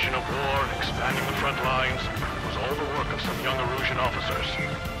declaration of war, expanding the front lines, was all the work of some young Erusian officers.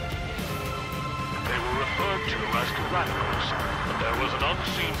 They were were referred to as the radicals, but there was an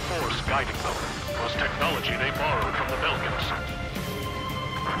unseen force guiding them. It was technology they borrowed from the Belkans.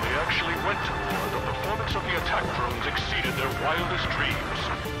 When they actually went to war, the performance of the attack drones exceeded their wildest dreams.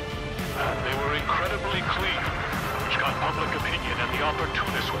 And they were incredibly clean, which got public opinion and the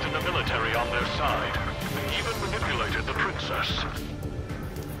opportunists within the military on their side. They even manipulated the princess.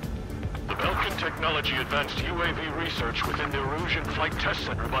 The Belkan technology advanced UAV research within the Erusian Flight Test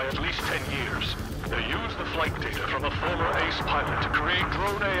Center by at least 10 years. They used the flight data from a former ace pilot to create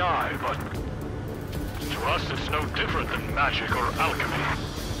drone AI, but to us it's no different than magic or alchemy.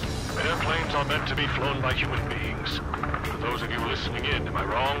 Airplanes are meant to be flown by human beings. For those of you listening in, am I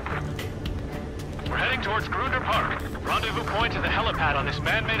wrong? We're heading towards Grunder Park. Rendezvous point is the helipad on this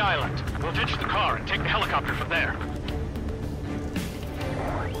man-made island. We'll ditch the car and take the helicopter from there.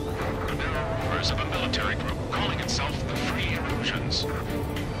 Members of a military group calling itself the Free Erusians.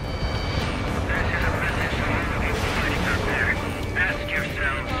 This is a message to all of you fighting out there. Ask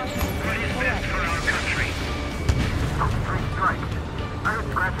yourselves, what is best for our country? Three strikes. I heard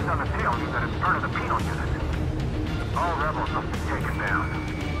scratches on the tail mean that it's part of the penal unit. All rebels must be taken down.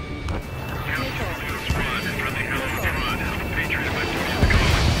 Squad in front of the hill on the front. Help Patriot by calling.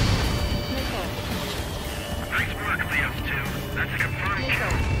 Nice work, Leos 2. That's a confirmed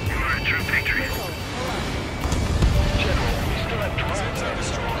kill. You are a true patriot. General, we still have drones out of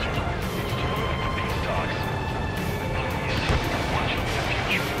strong. These talks. Watching the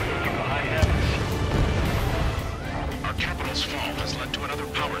future from the high heavens. Our capital's fall has led to another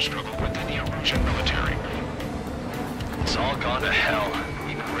power struggle within the Erusian military. It's all gone to hell.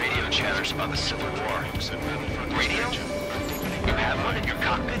 Even radio chatters about the Civil War. Radio? You have one in your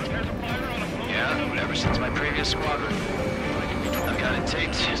cockpit? Yeah, ever since my previous squadron. I've got it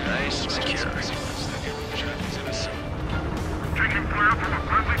taped, nice and secure. Taking fire from a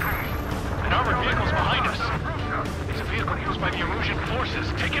friendly home. An armored vehicle's behind us. It's a vehicle used by the Erusian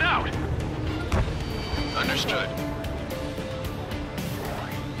forces. Take it out! Understood.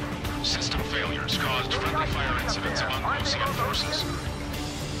 System failures caused friendly fire incidents among Ocean forces.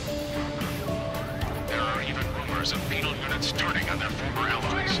 There are even rumors of penal units turning on their former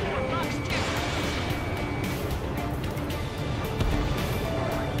allies.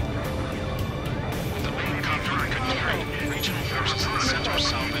 With the main conflict contained, regional forces in the center,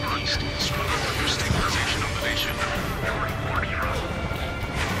 south, and east struggle for stabilization of the nation.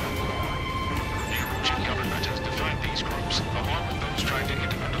 The Erusian government has defined these groups, along with those trying to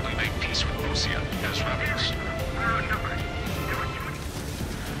independently make peace with Ocean, as rebels.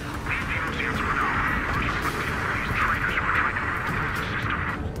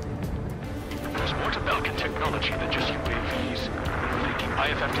 There's more to Belkan technology than just UAVs. Taking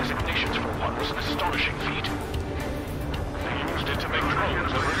IFF designations for one was an astonishing feat. They used it to make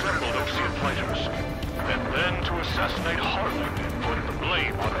drones that resembled Ocean fighters, and then to assassinate Harlan and put the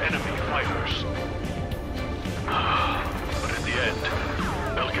blame on enemy fighters. But in the end,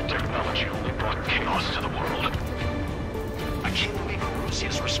 Belkan technology only brought chaos to the world. I can't believe Russia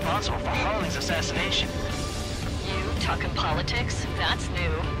is responsible for Harling's assassination. You talking politics? That's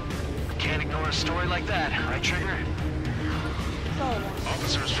new. Can't ignore a story like that, right, Trigger?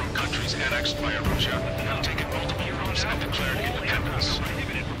 Officers from countries annexed by Erusia have taken multiple routes and declared independence.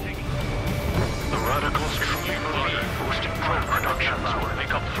 The radicals truly believe boosting drone productions will make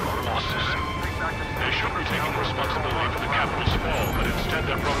up for our losses. They should be taking responsibility for the capital's fall, but instead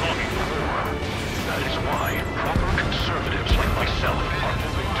they're prolonging the war. That is why proper conservatives like myself are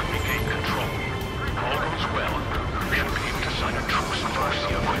moving to regain control. If all goes well, we should be able to sign a truce with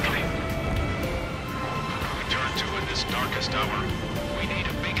Russia quickly. We turn to in this darkest hour. We need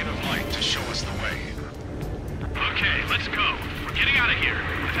a beacon of light to show us the way. Okay, let's go. We're getting out of here.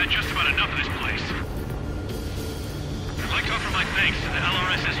 I've had just about enough of this place. I'd like to offer my thanks to the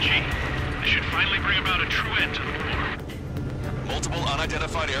LRSSG. They should finally bring about a true end to the war. Multiple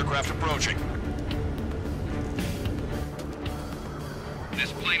unidentified aircraft approaching.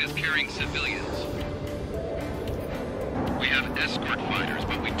 This plane is carrying civilians. We have escort fighters,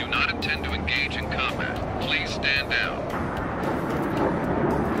 but we do not intend to engage in combat. Please stand down.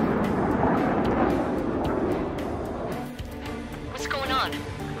 What's going on?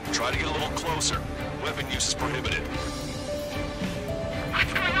 Try to get a little closer. Weapon use is prohibited.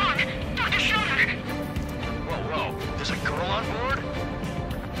 What's going on? Dr. Schroeder! Whoa, there's a girl on board?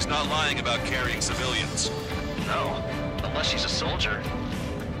 He's not lying about carrying civilians. No, unless she's a soldier.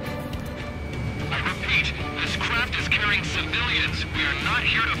 I repeat, this craft is carrying civilians. We are not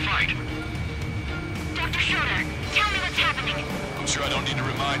here to fight. Dr. Schroeder, tell me what's happening. I'm sure I don't need to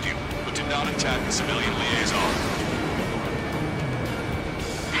remind you, but do not attack the civilian liaison.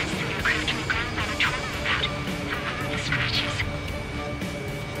 That's the new craft we got by the troll.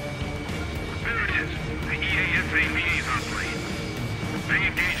 They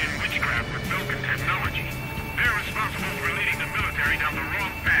engage in witchcraft with Vulcan technology. They're responsible for leading the military down the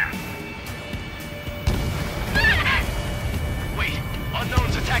wrong path. Wait,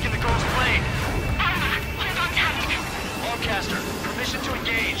 unknown's attacking the girl's plane. Hold on tight. Longcaster, permission to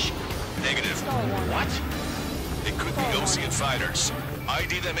engage. Negative. What? It could be Ocean fighters.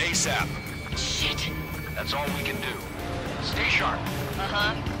 ID them ASAP. Shit. That's all we can do. Stay sharp.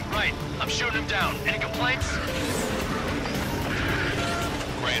 Uh-huh. Right, I'm shooting him down. Any complaints?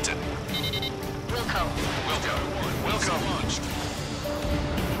 Granted. Wilco. Wilco launched.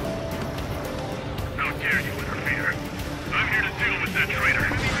 How dare you interfere? I'm here to deal with that traitor.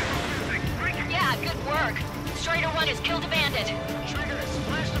 Yeah, good work. Strider 1 has killed a bandit.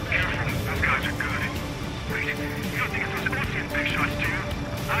 Careful, those guys are good. Wait, you don't think it was Ocean big shots, do you?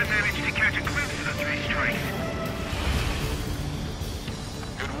 I managed to catch a glimpse of the 3 strikes.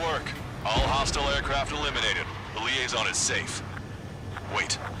 Good work. All hostile aircraft eliminated. The liaison is safe.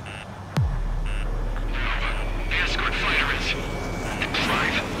 Wait. The escort fighter is...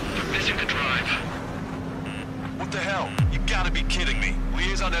 Drive. They're missing the drive. What the hell? You gotta be kidding me.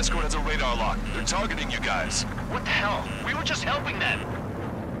 Liaison escort has a radar lock. They're targeting you guys. What the hell? We were just helping them.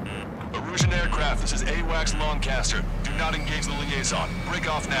 Erusian aircraft, this is AWACS Longcaster. Do not engage the liaison. Break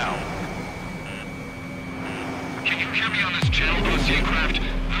off now. Can you hear me on this channel, OC craft?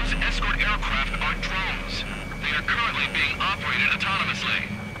 Those escort aircraft are drones. They are currently being operated autonomously.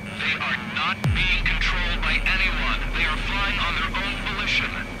 They are not being controlled by anyone. They are flying on their own volition.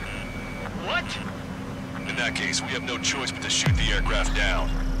 What? In that case, we have no choice but to shoot the aircraft down.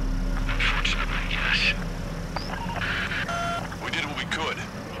 Unfortunately, yes. We did what we could.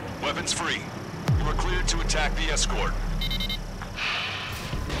 Weapons free. You are cleared to attack the escort.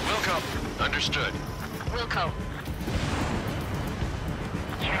 Wilco. Understood. Wilco.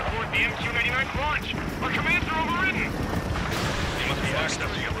 Can't afford the MQ-99 launch. Our commands are overridden. They must be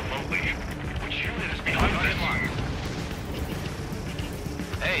accessing it remotely. Which unit is behind this?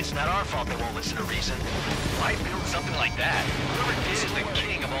 Hey, it's not our fault they won't listen to reason. Why build something like that? Whoever did is the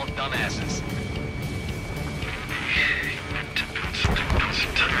king of all dumbasses. To build something else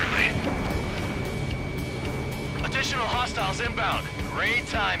entirely. Additional hostiles inbound. Great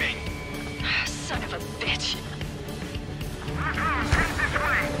timing. Son of a bitch.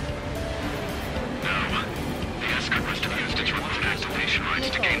 No. The escort must have used its remote activation rights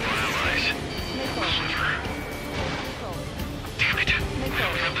to gain more allies. Damn it. They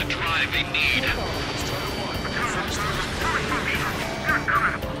don't have the drive they need.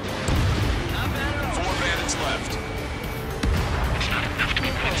 Four bandits left. It's not enough to be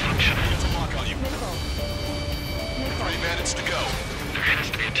functional. It's a lock on you. 3 bandits to go. There has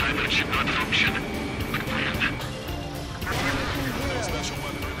to be a time when it should not function. Special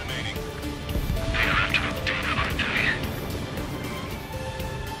weaponry remaining. They are after the data, aren't they?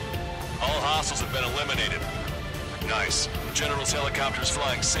 All hostiles have been eliminated. Nice. General's helicopter is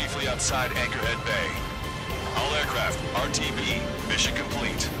flying safely outside Anchorhead Bay. All aircraft, RTB, mission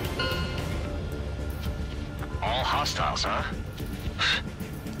complete. All hostiles, huh?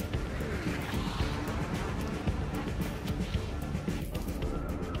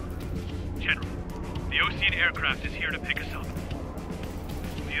 General, the Ocean aircraft is here to pick us up.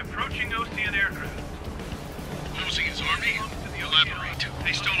 The approaching Ocean aircraft. Ocean's army? Elaborate.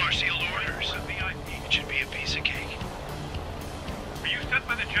 They stole our sealed orders. It should be a piece of cake. Were you sent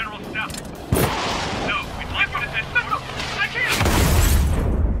by the General's staff? No, we'd like you to send... I can't!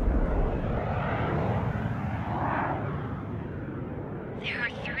 There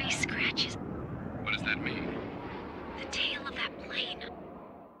are 3 scratches. What does that mean? The tail of that plane.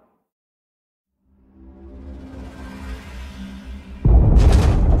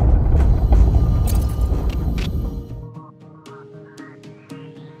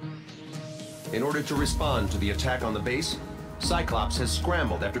 In order to respond to the attack on the base, Cyclops has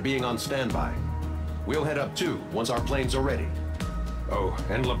scrambled after being on standby. We'll head up too, once our planes are ready. Oh,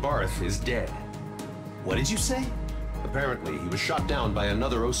 and Labarth is dead. What did you say? Apparently, he was shot down by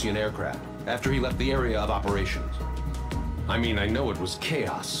another Ocean aircraft after he left the area of operations. I mean, I know it was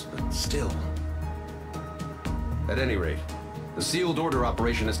chaos, but still. At any rate, the sealed order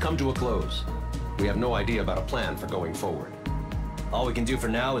operation has come to a close. We have no idea about a plan for going forward. All we can do for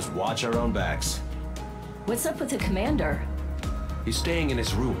now is watch our own backs. What's up with the commander? He's staying in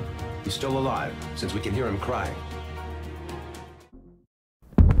his room. He's still alive, since we can hear him crying.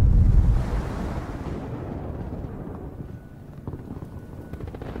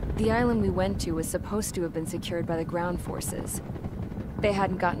 The island we went to was supposed to have been secured by the ground forces. They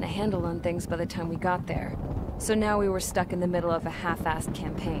hadn't gotten a handle on things by the time we got there, so now we were stuck in the middle of a half-assed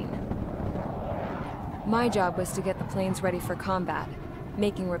campaign. My job was to get the planes ready for combat,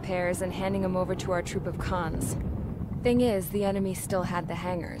 making repairs and handing them over to our troop of cons. Thing is, the enemy still had the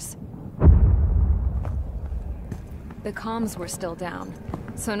hangars. The comms were still down,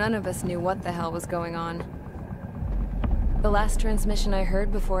 so none of us knew what the hell was going on. The last transmission I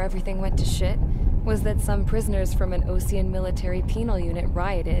heard before everything went to shit was that some prisoners from an Osean military penal unit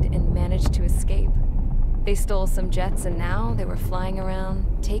rioted and managed to escape. They stole some jets and now they were flying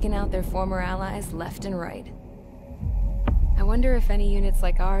around, taking out their former allies left and right. I wonder if any units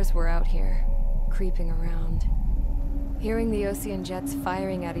like ours were out here, creeping around. Hearing the Osean jets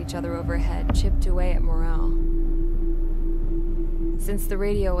firing at each other overhead chipped away at morale. Since the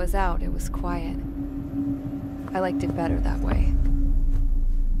radio was out, it was quiet. I liked it better that way.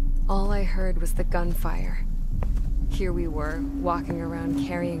 All I heard was the gunfire. Here we were, walking around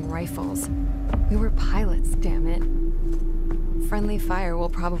carrying rifles. We were pilots, damn it. Friendly fire will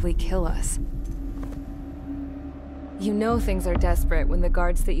probably kill us. You know things are desperate when the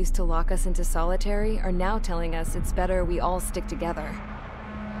guards that used to lock us into solitary are now telling us it's better we all stick together.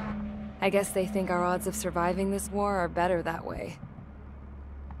 I guess they think our odds of surviving this war are better that way.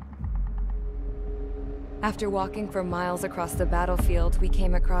 After walking for miles across the battlefield, we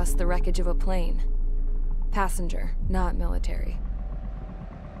came across the wreckage of a plane. Passenger, not military.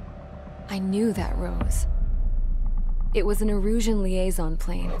 I knew that rose. It was an Erusian liaison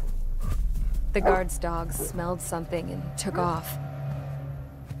plane. The guard's dogs smelled something and took off.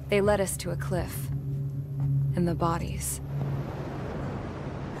 They led us to a cliff. And the bodies.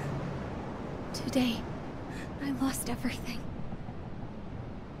 Today, I lost everything.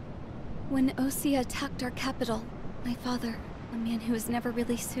 When Osea attacked our capital, my father, a man who was never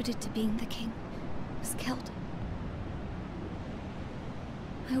really suited to being the king, was killed.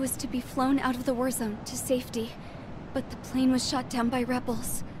 I was to be flown out of the war zone to safety, but the plane was shot down by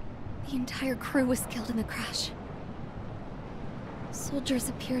rebels. The entire crew was killed in the crash. Soldiers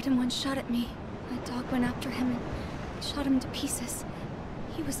appeared and one shot at me. My dog went after him and shot him to pieces.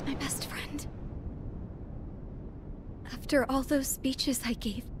 He was my best friend. After all those speeches I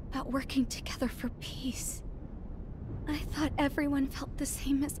gave about working together for peace, I thought everyone felt the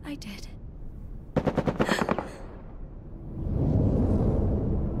same as I did.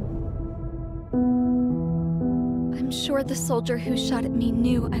 I'm sure the soldier who shot at me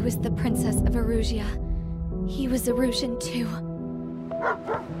knew I was the Princess of Erusia. He was Erusian too.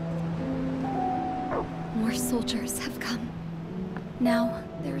 More soldiers have come. Now,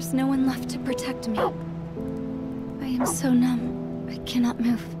 there is no one left to protect me. I am so numb, I cannot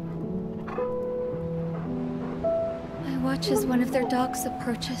move. I watch as one of their dogs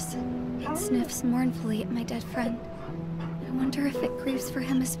approaches. It sniffs mournfully at my dead friend. I wonder if it grieves for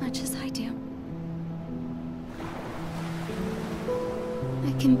him as much as I do.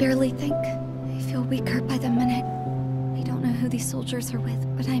 I can barely think. I feel weaker by the minute. I don't know who these soldiers are with,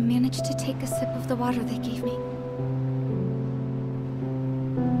 but I managed to take a sip of the water they gave me.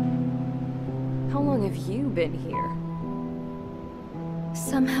 How long have you been here?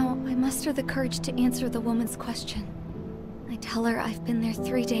 Somehow, I muster the courage to answer the woman's question. I tell her I've been there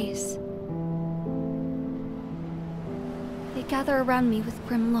 3 days. They gather around me with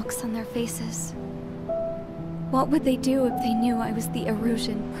grim looks on their faces. What would they do if they knew I was the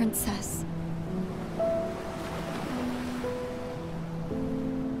Erusian princess?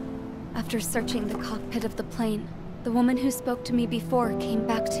 After searching the cockpit of the plane, the woman who spoke to me before came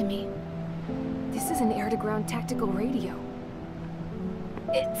back to me. This is an air-to-ground tactical radio.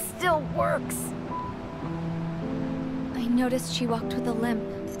 It still works! I noticed she walked with a limp.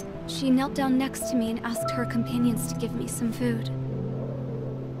 She knelt down next to me and asked her companions to give me some food.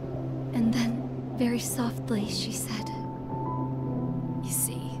 And then, very softly, she said, "You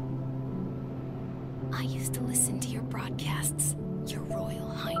see, I used to listen to your broadcasts, Your Royal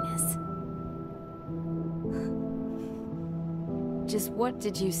Highness." Just what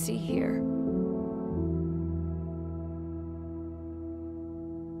did you see here?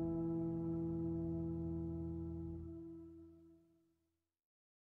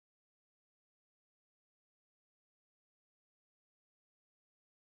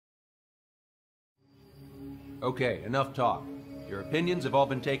 Okay, enough talk. Your opinions have all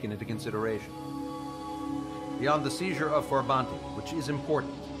been taken into consideration. Beyond the seizure of Forbanti, which is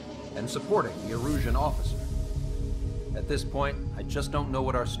important, and supporting the Erusian officer. At this point, I just don't know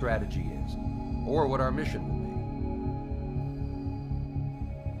what our strategy is, or what our mission will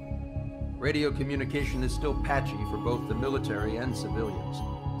be. Radio communication is still patchy for both the military and civilians,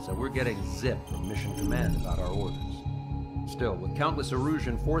 so we're getting zip from Mission Command about our orders. Still, with countless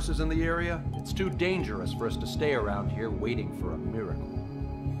Erusian forces in the area, it's too dangerous for us to stay around here waiting for a miracle.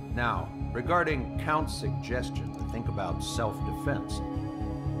 Now, regarding Count's suggestion that think about self-defense.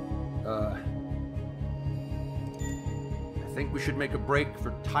 I think we should make a break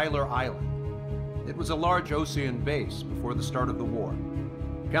for Tyler Island. It was a large Osean base before the start of the war.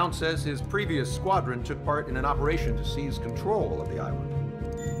 Count says his previous squadron took part in an operation to seize control of the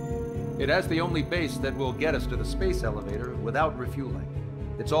island. It has the only base that will get us to the space elevator without refueling.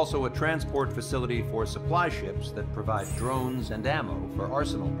 It's also a transport facility for supply ships that provide drones and ammo for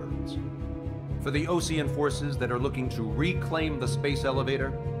arsenal birds. For the Osean forces that are looking to reclaim the space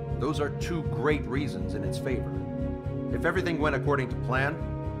elevator, those are two great reasons in its favor. If everything went according to plan,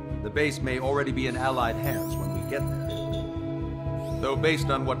 the base may already be in Allied hands when we get there. Though based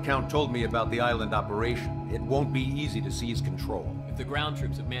on what Count told me about the island operation, it won't be easy to seize control. If the ground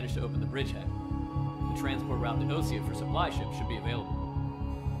troops have managed to open the bridgehead, the transport route to Osea for supply ships should be available.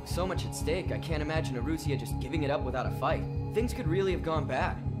 So much at stake, I can't imagine Arusia just giving it up without a fight. Things could really have gone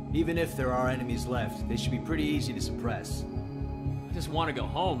bad. Even if there are enemies left, they should be pretty easy to suppress. I just want to go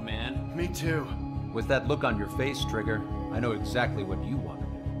home, man. Me too. With that look on your face, Trigger, I know exactly what you want to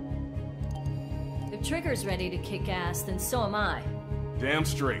do. If Trigger's ready to kick ass, then so am I. Damn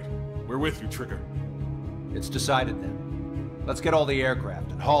straight. We're with you, Trigger. It's decided then. Let's get all the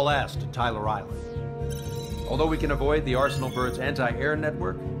aircraft and haul ass to Tyler Island. Although we can avoid the Arsenal Bird's anti-air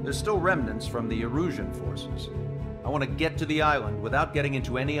network, there's still remnants from the Erusian forces. I want to get to the island without getting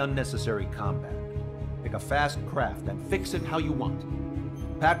into any unnecessary combat. Pick a fast craft and fix it how you want.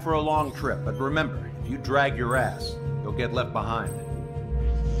 Pack for a long trip, but remember, if you drag your ass, you'll get left behind.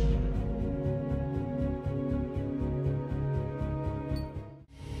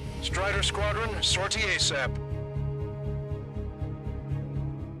 Strider Squadron, sortie ASAP.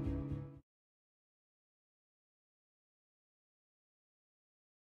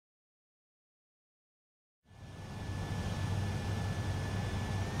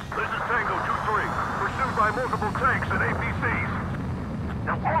 This is Tango 2-3, pursued by multiple tanks and APCs.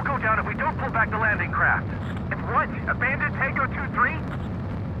 They'll all go down if we don't pull back the landing craft. If what? Abandoned Tango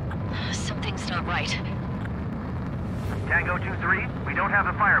 2-3? Something's not right. Tango 2-3, we don't have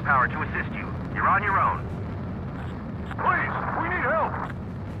the firepower to assist you. You're on your own. Please, we need help!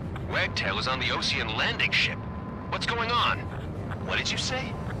 Wagtail is on the Osean landing ship. What's going on? What did you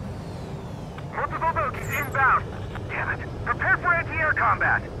say? Multiple bogies inbound. Damn it. Prepare for anti-air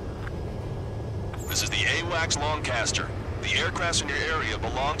combat. This is the AWACS Longcaster. The aircrafts in your area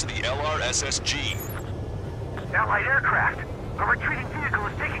belong to the LRSSG. Allied aircraft. A retreating vehicle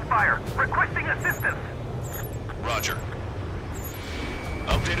is taking fire. Requesting assistance. Roger.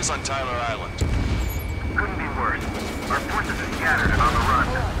 Update us on Tyler Island. Couldn't be worse. Our forces are scattered and on the run.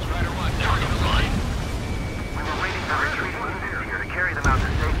 Strider 1, target line. We were waiting for retreating units here to carry them out to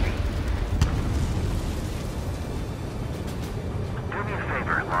safety. Do me a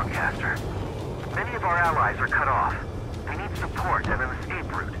favor, Longcaster. Many of our allies are cut off. They need support and an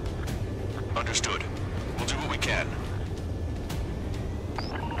escape route. Understood. We'll do what we can.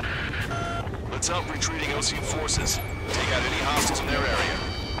 Let's help retreating Osean forces. Take out any hostiles in their area.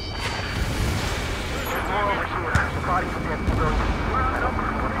 There's more over here. The bodies of dead civilians.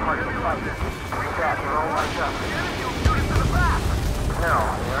 What's part of the fight? Read that. They're all lined up. The enemy will shoot us to the back! No,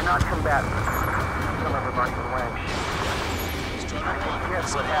 they are not combatants. Some of them are some wang shit.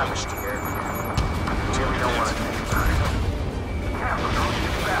 Guess what happened here? Really don't want to think about it. Yeah, but those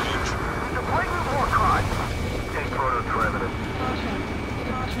are bastards. It's a blatant war crime. Take photos for evidence.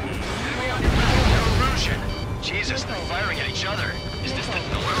 Jesus, they're firing at each other. Is this the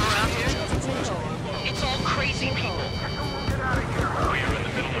norm around here? It's all crazy people. We are in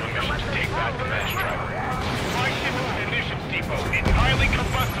the middle of a mission to take back the mass driver. My ship is an munitions depot. It's highly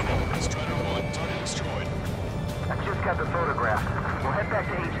combustible. Strider 1, target destroyed. I just got the photograph. We'll head back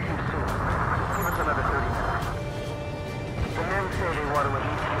to HQ soon. Give us another 30 minutes. The men say they want to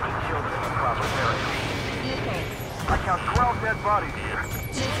release taking children in proper burial. I count 12 dead bodies here.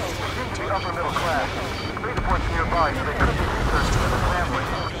 They seem to be upper middle class. Police points nearby so they could be researched for the family.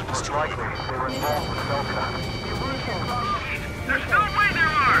 Most likely, they were involved with Belka. There's no way there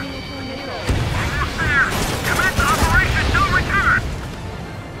are! Almost there! Commence Operation No Return!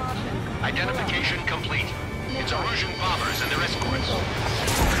 Identification complete. It's Erusian bombers and their escorts.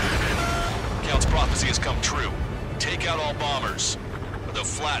 Count's prophecy has come true. Take out all bombers, or they'll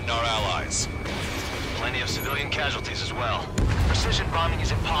flatten our allies. Plenty of civilian casualties as well. Precision bombing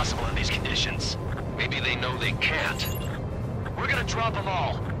is impossible in these conditions. Maybe they know they can't. We're gonna drop them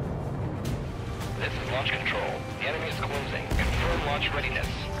all. This is Launch Control. The enemy is closing. Confirm launch readiness.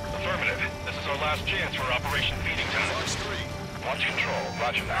 Affirmative. This is our last chance for Operation Feeding Time. Launch Control.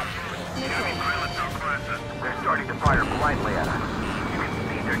 Roger that. Enemy pilots are classes. They're starting to fire blindly at us. You can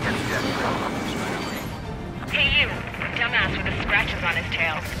see they're getting desperate. Hey you, dumbass with the scratches on his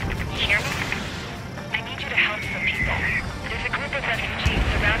tail. You hear me? I need you to help some people. There's a group of refugees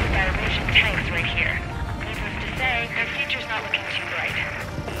surrounded by Russian tanks right here. Needless to say, their future's not looking too bright.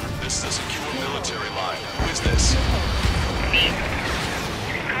 This is a secure military line. Who is this? Me.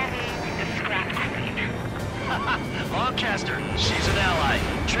 Call me the Scrap Queen. Lancaster, she's an ally.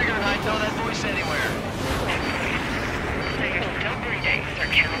 Trigger and I know that voice anywhere. So you're still breathing, Sir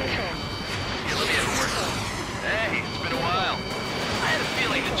Count. Hey, it's been a while. I had a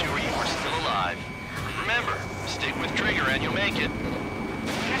feeling the two of you were still alive. Remember, stick with Trigger and you'll make it.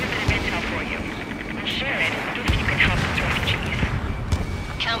 I have a bit of intel for you. I'll share it if you can help these refugees.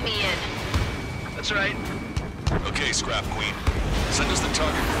 Count me in. That's right. Okay, Scrap Queen. Send us the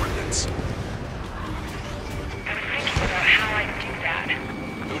target coordinates. I was thinking about how I'd do that.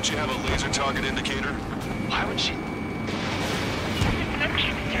 Don't you have a laser target indicator? Why would she? No,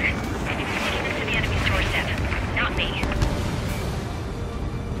 Kipster. It's taking us to the enemy's doorstep. Not me.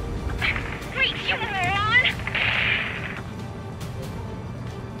 Wait, you moron!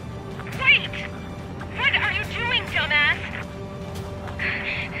 Wait! What are you doing, dumbass?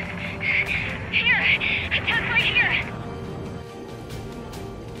 Here! Attack right here!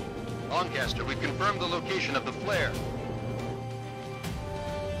 Lancaster, we've confirmed the location of the flare.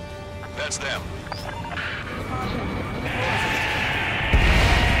 That's them.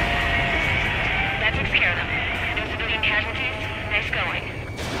 That takes care of them. No civilian casualties? Nice going.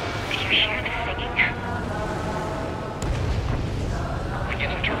 Do you hear the singing?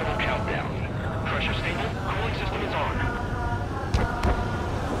 Beginning terminal countdown. Pressure stable, cooling system is on.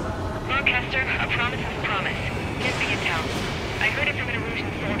 Lancaster, a promise is a promise. Here's the intel. I heard it from an Erusian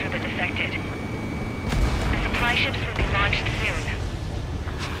soldier that defected. The supply ships will be launched soon.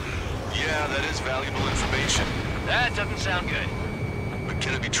 Yeah, that is valuable information. That doesn't sound good. But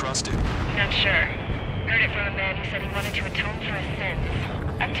can it be trusted? Not sure. Heard it from a man who said he wanted to atone for his sins.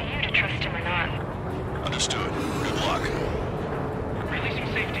 Up to you to trust him or not. Understood. Good luck. Releasing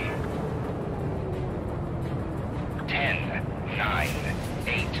safety. 10, 9,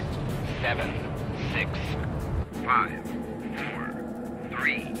 8, 7, 6, 5, 4,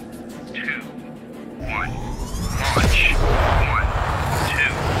 3, 2, 1. Launch. 1,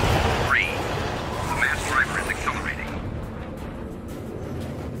 2, 3. The mass driver is accelerating.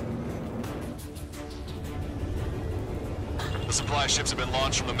 The supply ships have been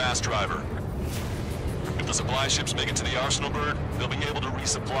launched from the mass driver. If the supply ships make it to the arsenal bird, they'll be able to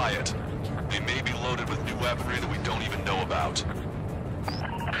resupply it. They may be loaded with new weaponry that we don't even know about.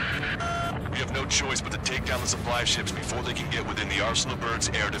 We have no choice but to take down the supply ships before they can get within the arsenal bird's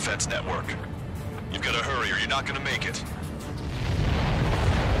air defense network. You've got to hurry or you're not going to make it.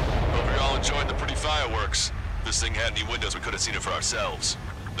 Hope you're all enjoying the pretty fireworks. If this thing had any windows, we could have seen it for ourselves.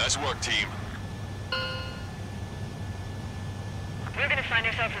 Nice work, team. We're gonna find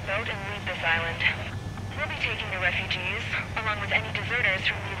ourselves a boat and leave this island. We'll be taking the refugees, along with any deserters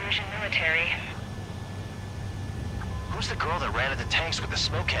from the Erusian military. Who's the girl that ran into tanks with the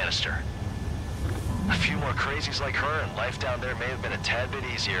smoke canister? A few more crazies like her and life down there may have been a tad bit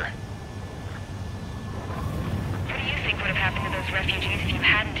easier. What do you think would have happened to those refugees if you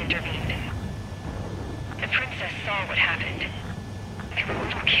hadn't intervened? The princess saw what happened. They were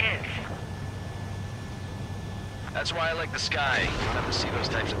little kids. That's why I like the sky. You don't have to see those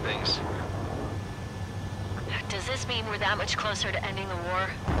types of things. Does this mean we're that much closer to ending the war?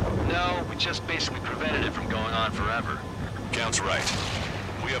 No, we just basically prevented it from going on forever. Count's right.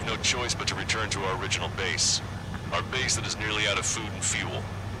 We have no choice but to return to our original base. Our base that is nearly out of food and fuel.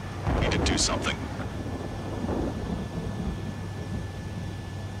 We need to do something.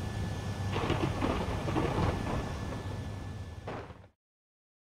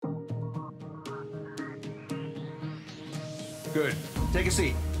 Good. Take a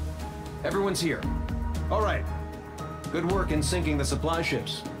seat. Everyone's here. All right. Good work in sinking the supply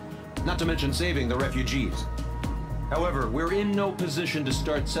ships. Not to mention saving the refugees. However, we're in no position to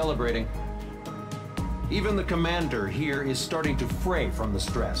start celebrating. Even the commander here is starting to fray from the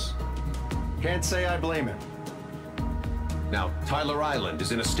stress. Can't say I blame him. Now, Tyler Island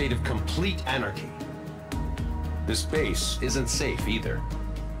is in a state of complete anarchy. This base isn't safe either.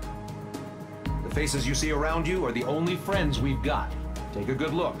 The faces you see around you are the only friends we've got. Take a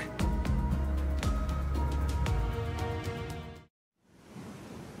good look.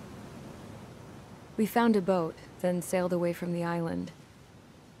 We found a boat, then sailed away from the island.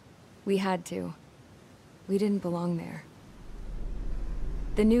 We had to. We didn't belong there.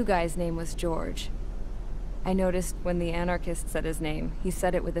 The new guy's name was George. I noticed when the anarchist said his name, he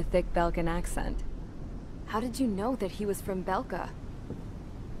said it with a thick Belgian accent. How did you know that he was from Belka?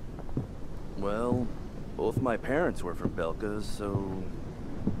 Well, Both my parents were from Belka, so...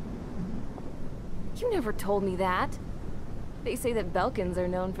 You never told me that. They say that Belkans are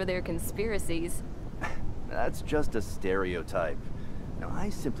known for their conspiracies. That's just a stereotype. Now, I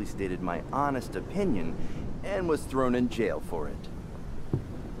simply stated my honest opinion and was thrown in jail for it.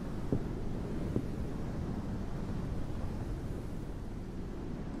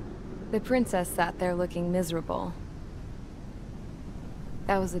 The princess sat there looking miserable.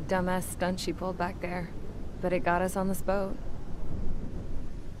 That was a dumbass stunt she pulled back there, but it got us on this boat.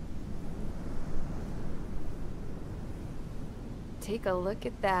 Take a look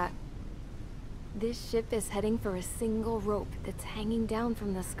at that. This ship is heading for a single rope that's hanging down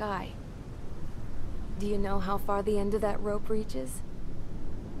from the sky. Do you know how far the end of that rope reaches?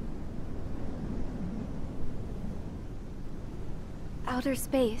 Outer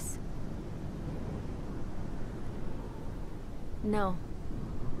space. No.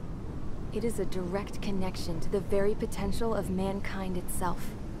 It is a direct connection to the very potential of mankind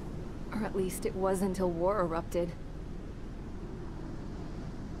itself. Or at least it was until war erupted.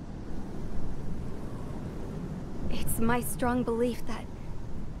 It's my strong belief that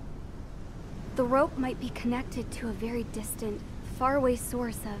the rope might be connected to a very distant, faraway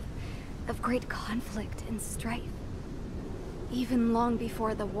source of great conflict and strife. Even long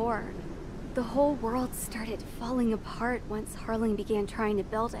before the war, the whole world started falling apart once Harling began trying to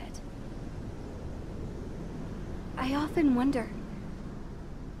build it. I often wonder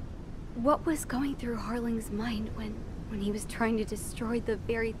what was going through Harling's mind when he was trying to destroy the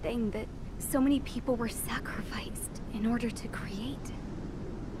very thing that so many people were sacrificed in order to create.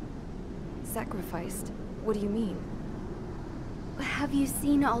 Sacrificed? What do you mean? Have you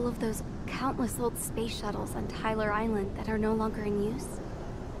seen all of those countless old space shuttles on Tyler Island that are no longer in use?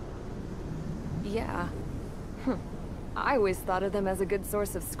 Yeah. I always thought of them as a good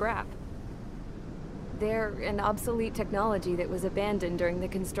source of scrap. They're an obsolete technology that was abandoned during the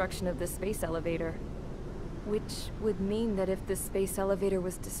construction of the space elevator. Which would mean that if the space elevator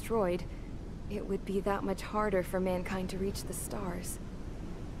was destroyed, it would be that much harder for mankind to reach the stars.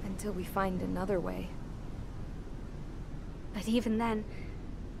 Until we find another way. But even then,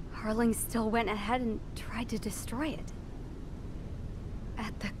 Harling still went ahead and tried to destroy it.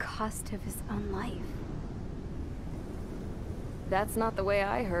 At the cost of his own life. That's not the way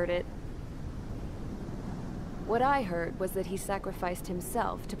I heard it. What I heard was that he sacrificed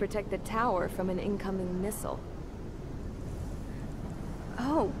himself to protect the tower from an incoming missile.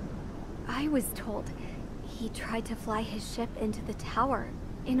 Oh, I was told he tried to fly his ship into the tower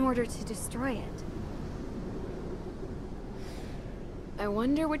in order to destroy it. I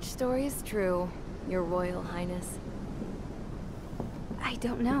wonder which story is true, Your Royal Highness. I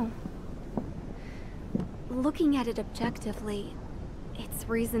don't know. Looking at it objectively, it's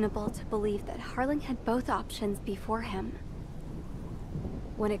reasonable to believe that Harling had both options before him.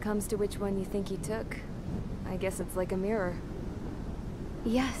 When it comes to which one you think he took, I guess it's like a mirror.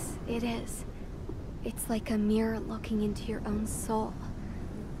 Yes, it is. It's like a mirror looking into your own soul,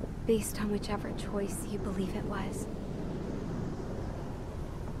 based on whichever choice you believe it was.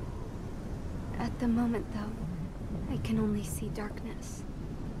 At the moment, though, I can only see darkness.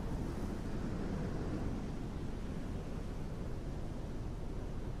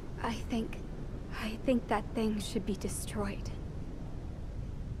 I think that thing should be destroyed.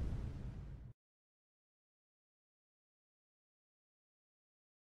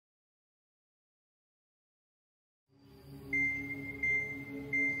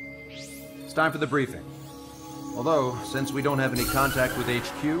 It's time for the briefing. Although, since we don't have any contact with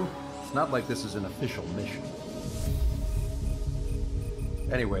HQ, it's not like this is an official mission.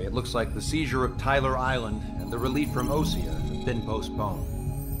 Anyway, it looks like the seizure of Tyler Island and the relief from Osea have been postponed.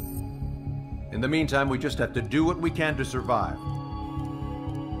 In the meantime, we just have to do what we can to survive.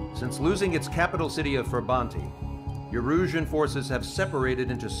 Since losing its capital city of Ferbanti, Erusian forces have separated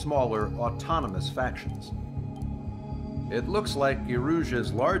into smaller, autonomous factions. It looks like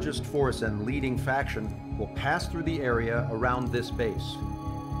Erusia's largest force and leading faction will pass through the area around this base.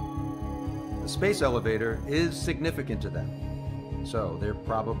 The space elevator is significant to them, so they're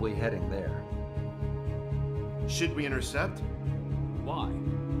probably heading there. Should we intercept? Why?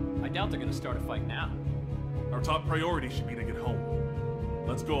 I doubt they're gonna start a fight now. Our top priority should be to get home.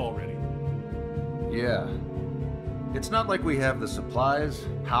 Let's go already. Yeah. It's not like we have the supplies,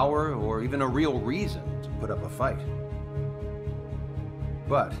 power, or even a real reason to put up a fight.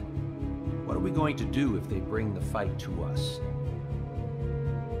 But what are we going to do if they bring the fight to us?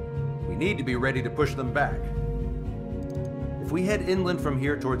 We need to be ready to push them back. If we head inland from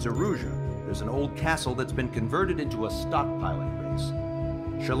here towards Erusia, there's an old castle that's been converted into a stockpiling base.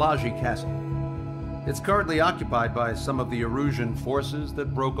 Shalaji Castle. It's currently occupied by some of the Erusian forces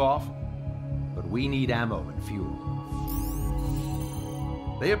that broke off, but we need ammo and fuel.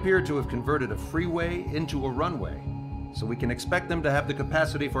 They appear to have converted a freeway into a runway, so we can expect them to have the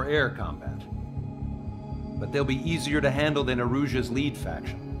capacity for air combat. But they'll be easier to handle than Erusia's lead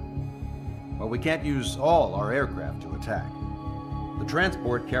faction. Well, we can't use all our aircraft to attack. The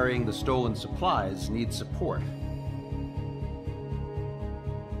transport carrying the stolen supplies needs support.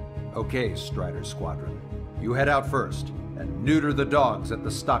 Okay, Strider Squadron. You head out first and neuter the dogs at the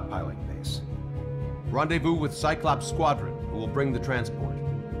stockpiling base. Rendezvous with Cyclops Squadron, who will bring the transport.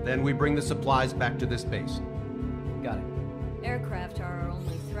 Then we bring the supplies back to this base. Got it. Aircraft are our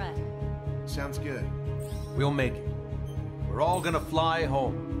only threat. Sounds good. We'll make it. We're all gonna fly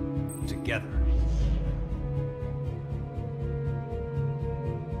home. Together.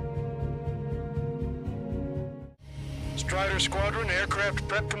 Strider Squadron, aircraft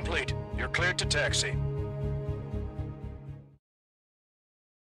prep complete. You're cleared to taxi.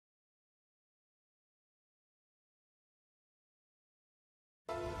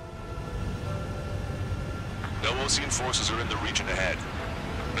 No Ocean forces are in the region ahead.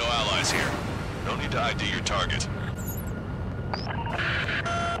 No allies here. No need to ID your target.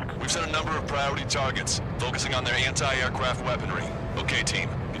 We've set a number of priority targets, focusing on their anti-aircraft weaponry. Okay, team,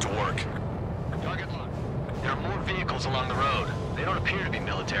 get to work. Target locked. There are more vehicles along the road. They don't appear to be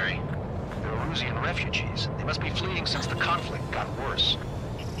military. They're Erusian refugees. They must be fleeing since the conflict got worse.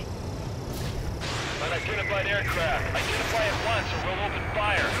 Unidentified aircraft. Identify at once or we'll open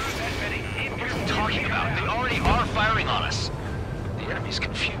fire. What are you talking about? They already are firing on us. The enemy's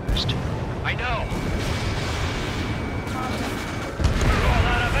confused. I know. We're all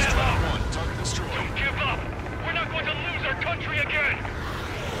out of ammo. One, target destroyed. Don't give up. We're not going to lose our country again.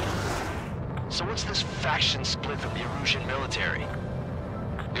 So what's this faction split from the Erusian military?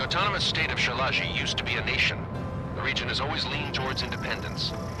 The autonomous state of Shalaji used to be a nation. The region has always leaned towards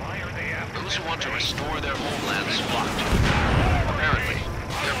independence. Why are they after Those who want to restore their homelands flocked. Apparently,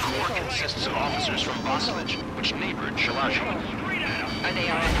 their core consists of officers from Vasilij, which neighbored Shalaji. Are they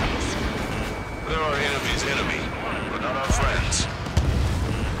our enemies? They're our enemy's enemy, but not our friends.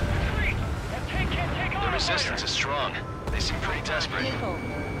 The resistance is strong. They seem pretty desperate.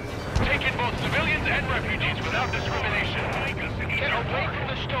 Take in both civilians and refugees without discrimination. Get away from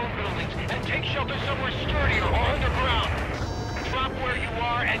the stone buildings and take shelter somewhere sturdier or underground. Drop where you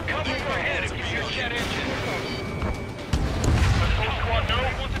are and cover your head if you hear jet engines. The whole squad knows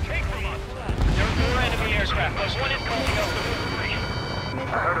what to take from us. There are 4 enemy aircraft, but one is calling out the movement.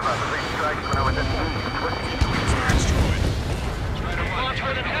 I heard about the big strikes when I was at We've lost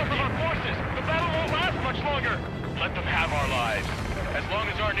more than half of our forces. The battle won't last much longer. Let them have our lives. As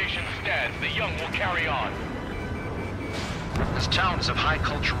long as our nation stands, the young will carry on. This town is of high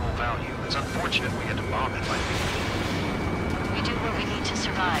cultural value. It's unfortunate we had to bomb it like this. We do what we need to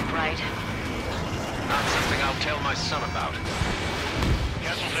survive, right? Not something I'll tell my son about.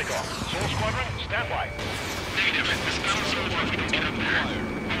 Yes, we'll take off. Soul Squadron, stand by. Negative. This battle's over if we don't get up there.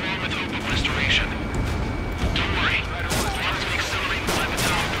 Along with hope of restoration. Don't worry. Once we accelerate inside the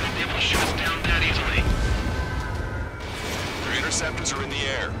town, we won't be able to shoot us down that easily. Their interceptors are in the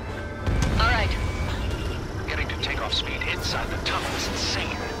air. All right. Getting to takeoff speed inside the tunnel is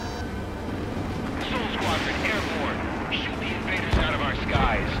insane. Soul Squadron, airborne. Shoot the invaders out of our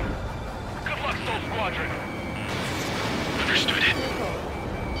skies. Good luck, Soul Squadron. Understood.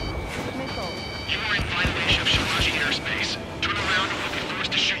 You are in violation of Shalaji airspace. Turn around or we'll be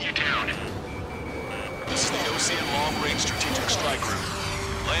forced to shoot you down. This is the Ocean Long-Range Strategic Strike Group.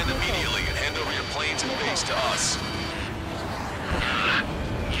 Land immediately and hand over your planes and base to us.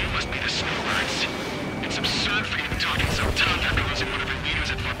 You must be the snowbirds. It's absurd for you to be talking so tough after losing one of your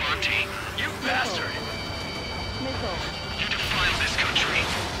leaders at Forbanti. You bastard! You defile this country.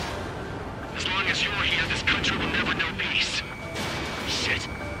 As long as you're here, this country will never know peace. Shit.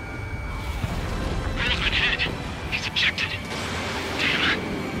 Roseman hit. He's ejected. Damn.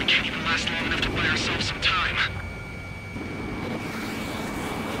 We can't even last long enough to buy ourselves some time.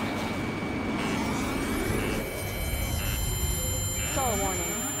 Stall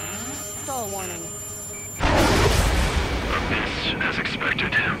warning. Stall warning. A miss, as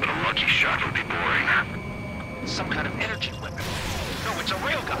expected, but a lucky shot would be boring. Some kind of energy weapon. No, it's a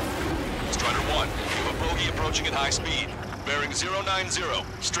railgun. Strider 1, you have a bogey approaching at high speed. Bearing 090,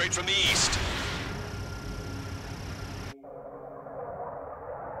 straight from the east.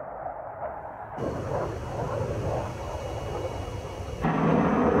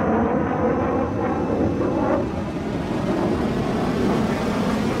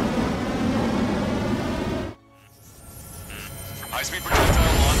 High-speed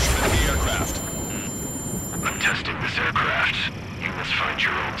projectile launch from enemy aircraft. protect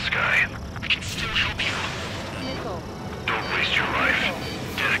your own sky. We can still help you. Nickel. Don't waste your life.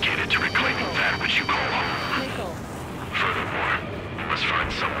 Dedicate it to reclaiming that which you call home. Nickel. Furthermore, you must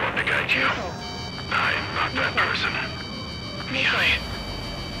find someone to guide you. I am not that person. Nickel.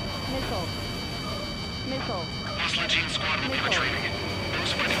 Nickel. Nickel. Hostile team squad will be retrieving it.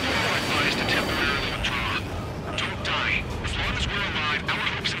 Those fighting for are advised to temporarily withdraw. Don't die. As long as we're alive, our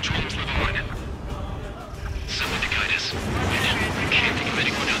hopes and dreams live on. Someone to guide us. I can't think of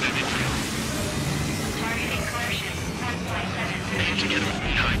anyone other than you. Targeting coercion. 1.7. Band together with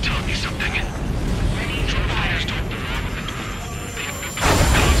me, Hyde taught me something. Drone fighters don't belong with the duel. They have been put in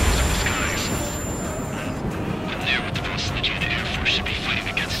the cosmos of the skies. And they're what the Bosnian Air Force should be fighting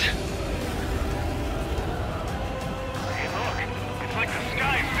against. Hey, look. It's like the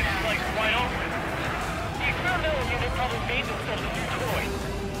sky's been sliced wide open. The experimental unit probably made themselves a new toy.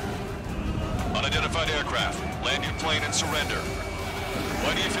 Unidentified aircraft, land your plane and surrender.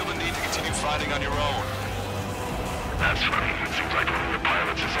 Why do you feel the need to continue fighting on your own? That's funny. It seems like one of your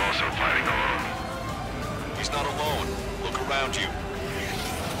pilots is also fighting alone. He's not alone. Look around you.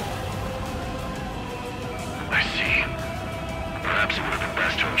 I see. Perhaps it would have been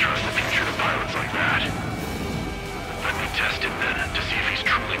best to entrust the future to pilots like that. Let me test him then, to see if he's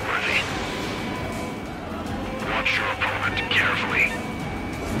truly worthy. Watch your opponent carefully.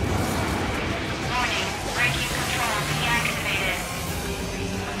 Warning. Braking control deactivated.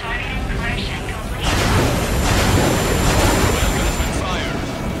 Targeting coercion complete. Railgun has been fired.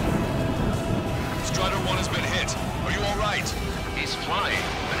 Strider 1 has been hit. Are you alright? He's flying,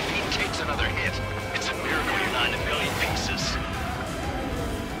 but if he takes another hit, it's a miracle you're not in a billion pieces.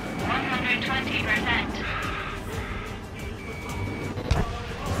 120%.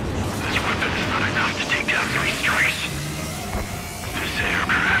 This weapon is not enough to take down 3 strikes. This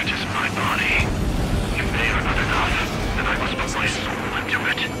aircraft is my body. If they are not enough, then I must put my soul into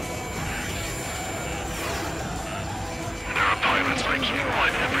it. There are pilots like you on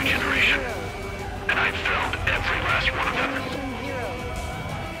every generation, and I've found every last one of them.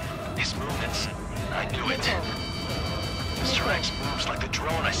 These movements, I knew it. Mr. X moves like the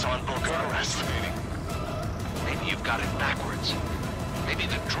drone I saw in Bulgaris. Maybe you've got it backwards. Maybe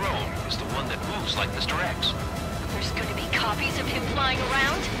the drone is the one that moves like Mr. X. There's going to be copies of him flying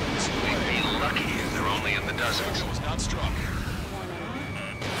around? We'd be lucky if they're only in the dozens. Target was not struck.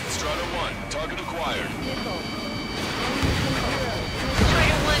 Strider 1, target acquired.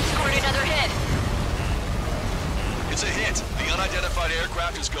 Strider 1 scored another hit. It's a hit. The unidentified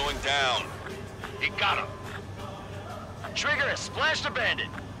aircraft is going down. You got him. Trigger has splashed a bandit.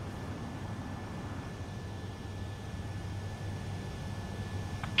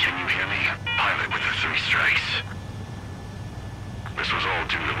 Can you hear me, pilot with the 3 strikes? This was all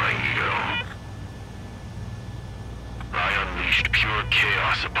due to my ego. I unleashed pure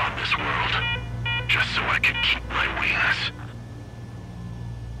chaos upon this world, just so I could keep my wings.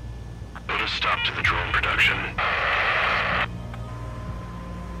 Put a stop to the drone production.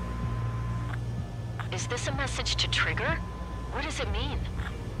 Is this a message to Trigger? What does it mean?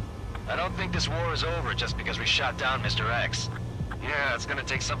 I don't think this war is over just because we shot down Mr. X. Yeah, it's gonna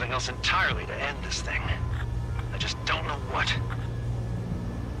take something else entirely to end this thing. I just don't know what.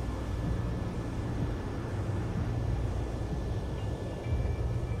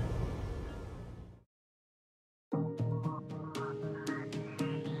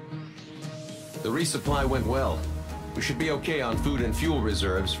 The resupply went well. We should be okay on food and fuel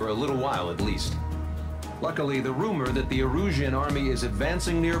reserves for a little while at least. Luckily, the rumor that the Erusian army is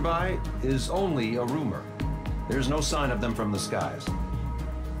advancing nearby is only a rumor. There's no sign of them from the skies.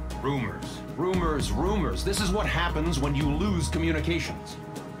 Rumors, rumors, rumors. This is what happens when you lose communications.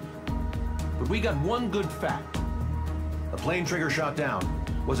 But we got one good fact. The plane Trigger shot down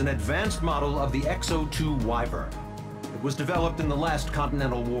was an advanced model of the X-02 Wyvern. It was developed in the last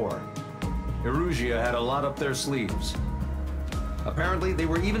Continental War. Erusia had a lot up their sleeves. Apparently, they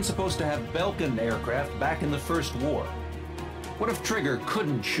were even supposed to have Belkin aircraft back in the First War. What if Trigger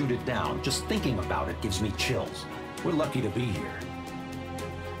couldn't shoot it down? Just thinking about it gives me chills. We're lucky to be here.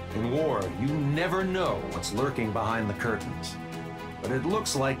 In war, you never know what's lurking behind the curtains. But it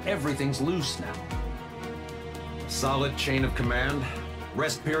looks like everything's loose now. Solid chain of command,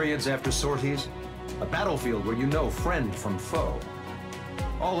 rest periods after sorties, a battlefield where you know friend from foe.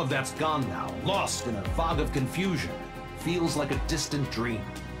 All of that's gone now, lost in a fog of confusion. Feels like a distant dream.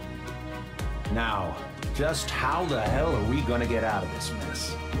 Now, just how the hell are we gonna get out of this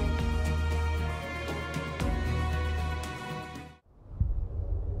mess?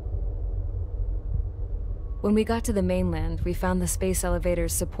 When we got to the mainland, we found the space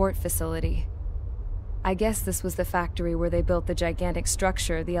elevator's support facility. I guess this was the factory where they built the gigantic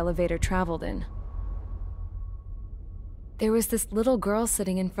structure the elevator traveled in. There was this little girl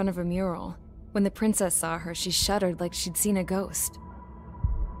sitting in front of a mural. When the princess saw her, she shuddered like she'd seen a ghost.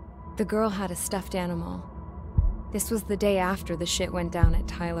 The girl had a stuffed animal. This was the day after the shit went down at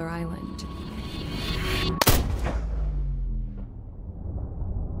Tyler Island.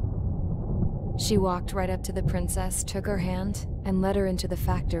 She walked right up to the princess, took her hand, and led her into the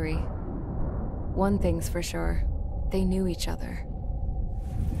factory. One thing's for sure, they knew each other.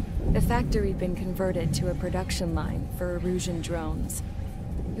 The factory'd been converted to a production line for Erusian drones.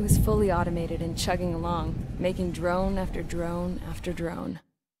 It was fully automated and chugging along, making drone after drone after drone.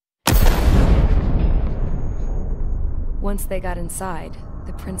 Once they got inside,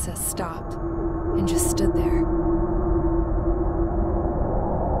 the princess stopped and just stood there.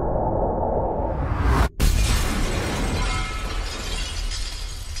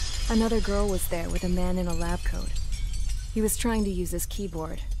 Another girl was there with a man in a lab coat. He was trying to use his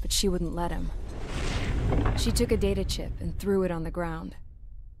keyboard, but she wouldn't let him. She took a data chip and threw it on the ground.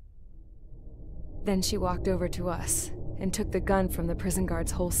 Then she walked over to us and took the gun from the prison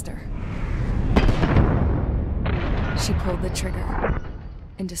guard's holster. She pulled the trigger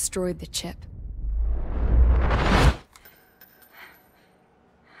and destroyed the chip.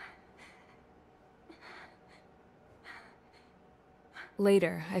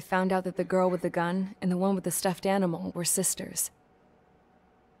 Later, I found out that the girl with the gun and the one with the stuffed animal were sisters.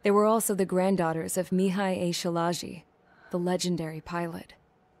 They were also the granddaughters of Mihai A. Shalaji, the legendary pilot.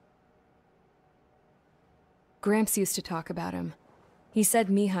 Gramps used to talk about him. He said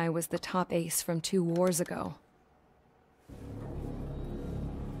Mihai was the top ace from 2 wars ago.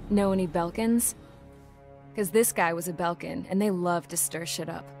 Know any Belkans? Because this guy was a Belkan, and they love to stir shit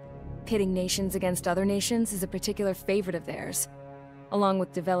up. Pitting nations against other nations is a particular favorite of theirs, along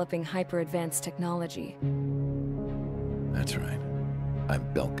with developing hyper-advanced technology. That's right.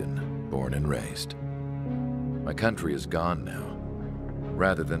 I'm Belkan, born and raised. My country is gone now.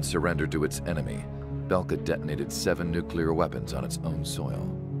 Rather than surrender to its enemy, Belka detonated 7 nuclear weapons on its own soil.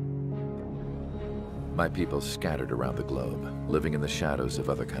 My people scattered around the globe, living in the shadows of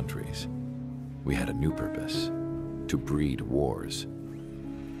other countries. We had a new purpose: to breed wars.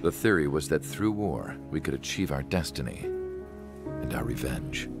 The theory was that through war, we could achieve our destiny and our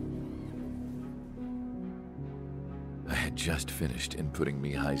revenge. I had just finished inputting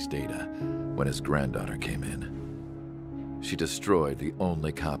Mihai's data when his granddaughter came in. She destroyed the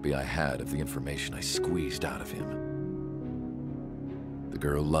only copy I had of the information I squeezed out of him. The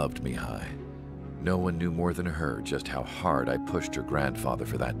girl loved Mihai. No one knew more than her just how hard I pushed her grandfather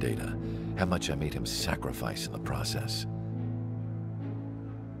for that data, how much I made him sacrifice in the process.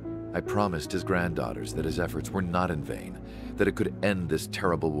 I promised his granddaughters that his efforts were not in vain, that it could end this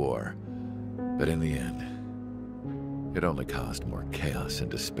terrible war. But in the end, it only caused more chaos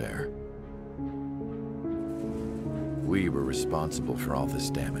and despair. We were responsible for all this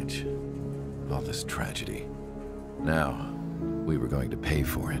damage, all this tragedy. Now, we were going to pay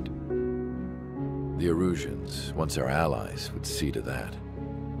for it. The Erusians, once our allies, would see to that.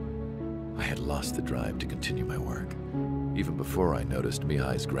 I had lost the drive to continue my work, even before I noticed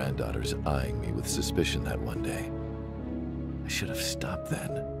Mihai's granddaughters eyeing me with suspicion that one day. I should have stopped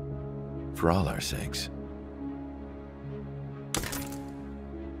then, for all our sakes.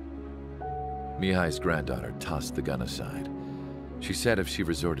 Mihai's granddaughter tossed the gun aside. She said if she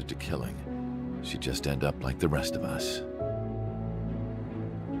resorted to killing, she'd just end up like the rest of us.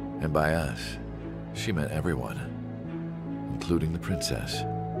 And by us, she meant everyone, including the princess.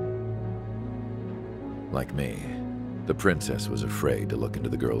 Like me, the princess was afraid to look into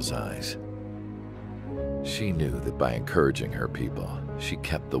the girl's eyes. She knew that by encouraging her people, she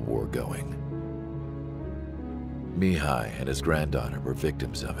kept the war going. Mihai and his granddaughter were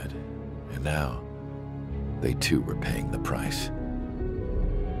victims of it, and now they too were paying the price.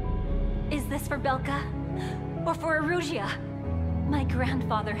 Is this for Belka? Or for Erussia? My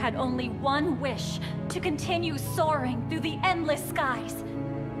grandfather had only one wish: to continue soaring through the endless skies.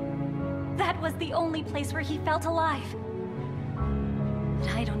 That was the only place where he felt alive. But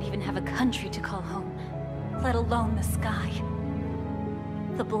I don't even have a country to call home, let alone the sky.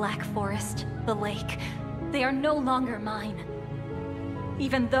 The Black Forest, the lake, they are no longer mine.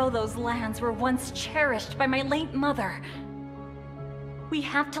 Even though those lands were once cherished by my late mother. We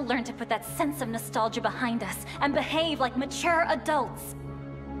have to learn to put that sense of nostalgia behind us and behave like mature adults.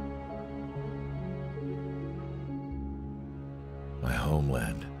 My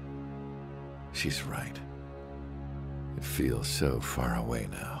homeland. She's right. It feels so far away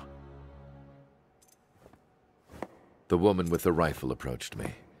now. The woman with the rifle approached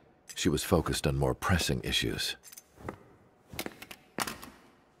me. She was focused on more pressing issues.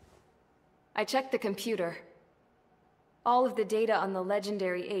 I checked the computer. All of the data on the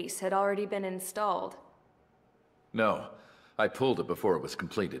legendary Ace had already been installed. No, I pulled it before it was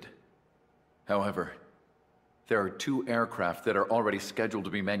completed. However, there are 2 aircraft that are already scheduled to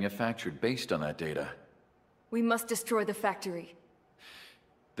be manufactured based on that data. We must destroy the factory.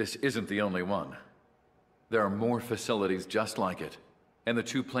 This isn't the only one. There are more facilities just like it, and the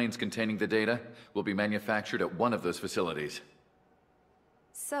 2 planes containing the data will be manufactured at one of those facilities.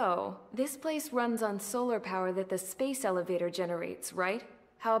 So, this place runs on solar power that the space elevator generates, right?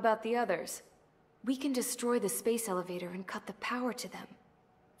 How about the others? We can destroy the space elevator and cut the power to them.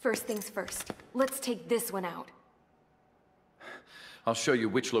 First things first, let's take this one out. I'll show you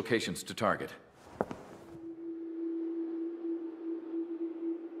which locations to target.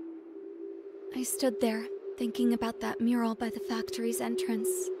 I stood there, thinking about that mural by the factory's entrance.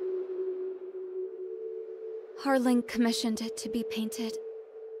 Harling commissioned it to be painted.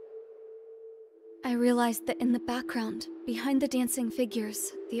 I realized that in the background, behind the dancing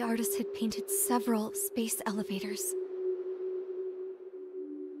figures, the artist had painted several space elevators.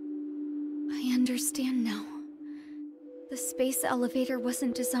 I understand now. The space elevator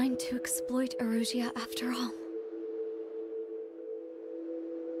wasn't designed to exploit Erusia after all.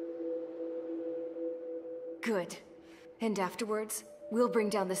 Good. And afterwards, we'll bring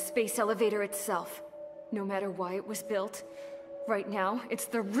down the space elevator itself. No matter why it was built, right now, it's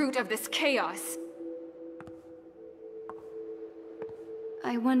the root of this chaos.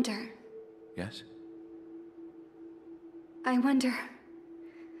 I wonder... Yes? I wonder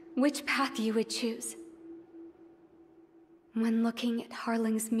which path you would choose when looking at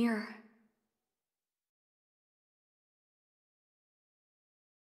Harling's mirror.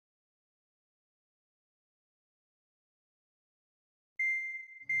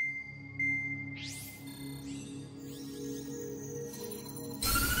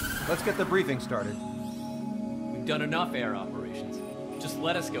 Let's get the briefing started. We've done enough air operations. Just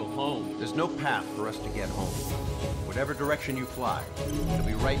let us go home. There's no path for us to get home. Whatever direction you fly, it'll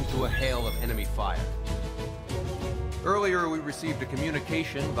be right into a hail of enemy fire. Earlier, we received a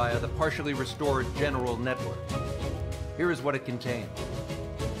communication via the partially restored general network. Here is what it contained.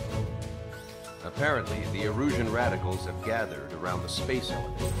 Apparently, the Erusian radicals have gathered around the space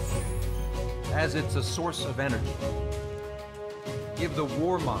elevator, as it's a source of energy. Give the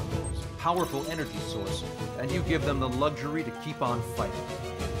warmongers a powerful energy source, and you give them the luxury to keep on fighting.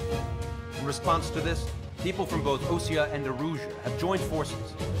 In response to this, people from both Osea and Erusia have joined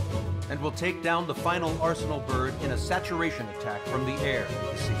forces, and will take down the final Arsenal bird in a saturation attack from the air and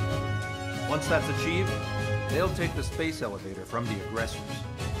the sea. Once that's achieved, they'll take the space elevator from the aggressors.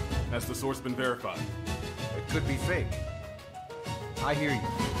 Has the source been verified? It could be fake. I hear you.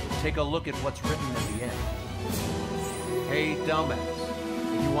 Take a look at what's written at the end. Hey, dumbass.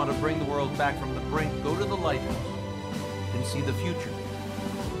 If you want to bring the world back from the brink, go to the lighthouse and see the future.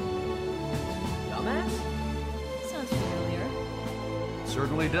 Dumbass? Sounds familiar. It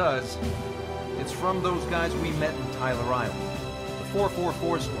certainly does. It's from those guys we met in Tyler Island, the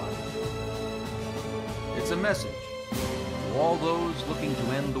 444 squad. It's a message to all those looking to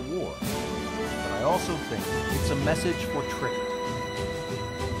end the war. But I also think it's a message for Trigger.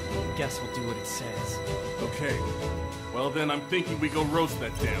 Guess we'll do what it says. Okay. Well then, I'm thinking we go roast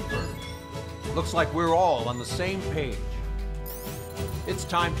that damn bird. Looks like we're all on the same page. It's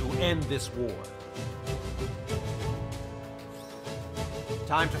time to end this war.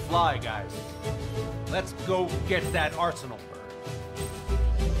 Time to fly, guys. Let's go get that Arsenal bird.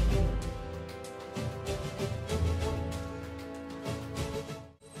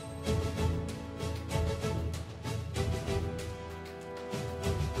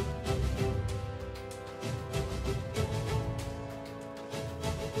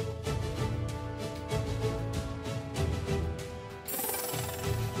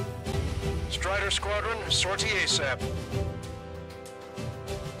 Strider Squadron, sortie ASAP.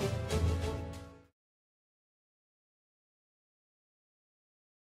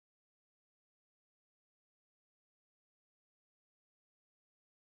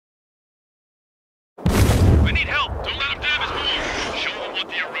 We need help! Don't let him damage more! Show them what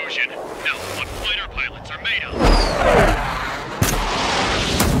the Erusian, no, what fighter pilots are made of!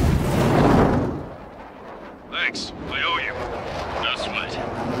 Thanks, I owe you. No sweat.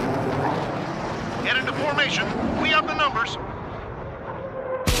 Get into formation. We have the numbers.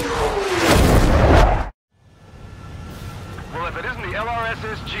 Well, if it isn't the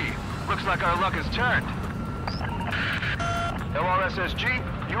LRSSG, looks like our luck has turned.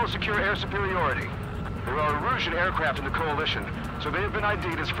 LRSSG, you will secure air superiority. There are Erusian aircraft in the coalition, so they have been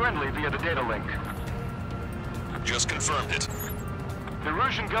ID'd as friendly via the data link. Just confirmed it. The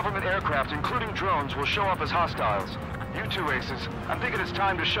Erusian government aircraft, including drones, will show up as hostiles. You two aces, I'm thinking it's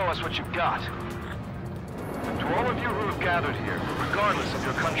time to show us what you've got. To all of you who have gathered here, regardless of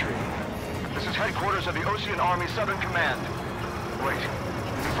your country, this is headquarters of the Ocean Army Southern Command. Wait,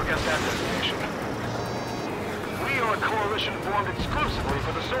 you forget that designation. We are a coalition formed exclusively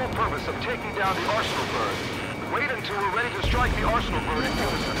for the sole purpose of taking down the Arsenal Bird. Wait until we're ready to strike the Arsenal Bird in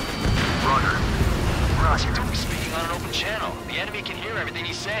unison. Roger. Ross, you're doing speaking on an open channel. The enemy can hear everything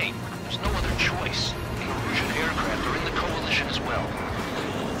he's saying. There's no other choice. The Erusian aircraft are in the coalition as well.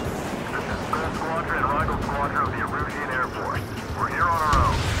 This is Gold Squadron and Rival Squadron of the Erusian Air Force. We're here on our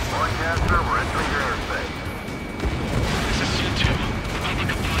own. Broadcaster, we're entering your airspace. This is C2.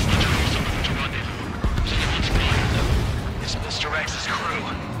 Public apostles are also interrupted. Someone's fire. It's Mr. X's crew.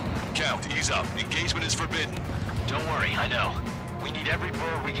 Count, ease up. Engagement is forbidden. Don't worry, I know. We need every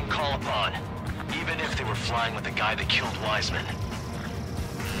bird we can call upon. Even if they were flying with the guy that killed Wiseman.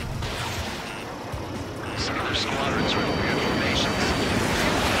 Some other squadrons are in weird formations.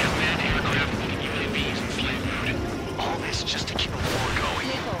 We have manned aircraft moving UAVs and slave food. All this just to keep a war going.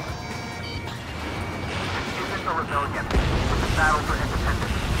 Units are rebellion. With the battle for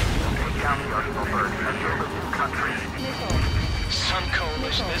independence. Take down the Arsenal Bird and build a new country. Some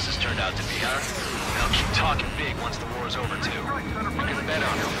coalition this has turned out to be, huh? They'll keep talking big once the war's over, too. You can bet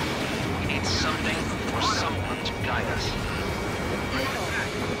on them. We need something or someone to guide us.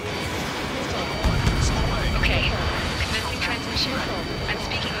 Okay, commencing transmission. I'm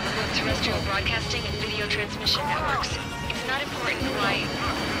speaking over both terrestrial broadcasting and video transmission networks. It's not important who I...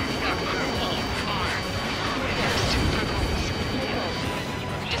 no, who we are. First, our goals.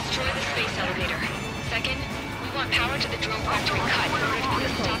 Destroy the space elevator. Second, we want power to the drone factory cut in order to put a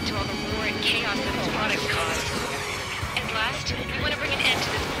stop to all the war and chaos that its products cause. And last, we want to bring an end to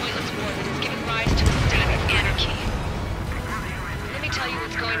this pointless war that is giving rise to a state of anarchy. Let me tell you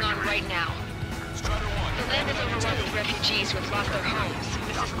what's going on right now. The land is overrun with refugees who have lost their homes.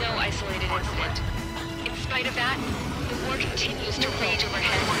 This is no isolated incident. In spite of that, the war continues to rage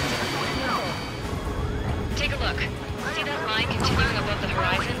overhead. Take a look. See that line continuing above the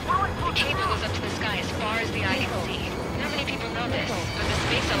horizon? The cable goes up to the sky as far as the eye can see. Not many people know this, but the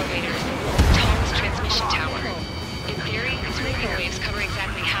space elevator is the world's tallest transmission tower. In theory, these radio waves cover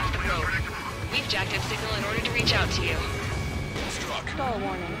exactly half the globe. We've jacked its signal in order to reach out to you. Stall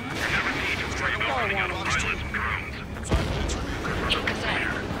warning. Stall warning. Hey, Cosette,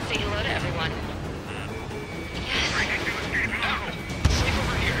 say hello to everyone. Yes. Sneak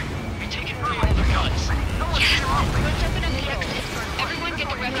over here. You're taking away all the guns. Yes, let's open up the exit. Everyone get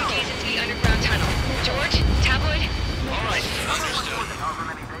the refugees into the underground tunnel. George, Tabloid? All right, understood.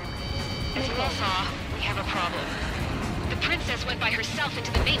 As you all saw, we have a problem. The princess went by herself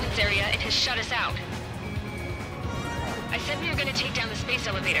into the maintenance area and has shut us out. I said we were going to take down the space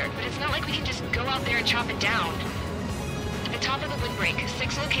elevator, but it's not like we can just go out there and chop it down. At the top of the windbreak,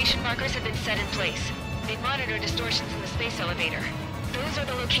 6 location markers have been set in place. They monitor distortions in the space elevator. Those are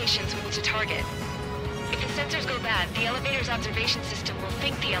the locations we need to target. If the sensors go bad, the elevator's observation system will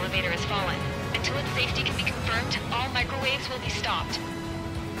think the elevator has fallen. Until its safety can be confirmed, all microwaves will be stopped.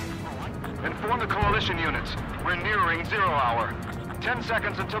 Inform the coalition units. We're nearing 0 hour. 10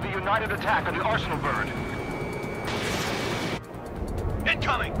 seconds until the united attack on the Arsenal Bird.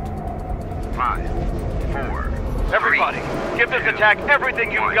 Incoming! 5, 4. Everybody, give this attack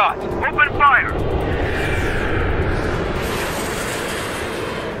everything you've got. Open fire!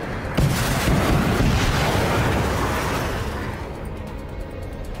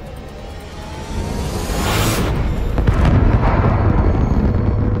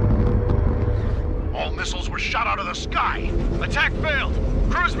 All missiles were shot out of the sky. Attack failed.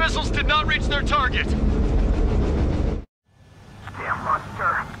 Cruise missiles did not reach their target. Damn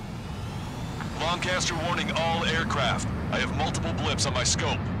monster. Longcaster warning all aircraft. I have multiple blips on my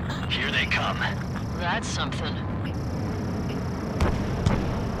scope. Here they come. That's something.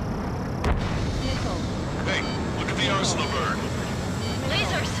 Hey, look at the Arsenal Bird.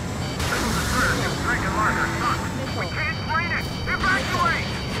 Lasers! We can't explain it! Evacuate!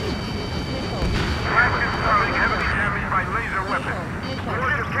 Traction's starting heavily damaged by laser weapons.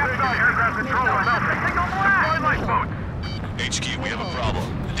 We'll just capture aircraft control and signal blast! Deploy lifeboats! HQ, we have a problem.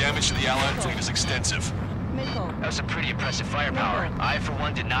 The damage to the Allied fleet is extensive. That's some pretty impressive firepower. I, for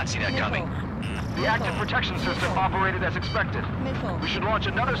one, did not see that coming. The active protection system operated as expected. We should launch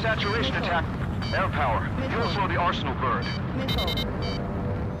another saturation attack. Air power. You'll slow the Arsenal Bird.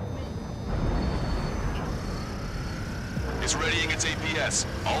 It's readying its APS.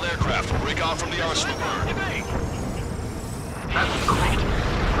 All aircraft will rig off from the Arsenal Bird. That's correct.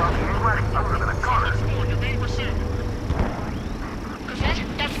 Tommy ain't ready. I would have been a car. Cosette,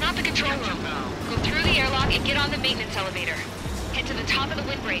 that's not the control room. Go through the airlock and get on the maintenance elevator. Head to the top of the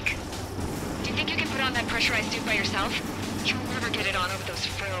windbreak. Do you think you can put on that pressurized suit by yourself? You'll never get it on over those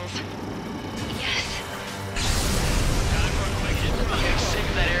frills. Yes. I'm getting sick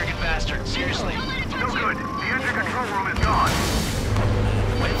of that arrogant bastard. Seriously. No good. The engine control room is gone.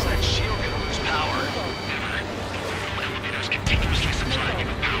 When's that shield gonna lose power? Elevators continuously supplying you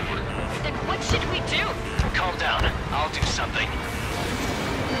with power. Then what should we do? Calm down. I'll do something.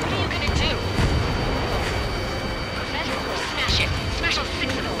 What are you gonna do? Cosette, smash it. Smash all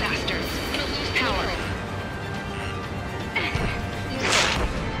 6 of them bastards. It'll lose power.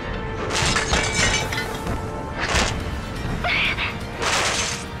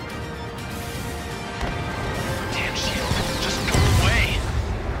 Damn shield. Just go away.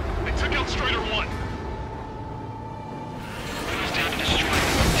 They took out Strider 1. It was down to destroy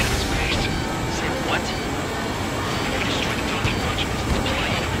Dennis Waste. Say what? We destroyed the docking modules. The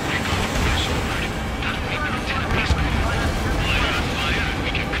plane will break off the pressure alert. That'll make the antenna basement. Light on fire, we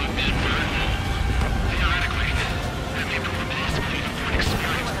can cook and burn them. Theoretically, that may prove impossible even for an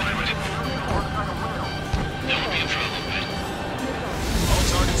experienced pilot. That would be a problem, but... All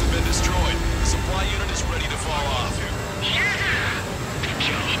targets have been destroyed. The supply unit is ready to fall off. Yeah! Good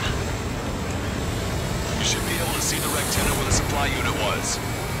job. You should be able to see the rectenna where the supply unit was.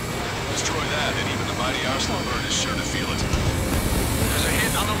 Destroy that, and even the mighty Arsenal bird is sure to feel it. There's a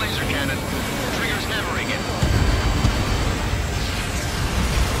hit on the laser cannon. Trigger's hammering it.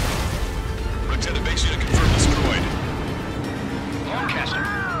 Rectenna base unit confirmed destroyed. Lancaster.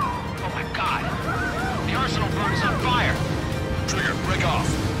 Oh my god. The Arsenal bird is on fire. Trigger, break off.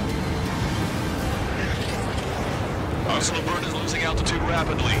 Arsenal bird is losing altitude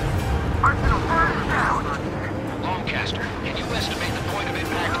rapidly. Arsenal bird is down. Lancaster, can you estimate the point of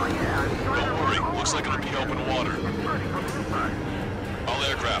impact? Don't worry, looks like it'll be open water. All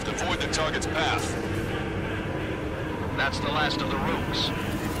aircraft, avoid the target's path. That's the last of the rooks.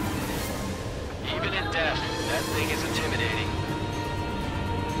 Even in death, that thing is intimidating.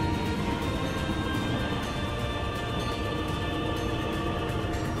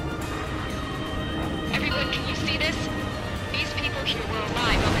 Everyone, can you see this? These people here were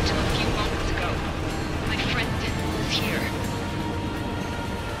alive up until a few moments ago. My friend was here.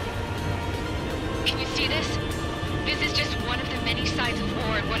 Can you see this? This is just one of the many sides of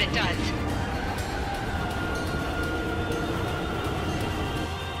war and what it does.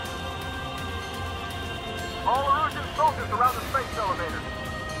 All Erusian soldiers around the space elevator.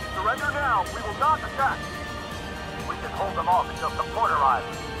 Surrender now. We will not attack. We can hold them off until support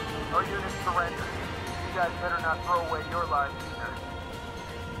arrives. Our units surrender. You guys better not throw away your lives either.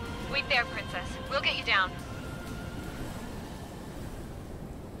 Wait there, Princess. We'll get you down.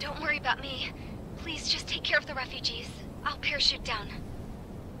 Don't worry about me. Please just take care of the refugees. I'll parachute down.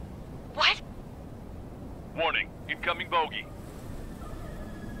 What? Warning, incoming bogey.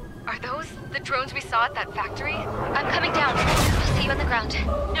 Are those the drones we saw at that factory? I'm coming down. I'll see you on the ground.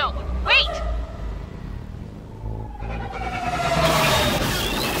 No, wait!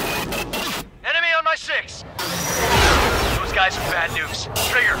 Enemy on my 6! Those guys are bad news.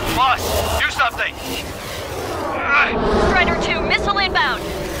 Trigger, boss, do something! Strider 2, missile inbound!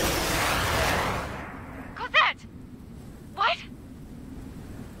 Cosette! What?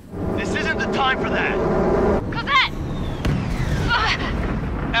 This isn't the time for that! Cosette!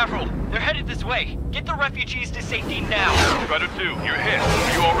 Avril, they're headed this way. Get the refugees to safety now. Strider 2, you're hit.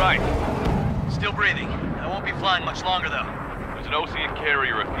 Are you alright? Still breathing. I won't be flying much longer, though. There's an Ocean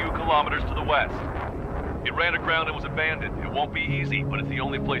carrier a few kilometers to the west. It ran aground and was abandoned. It won't be easy, but it's the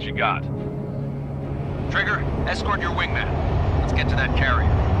only place you got. Trigger, escort your wingman. Let's get to that carrier.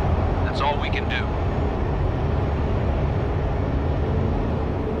 That's all we can do.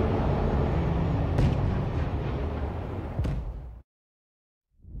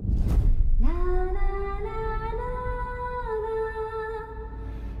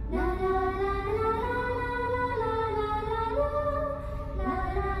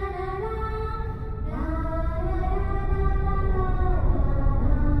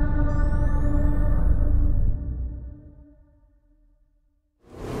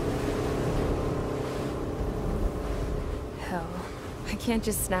 I can't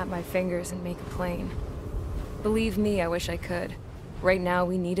just snap my fingers and make a plane. Believe me, I wish I could. Right now,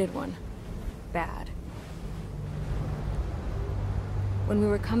 we needed one. Bad. When we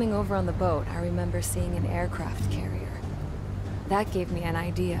were coming over on the boat, I remember seeing an aircraft carrier. That gave me an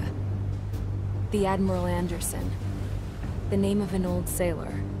idea. The Admiral Anderson. The name of an old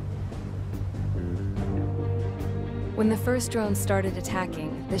sailor. When the first drone started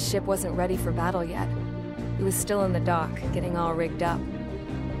attacking, the ship wasn't ready for battle yet. It was still in the dock, getting all rigged up.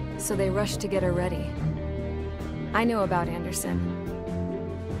 So they rushed to get her ready. I know about Anderson.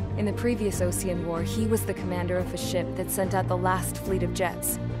 In the previous Ocean War, he was the commander of a ship that sent out the last fleet of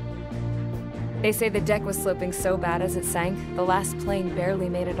jets. They say the deck was sloping so bad as it sank, the last plane barely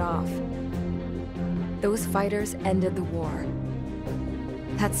made it off. Those fighters ended the war.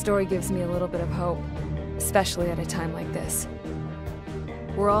 That story gives me a little bit of hope, especially at a time like this.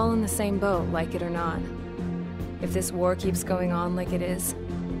 We're all in the same boat, like it or not. If this war keeps going on like it is,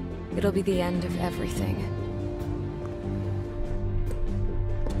 it'll be the end of everything.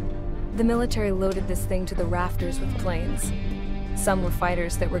 The military loaded this thing to the rafters with planes. Some were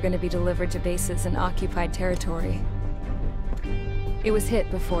fighters that were going to be delivered to bases in occupied territory. It was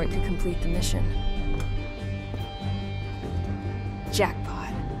hit before it could complete the mission. Jackpot.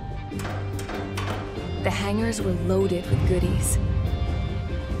 The hangars were loaded with goodies.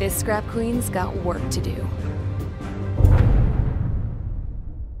 This scrap queen's got work to do.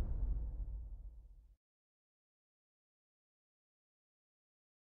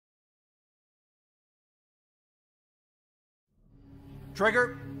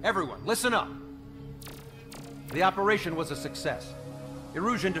 Trigger, everyone, listen up. The operation was a success.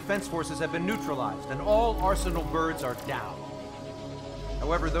 Erusian defense forces have been neutralized, and all Arsenal birds are down.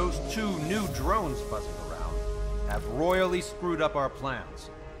 However, those 2 new drones buzzing around have royally screwed up our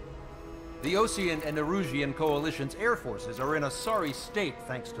plans. The Ocean and Erusian coalition's air forces are in a sorry state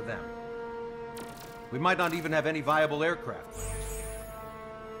thanks to them. We might not even have any viable aircraft.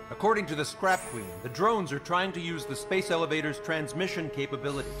 According to the Scrap Queen, the drones are trying to use the space elevator's transmission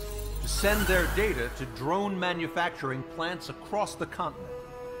capabilities to send their data to drone manufacturing plants across the continent.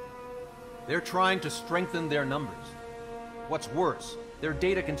 They're trying to strengthen their numbers. What's worse, their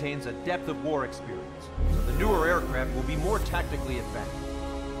data contains a depth of war experience, so the newer aircraft will be more tactically advanced.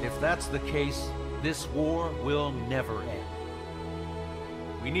 If that's the case, this war will never end.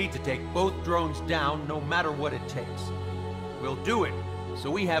 We need to take both drones down no matter what it takes. We'll do it so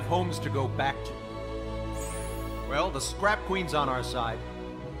we have homes to go back to. Well, the Scrap Queen's on our side.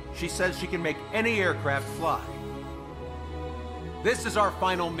 She says she can make any aircraft fly. This is our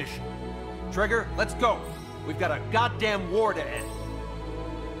final mission. Trigger, let's go. We've got a goddamn war to end.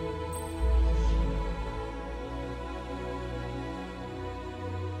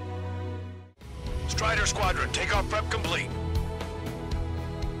 Strider Squadron, takeoff prep complete.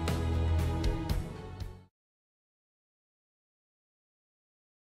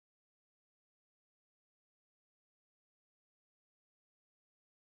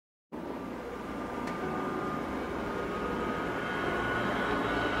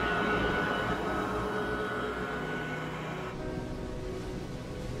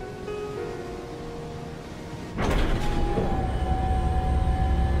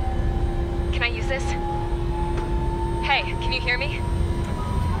 Hey, can you hear me?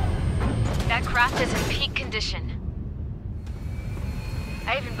 That craft is in peak condition.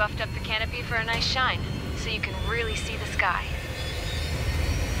 I even buffed up the canopy for a nice shine, so you can really see the sky.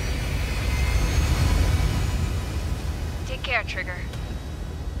 Take care, Trigger.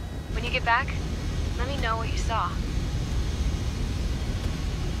 When you get back, let me know what you saw.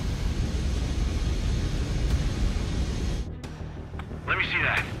 Let me see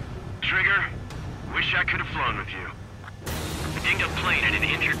that. Trigger, wish I could have flown with you. A dinged up plane and an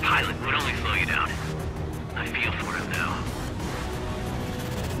injured pilot would only slow you down. I feel for him now.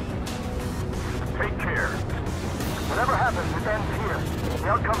 Take care. Whatever happens, it ends here. The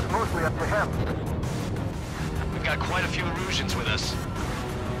outcome's mostly up to him. We've got quite a few Erusians with us.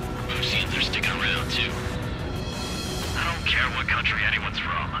 Erusians are sticking around, too. I don't care what country anyone's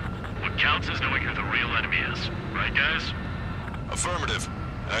from. What counts is knowing who the real enemy is. Right, guys? Affirmative.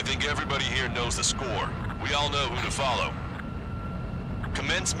 And I think everybody here knows the score. We all know who to follow.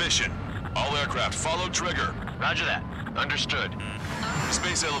 Commence mission. All aircraft follow Trigger. Roger that. Understood. The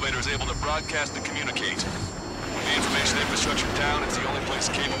space elevator is able to broadcast and communicate. With the information infrastructure down, it's the only place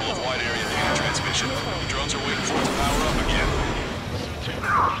capable of wide area data transmission. The drones are waiting for it to power up again.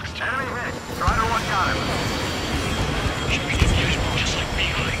 Enemy hit. Strider 1 got him. Should be unusual, just like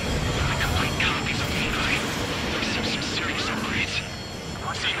Beeline. The complete copies of Beeline. Some serious upgrades.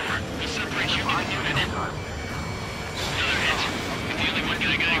 Seymour, we'll separate you and the unit. Another hit. You're the only one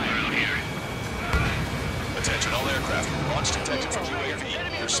getting anywhere out here. Attention all aircraft. Launch detected from UAV.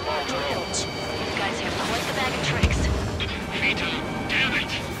 They're small drones. These guys have quite the bag of tricks. Vito, damn it!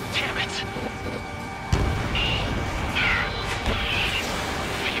 Damn it!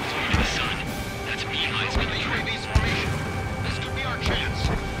 Waiting for me to the sun. That's Beeline's with the UAV's formation. This could be our chance.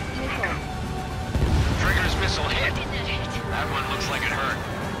 Trigger's missile hit.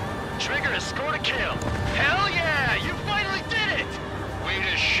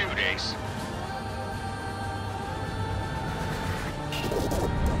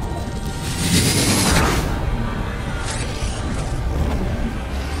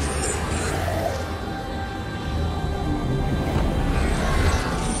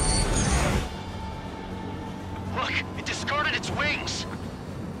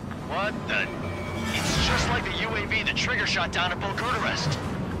 shot down at Bulgurarest.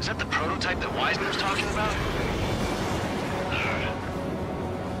 Is that the prototype that Wiseman was talking about?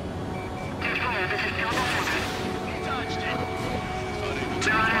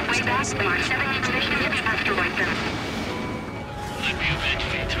 We're on our way back from our 7 expeditions afterwards. Let me avenge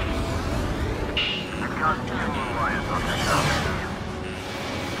Vito.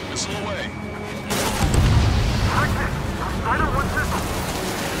 Missile away.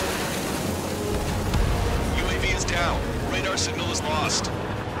 UAV is down. Radar signal is lost.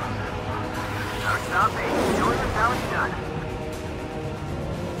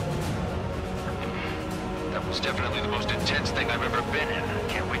 That was definitely the most intense thing I've ever been in.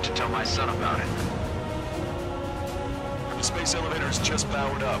 Can't wait to tell my son about it. The space elevator is just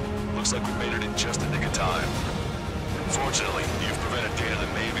powered up. Looks like we made it in just the nick of time. Fortunately, you've prevented data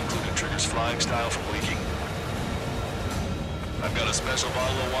that may have included Trigger's flying style from leaking. I've got a special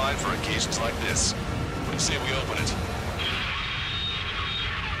bottle of wine for occasions like this. What do you say we open it?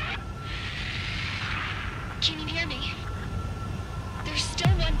 Can you hear me? There's still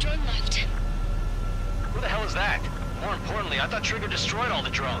one drone left. Who the hell is that? More importantly, I thought Trigger destroyed all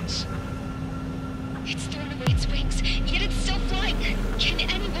the drones. It's thrown away its wings, yet it's still flying. Can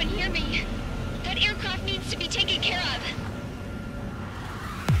anyone hear me? That aircraft needs to be taken care of.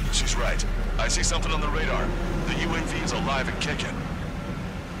 She's right. I see something on the radar. The UAV is alive and kicking.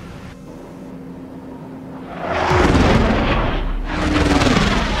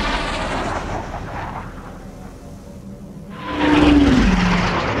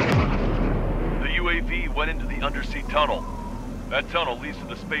 The UAV went into the undersea tunnel. That tunnel leads to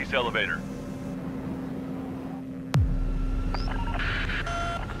the space elevator.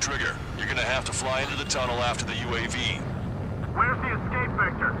 Trigger, you're gonna have to fly into the tunnel after the UAV. Where's the escape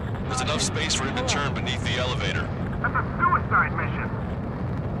vector? There's enough space for him to turn beneath the elevator. That's a suicide mission.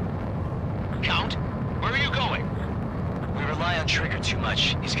 Count, where are you going? We rely on Trigger too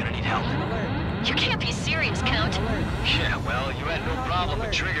much. He's gonna need help. You can't be serious, Count. Yeah, well, you had no problem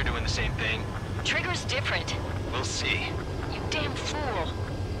with Trigger doing the same thing. Trigger's different. We'll see. You damn fool.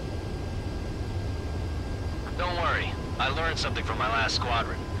 Don't worry. I learned something from my last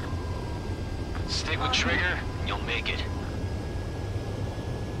squadron. Stick with Trigger, you'll make it.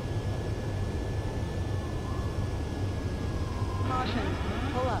 Caution.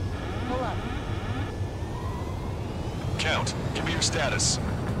 Pull up. Pull up. Count, give me your status.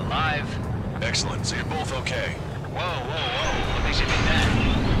 Alive. Excellent, so you're both okay. Whoa, whoa, whoa. What makes you think that?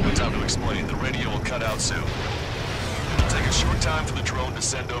 No time to explain. The radio will cut out soon. It'll take a short time for the drone to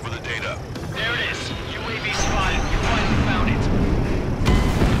send over the data. There it is. UAV spotted. You finally found it.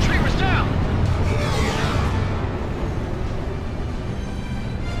 Trigger's down!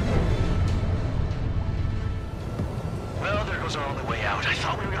 Well, there goes our only way out. I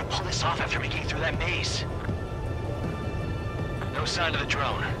thought we were gonna pull this off after making it through that maze. No sign of the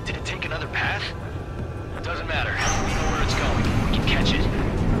drone. Did it take another path? Doesn't matter. We know where it's going. We can catch it.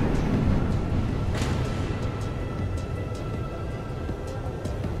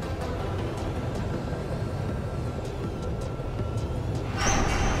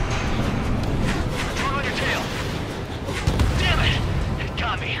 Drone on your tail. Damn it! It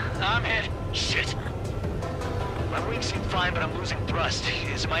got me. I'm hit. Shit. My wings seem fine, but I'm losing thrust.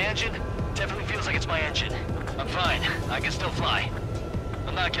 Is it my engine? Definitely feels like it's my engine. I'm fine. I can still fly.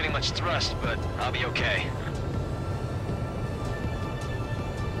 I'm not getting much thrust, but I'll be okay.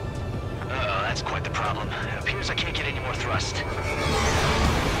 Uh-oh, that's quite the problem. It appears I can't get any more thrust.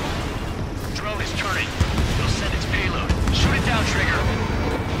 Drone is turning. It'll send its payload. Shoot it down, Trigger.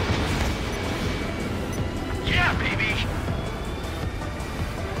 Yeah, baby!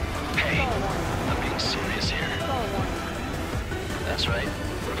 Hey, I'm being serious here. That's right.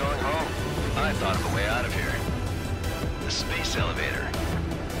 We're going home. I thought of a way out of here. The space elevator.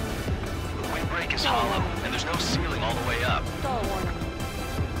 The windbreak is hollow, and there's no ceiling all the way up.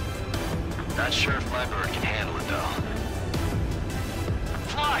 Not sure if my bird can handle it, though.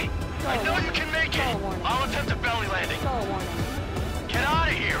 Fly! I know you can make it! I'll attempt a belly landing. Get out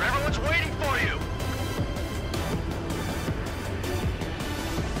of here! Everyone's waiting for you!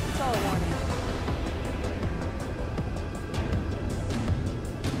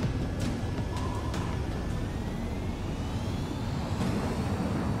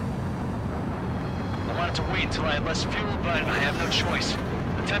 I wanted to wait until I had less fuel, but I have no choice.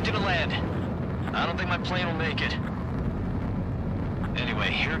 Attempting to land. I don't think my plane will make it. Anyway,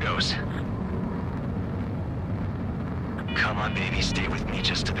 here goes. Come on, baby, stay with me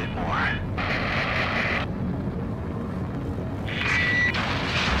just a bit more.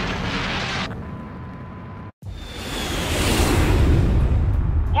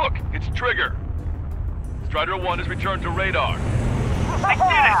 Look, it's Trigger. Strider 1 has returned to radar. They did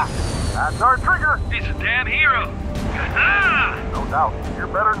it! That's our trigger! He's a damn hero! No doubt. You're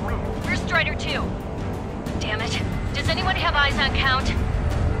better than me. Where's Strider 2? Damn it. Does anyone have eyes on Count?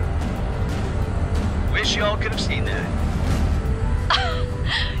 Wish y'all could have seen that.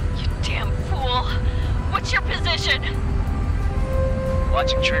 You damn fool. What's your position?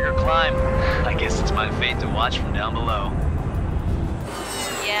 Watching Trigger climb. I guess it's my fate to watch from down below.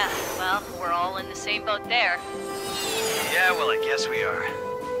 Yeah, well, we're all in the same boat there. Yeah, well, I guess we are.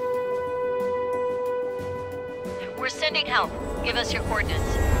 We're sending help. Give us your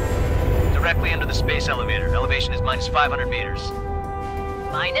coordinates. Directly under the space elevator. Elevation is minus 500 meters.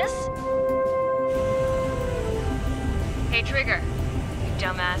 Minus? Hey, Trigger. You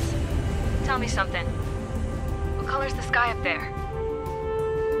dumbass. Tell me something. What color's the sky up there?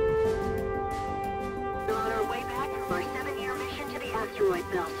 We're on our way back from our 7-year mission to the asteroid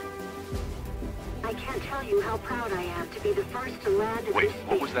belt. I can't tell you how proud I am to be the first to land at Wait, this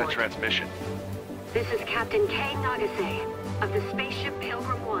what was that spaceport. transmission? This is Captain Kay Nagase of the spaceship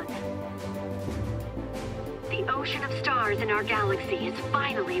Pilgrim 1. The ocean of stars in our galaxy is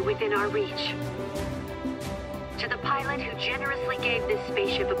finally within our reach. To the pilot who generously gave this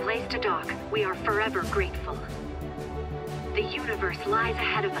spaceship a place to dock, we are forever grateful. The universe lies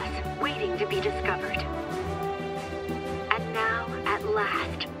ahead of us, waiting to be discovered. And now, at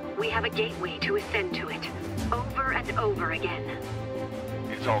last, we have a gateway to ascend to it, over and over again.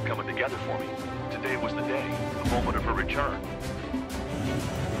 It's all coming together for me. Today was the day, the moment of her return.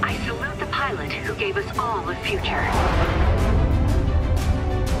 I salute the pilot who gave us all a future.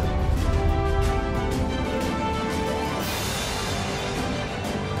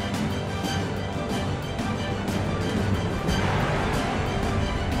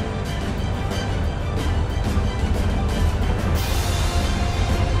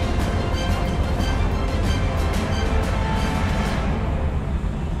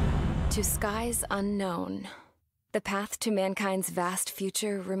 To skies unknown, the path to mankind's vast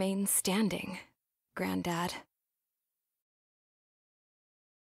future remains standing, Granddad.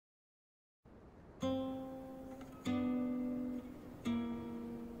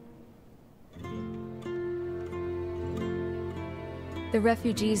 The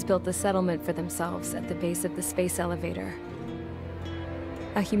refugees built a settlement for themselves at the base of the space elevator.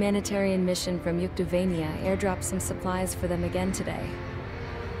 A humanitarian mission from Yuktovania airdropped some supplies for them again today.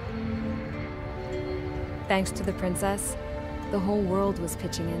 Thanks to the princess, the whole world was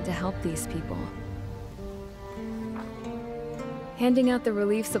pitching in to help these people. Handing out the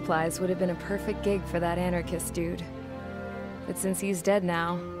relief supplies would have been a perfect gig for that anarchist dude. But since he's dead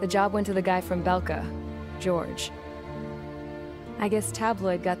now, the job went to the guy from Belka, George. I guess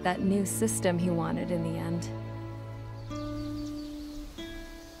Tabloid got that new system he wanted in the end.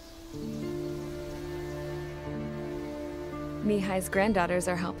 Mihai's granddaughters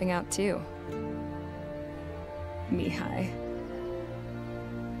are helping out too. Mihai.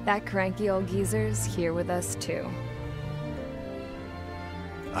 That cranky old geezer's here with us too.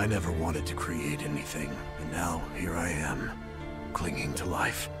 I never wanted to create anything, and now here I am, clinging to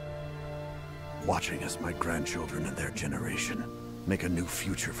life. Watching as my grandchildren and their generation make a new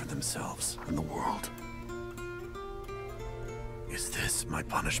future for themselves and the world. Is this my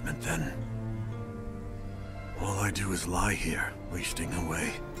punishment then? All I do is lie here, wasting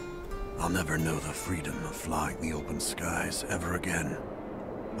away. I'll never know the freedom of flying the open skies ever again.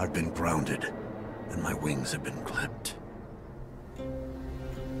 I've been grounded, and my wings have been clipped.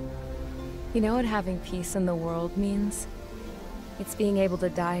 You know what having peace in the world means? It's being able to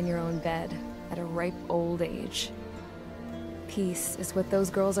die in your own bed at a ripe old age. Peace is what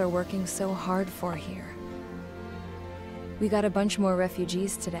those girls are working so hard for here. We got a bunch more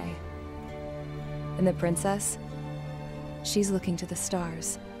refugees today. And the princess? She's looking to the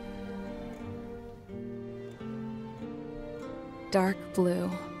stars. Dark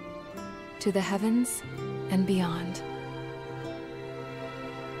blue, to the heavens and beyond.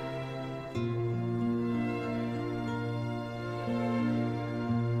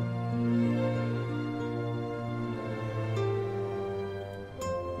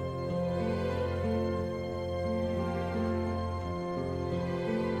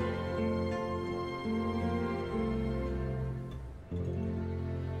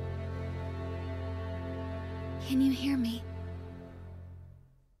 Can you hear me?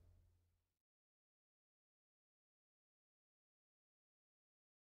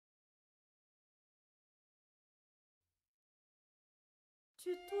 Tu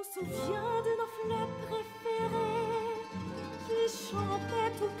te souviens de nos fleurs préférées qui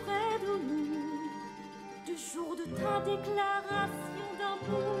chantaient tout près de nous, du jour de ta déclaration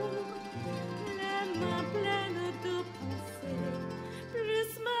d'amour.